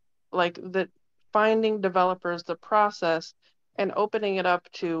about like the finding developers, the process, and opening it up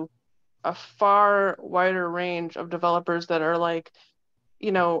to a far wider range of developers that are like,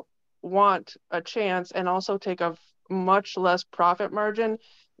 want a chance and also take a much less profit margin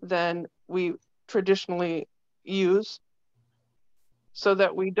than we traditionally use, so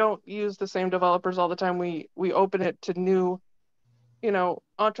that we don't use the same developers all the time. We open it to new,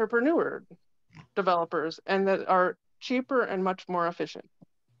 entrepreneur developers, and that are cheaper and much more efficient.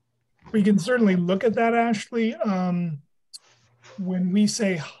 We can certainly look at that, Ashley. When we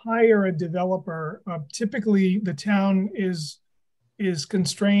say hire a developer, typically the town is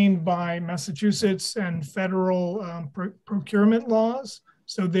constrained by Massachusetts and federal procurement laws.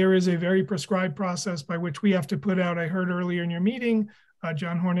 So there is a very prescribed process by which we have to put out. I heard earlier in your meeting,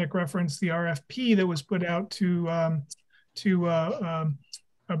 John Hornick referenced the RFP that was put out to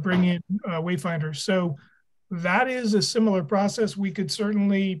bring in wayfinders. So that is a similar process. We could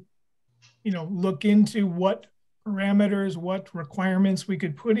certainly, look into what parameters, what requirements we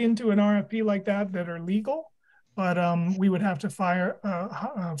could put into an RFP like that are legal, but we would have to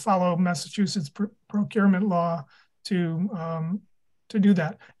follow Massachusetts procurement law to do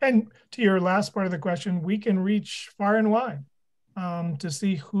that. And to your last part of the question, we can reach far and wide to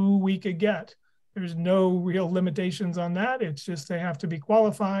see who we could get. There's no real limitations on that. It's just they have to be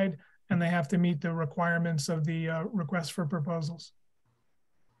qualified and they have to meet the requirements of the request for proposals.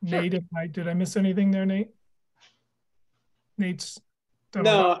 Nate, did I miss anything there, Nate? Nate's done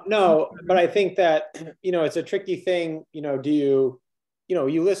a lot. No, but I think that, it's a tricky thing. Do you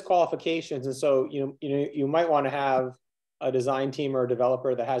list qualifications, and so you might want to have a design team or a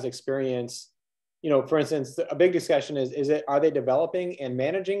developer that has experience. For instance, a big discussion are they developing and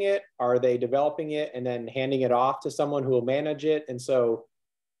managing it? Are they developing it and then handing it off to someone who will manage it? And so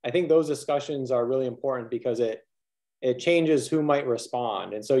I think those discussions are really important because it changes who might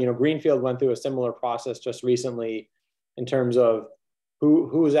respond. And so, Greenfield went through a similar process just recently in terms of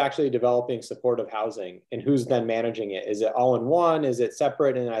who is actually developing supportive housing and who's then managing it. Is it all in one? Is it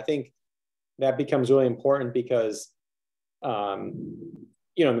separate? And I think that becomes really important because,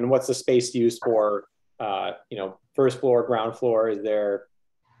 what's the space used for, first floor, ground floor? Is there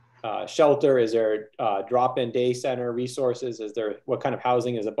shelter? Is there drop-in day center resources? Is there, what kind of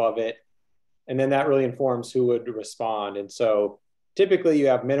housing is above it? And then that really informs who would respond. And so typically you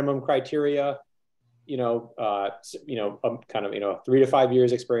have minimum criteria, kind of, 3 to 5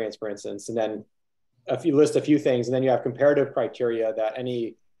 years experience, for instance, and then if you list a few things, and then you have comparative criteria that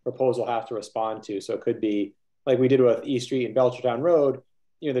any proposal has to respond to. So it could be like we did with East Street and Belchertown Road,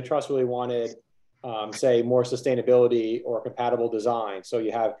 the trust really wanted, say, more sustainability or compatible design. So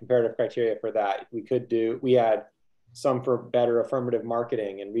you have comparative criteria for that. We had some for better affirmative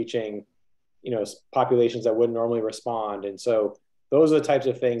marketing and reaching, populations that wouldn't normally respond. And so those are the types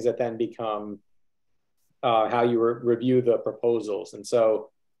of things that then become how you review the proposals. And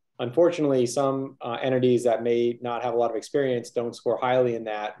so unfortunately, some entities that may not have a lot of experience don't score highly in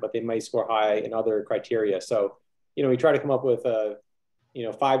that, but they might score high in other criteria. So, we try to come up with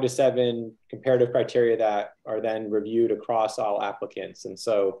 5 to 7 comparative criteria that are then reviewed across all applicants. And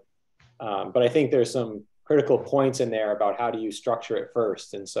so, but I think there's some critical points in there about how do you structure it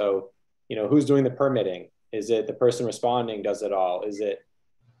first. And so, who's doing the permitting? Is it the person responding does it all? Does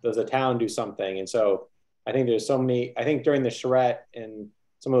the town do something? And so I think there's so many, I think during the charrette and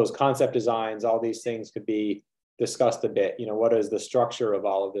some of those concept designs, all these things could be discussed a bit. What is the structure of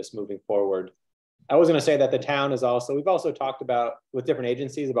all of this moving forward? I was going to say that the town is we've also talked about with different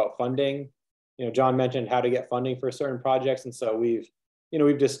agencies about funding. John mentioned how to get funding for certain projects. And so we've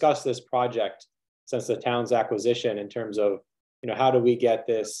discussed this project since the town's acquisition in terms of, how do we get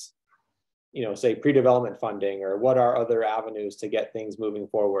this, say pre-development funding, or what are other avenues to get things moving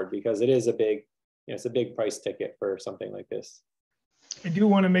forward? Because it is it's a big price ticket for something like this. I do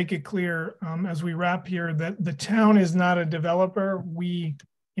want to make it clear as we wrap here that the town is not a developer. We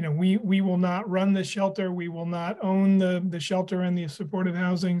will not run the shelter. We will not own the shelter and the supportive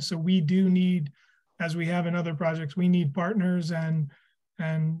housing. So we do need, as we have in other projects, we need partners and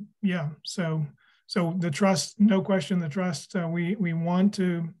yeah. So the trust, no question, the trust, we want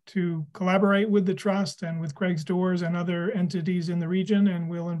to collaborate with the trust and with Craig's Doors and other entities in the region. And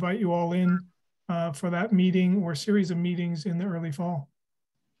we'll invite you all in for that meeting or series of meetings in the early fall.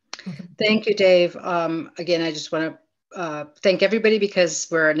 Okay. Thank you, Dave. Again, I just want to thank everybody because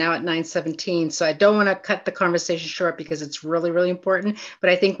we're now at 9:17. So I don't want to cut the conversation short because it's really, really important.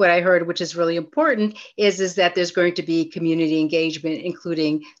 But I think what I heard, which is really important, is that there's going to be community engagement,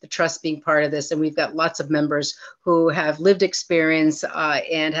 including the trust being part of this. And we've got lots of members who have lived experience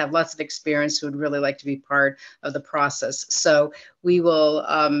and have lots of experience who would really like to be part of the process. So we will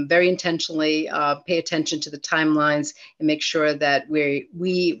very intentionally pay attention to the timelines and make sure that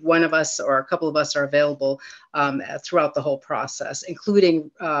one of us or a couple of us are available throughout the whole process,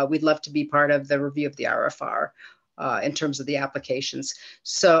 including we'd love to be part of the review of the RFR in terms of the applications.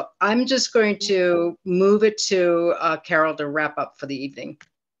 So I'm just going to move it to Carol to wrap up for the evening.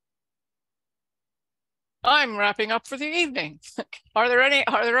 I'm wrapping up for the evening. Are there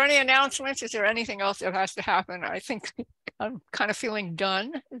any announcements? Is there anything else that has to happen? I think I'm kind of feeling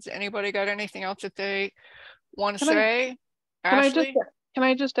done. Has anybody got anything else that they want to say? Ashley? Can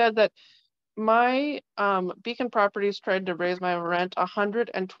I just add that my Beacon Properties tried to raise my rent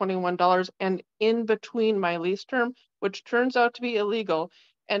 $121 and in between my lease term, which turns out to be illegal.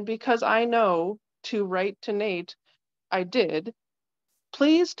 And because I know to write to Nate, I did.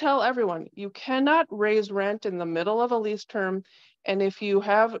 Please tell everyone you cannot raise rent in the middle of a lease term. And if you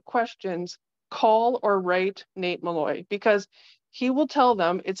have questions, call or write Nate Malloy because he will tell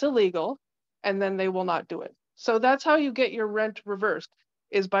them it's illegal and then they will not do it. So that's how you get your rent reversed,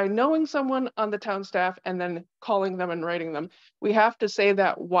 is by knowing someone on the town staff and then calling them and writing them. We have to say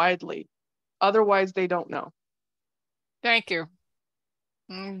that widely. Otherwise, they don't know. Thank you.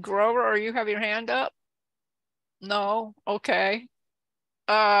 Grover, are you have your hand up? No? Okay.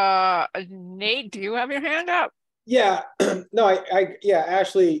 Nate, do you have your hand up? Yeah, no, yeah,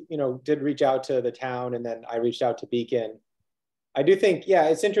 Ashley, did reach out to the town and then I reached out to Beacon. I do think, yeah,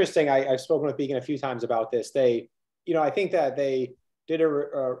 it's interesting. I've spoken with Beacon a few times about this. They, I think that they did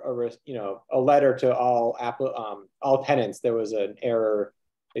a letter to all tenants. There was an error.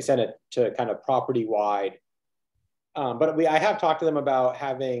 They sent it to kind of property wide. But I have talked to them about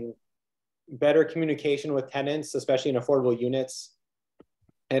having better communication with tenants, especially in affordable units,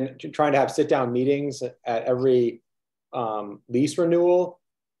 and trying to have sit-down meetings at every lease renewal.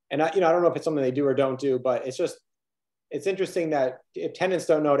 And I don't know if it's something they do or don't do, but it's interesting that if tenants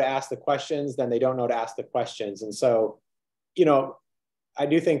don't know to ask the questions, then they don't know to ask the questions. And so, I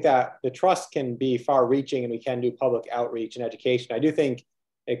do think that the trust can be far reaching and we can do public outreach and education. I do think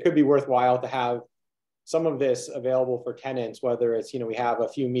it could be worthwhile to have some of this available for tenants, whether it's, we have a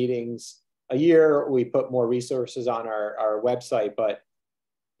few meetings a year, or we put more resources on our website. But,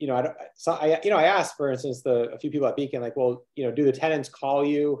 I asked, for instance, a few people at Beacon, like, well, do the tenants call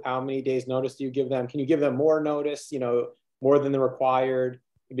you? How many days notice do you give them? Can you give them more notice, more than the required?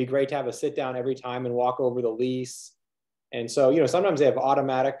 It'd be great to have a sit down every time and walk over the lease. And so, sometimes they have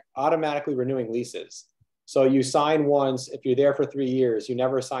automatically renewing leases. So you sign once, if you're there for 3 years, you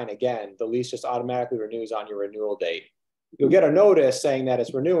never sign again. The lease just automatically renews on your renewal date. You'll get a notice saying that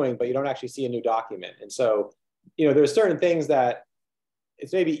it's renewing, but you don't actually see a new document. And so, there's certain things that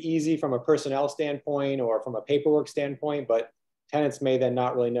it's maybe easy from a personnel standpoint or from a paperwork standpoint, but tenants may then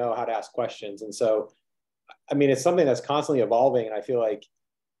not really know how to ask questions. And so, it's something that's constantly evolving. And I feel like,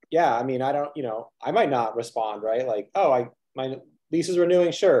 yeah, I might not respond, right? Like, oh, my lease is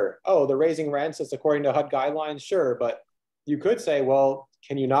renewing, sure. Oh, they're raising rents, it's according to HUD guidelines, sure. But you could say, well,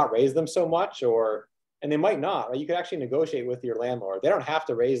 can you not raise them so much? And they might not, right? You could actually negotiate with your landlord. They don't have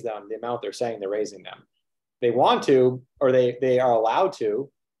to raise them the amount they're saying they're raising them. They want to, or they are allowed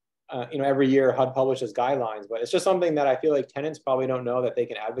to. Every year HUD publishes guidelines, but it's just something that I feel like tenants probably don't know that they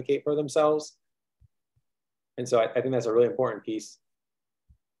can advocate for themselves. And so I think that's a really important piece.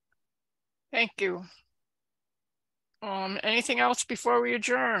 Thank you. Anything else before we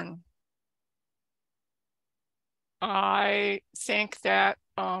adjourn? I think that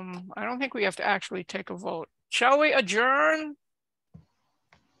I don't think we have to actually take a vote. Shall we adjourn?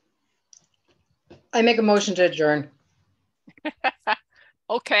 I make a motion to adjourn.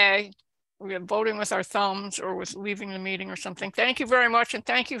 Okay. We're voting with our thumbs or with leaving the meeting or something. Thank you very much. And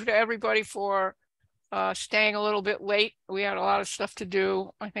thank you to everybody for staying a little bit late. We had a lot of stuff to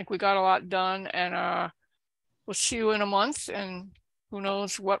do. I think we got a lot done, and we'll see you in a month, and who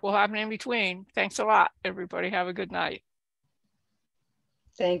knows what will happen in between. Thanks a lot, everybody. Have a good night.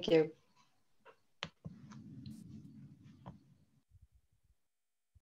 Thank you.